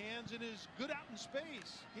has good hands and is good out in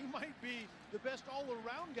space. He might be the best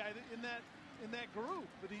all-around guy in that group,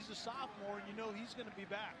 but he's a sophomore, and you know he's going to be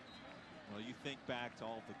back. Well, you think back to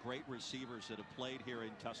all the great receivers that have played here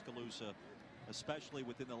in Tuscaloosa, especially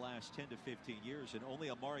within the last 10 to 15 years, and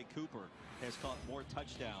only Amari Cooper has caught more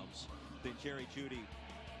touchdowns than Jerry Jeudy,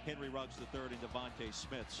 Henry Ruggs III, and Devontae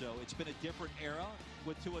Smith. So it's been a different era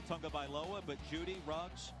with Tua Tagovailoa, but Jeudy,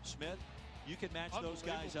 Ruggs, Smith, you can match those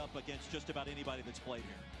guys up against just about anybody that's played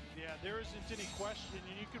here. Yeah, there isn't any question.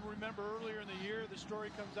 And you can remember earlier in the year, the story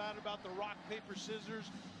comes out about the rock, paper,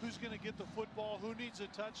 scissors. Who's going to get the football? Who needs a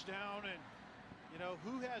touchdown? And, you know,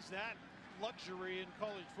 who has that luxury in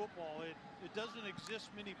college football? It doesn't exist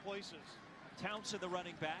many places. Townsend, the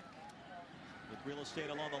running back, with real estate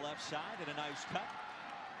along the left side and a nice cut.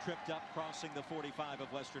 Tripped up, crossing the 45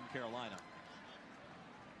 of Western Carolina.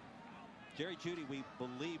 Jerry Jeudy, we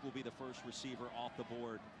believe, will be the first receiver off the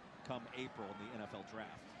board come April in the NFL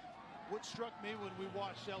draft. What struck me when we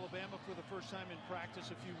watched Alabama for the first time in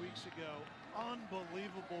practice a few weeks ago,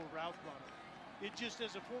 unbelievable route runner. It just,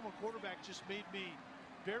 as a former quarterback, just made me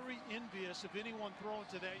very envious of anyone throwing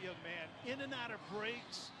to that young man. In and out of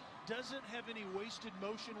breaks, doesn't have any wasted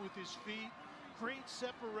motion with his feet, great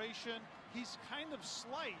separation. He's kind of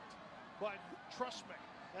slight, but trust me,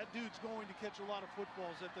 that dude's going to catch a lot of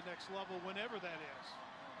footballs at the next level, whenever that is.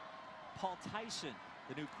 Paul Tyson,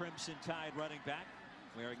 the new Crimson Tide running back,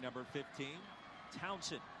 wearing number 15.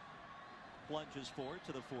 Townsend plunges forward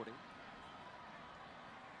to the 40.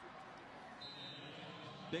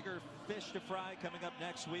 Bigger fish to fry coming up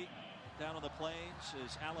next week down on the plains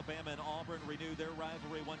as Alabama and Auburn renew their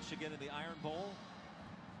rivalry once again in the Iron Bowl.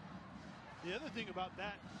 The other thing about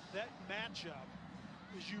that matchup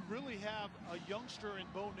is you really have a youngster in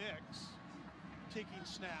Bo Nix taking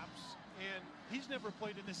snaps, and he's never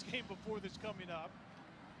played in this game before that's coming up.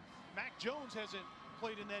 Mac Jones hasn't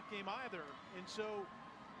played in that game either, and so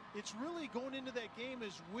it's really going into that game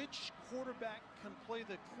is which quarterback can play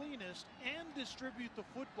the cleanest and distribute the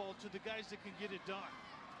football to the guys that can get it done.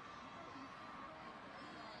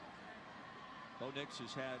 Bo Nix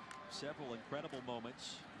has had several incredible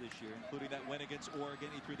moments this year, including that win against Oregon.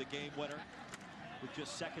 He threw the game winner with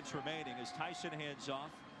just seconds remaining as Tyson hands off.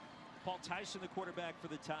 Paul Tyson, the quarterback for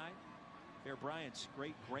the Tide, Bear Bryant's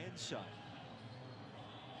great grandson.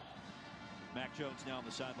 Mac Jones now on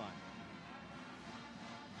the sideline.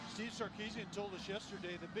 Steve Sarkisian told us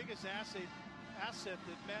yesterday the biggest asset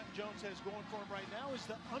that Matt Jones has going for him right now is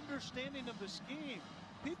the understanding of the scheme.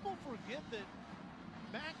 People forget that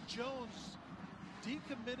Mac Jones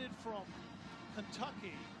decommitted from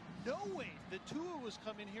Kentucky knowing that Tua was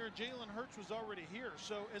coming here, Jalen Hurts was already here.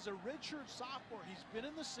 So as a redshirt sophomore, he's been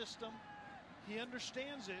in the system. He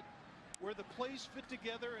understands it, where the plays fit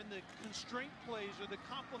together and the constraint plays or the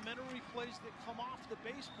complementary plays that come off the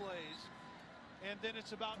base plays. And then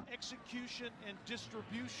it's about execution and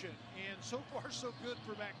distribution. And so far, so good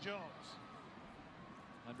for Mac Jones.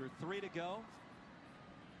 Under 3 to go.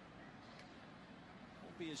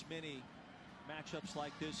 Won't be as many matchups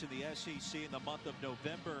like this in the SEC in the month of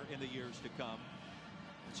November in the years to come.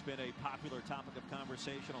 It's been a popular topic of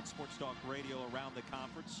conversation on Sports Talk Radio around the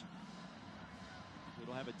conference.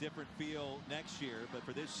 It'll have a different feel next year, but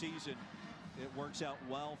for this season, it works out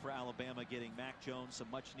well for Alabama, getting Mac Jones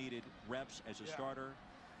some much-needed reps as a starter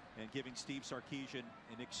and giving Steve Sarkisian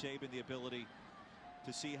and Nick Saban the ability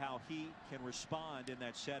to see how he can respond in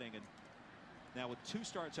that setting. And now with 2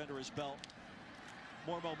 starts under his belt,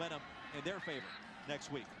 more momentum in their favor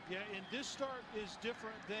next week. Yeah, and this start is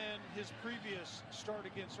different than his previous start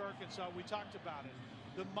against Arkansas. We talked about it.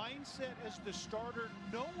 The mindset as the starter,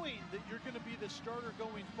 knowing that you're going to be the starter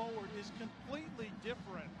going forward, is completely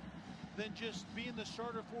different than just being the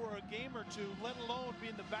starter for a game or two, let alone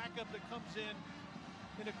being the backup that comes in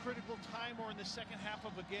a critical time or in the second half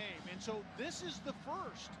of a game. And so this is the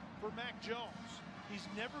first for Mac Jones. He's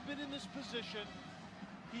never been in this position.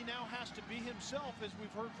 He now has to be himself, as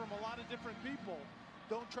we've heard from a lot of different people.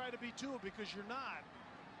 Don't try to be Tua, because you're not.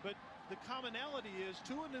 But the commonality is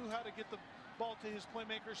Tua knew how to get the ball to his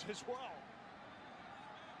playmakers as well.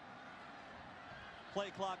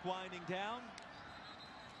 Play clock winding down.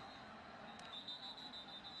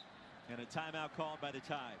 And a timeout called by the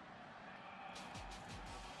Tide.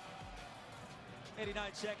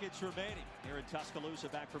 89 seconds remaining here in Tuscaloosa.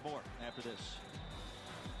 Back for more after this.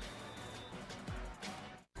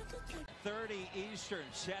 30 Eastern,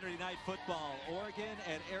 Saturday Night Football. Oregon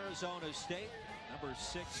and Arizona State. Number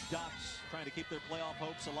 6 Ducks trying to keep their playoff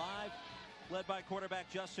hopes alive, led by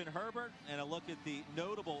quarterback Justin Herbert. And a look at the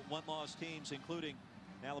notable one-loss teams, including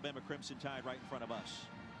Alabama Crimson Tide right in front of us.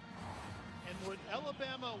 And what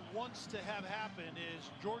Alabama wants to have happen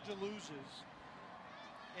is Georgia loses,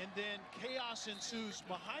 and then chaos ensues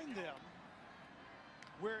behind them,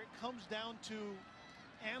 where it comes down to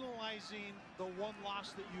analyzing the one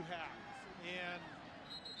loss that you have. And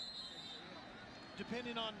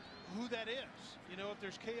depending on who that is, you know, if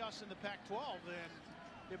there's chaos in the Pac-12, then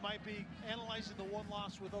it might be analyzing the one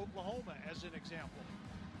loss with Oklahoma as an example,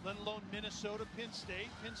 let alone Minnesota, Penn State.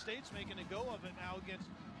 Penn State's making a go of it now against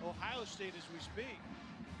Ohio State as we speak.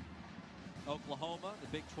 Oklahoma, the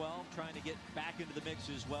Big 12, trying to get back into the mix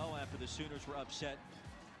as well after the Sooners were upset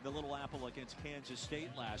in the Little Apple against Kansas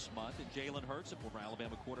State last month. And Jalen Hurts, a former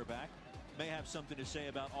Alabama quarterback, may have something to say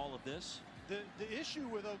about all of this. The issue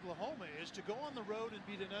with Oklahoma is to go on the road and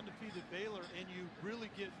beat an undefeated Baylor and you really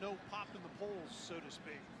get no pop in the polls, so to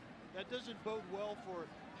speak. That doesn't bode well for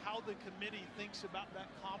how the committee thinks about that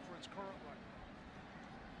conference currently.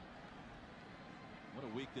 What a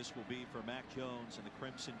week this will be for Mac Jones and the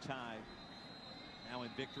Crimson Tide. Now in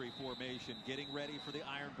victory formation, getting ready for the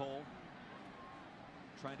Iron Bowl,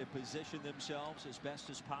 trying to position themselves as best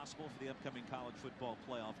as possible for the upcoming college football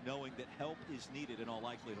playoff, knowing that help is needed in all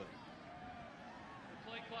likelihood. The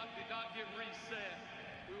play clock did not get reset.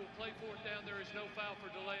 We will play 4th down. There is no foul for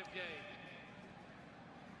delay of game.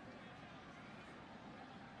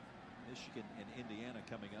 Michigan and Indiana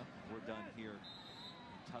coming up. We're done here in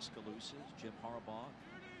Tuscaloosa. Jim Harbaugh,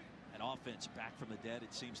 an offense back from the dead,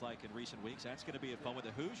 it seems like, in recent weeks. That's going to be a fun with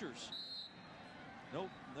the Hoosiers. No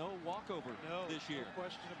walkover this year. No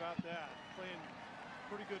question about that. Playing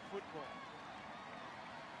pretty good football.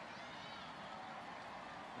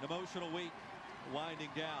 An emotional week winding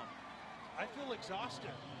down. I feel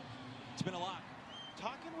exhausted. It's been a lot.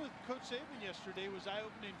 Talking with Coach Saban yesterday was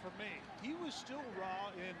eye-opening for me. He was still raw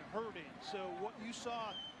and hurting. So what you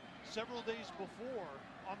saw several days before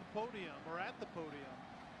on the podium or at the podium,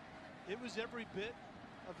 it was every bit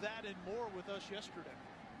of that and more with us yesterday.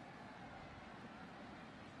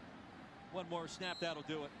 One more snap, that'll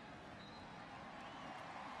do it.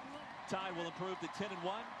 Tide will improve to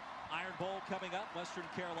 10-1. Iron Bowl coming up. Western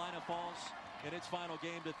Carolina falls in its final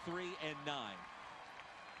game to 3-9.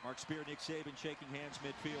 Mark Spear, Nick Saban shaking hands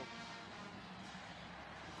midfield.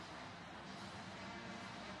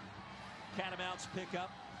 Catamounts pick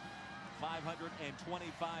up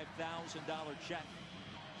 $525,000 check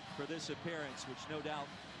for this appearance, which no doubt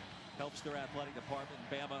helps their athletic department.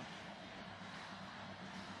 Bama,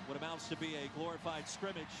 what amounts to be a glorified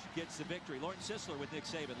scrimmage, gets the victory. Lauren Sisler with Nick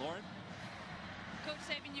Saban. Lauren? Coach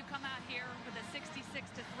Saban, you come out here with a 66-3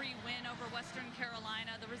 win over Western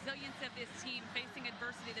Carolina. The resilience of this team facing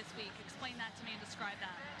adversity this week. Explain that to me and describe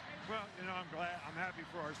that. Well, you know, I'm happy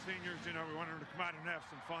for our seniors. You know, we wanted them to come out and have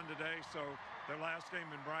some fun today. So their last game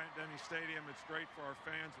in Bryant-Denny Stadium, it's great for our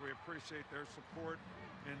fans. We appreciate their support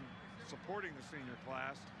in supporting the senior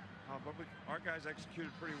class. But our guys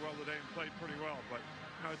executed pretty well today and played pretty well. But,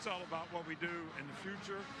 you know, it's all about what we do in the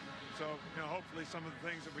future. So, you know, hopefully some of the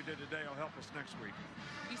things that we did today will help us next week.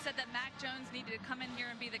 You said that Mac Jones needed to come in here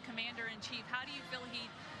and be the commander-in-chief. How do you feel he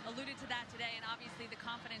alluded to that today, and obviously the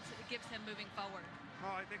confidence that it gives him moving forward?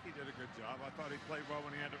 Oh, I think he did a good job. I thought he played well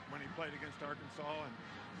when he played against Arkansas, and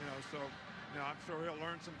you know, so I'm sure he'll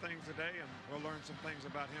learn some things today, and we'll learn some things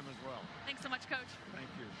about him as well. Thanks so much, Coach.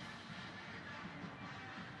 Thank you.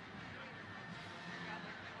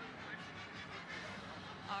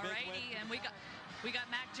 All righty, and we got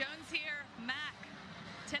Mac Jones here. Mac,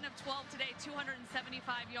 10 of 12 today, 275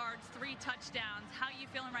 yards, 3 touchdowns. How are you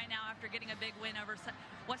feeling right now after getting a big win over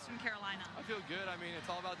Western Carolina? I feel good. I mean, it's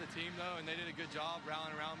all about the team, though, and they did a good job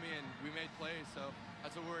rallying around me, and we made plays. So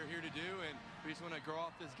that's what we're here to do, and we just want to grow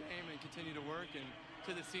off this game and continue to work. And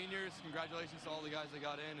to the seniors, congratulations to all the guys that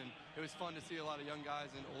got in, and it was fun to see a lot of young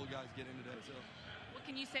guys and old guys get in today. So. What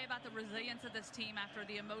can you say about the resilience of this team after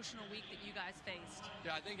the emotional week that you guys faced?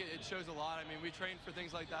 Yeah, I think it shows a lot. I mean, we trained for things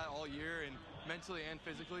like that all year, and mentally and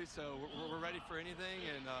physically, so we're ready for anything,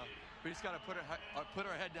 and we just got to put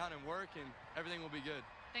our head down and work, and everything will be good.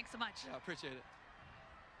 Thanks so much. Yeah, appreciate it.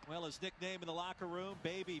 Well, his nickname in the locker room,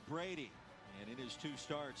 Baby Brady. And in his 2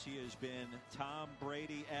 starts, he has been Tom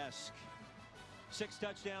Brady-esque. 6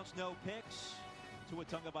 touchdowns, no picks. Tua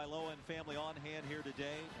Tagovailoa and family on hand here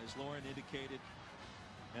today. As Lauren indicated,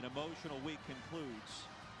 an emotional week concludes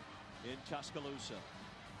in Tuscaloosa.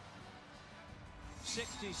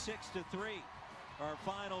 66-3. Our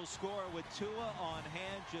final score with Tua on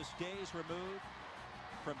hand, just days removed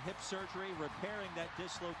from hip surgery, repairing that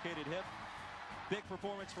dislocated hip. Big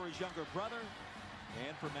performance for his younger brother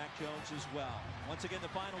and for Mac Jones as well. Once again, the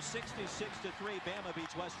final 66-3. Bama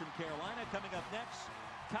beats Western Carolina. Coming up next,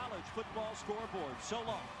 college football scoreboard. So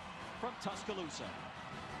long from Tuscaloosa.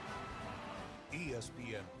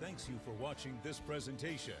 ESPN thanks you for watching this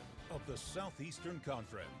presentation of the Southeastern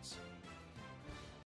Conference.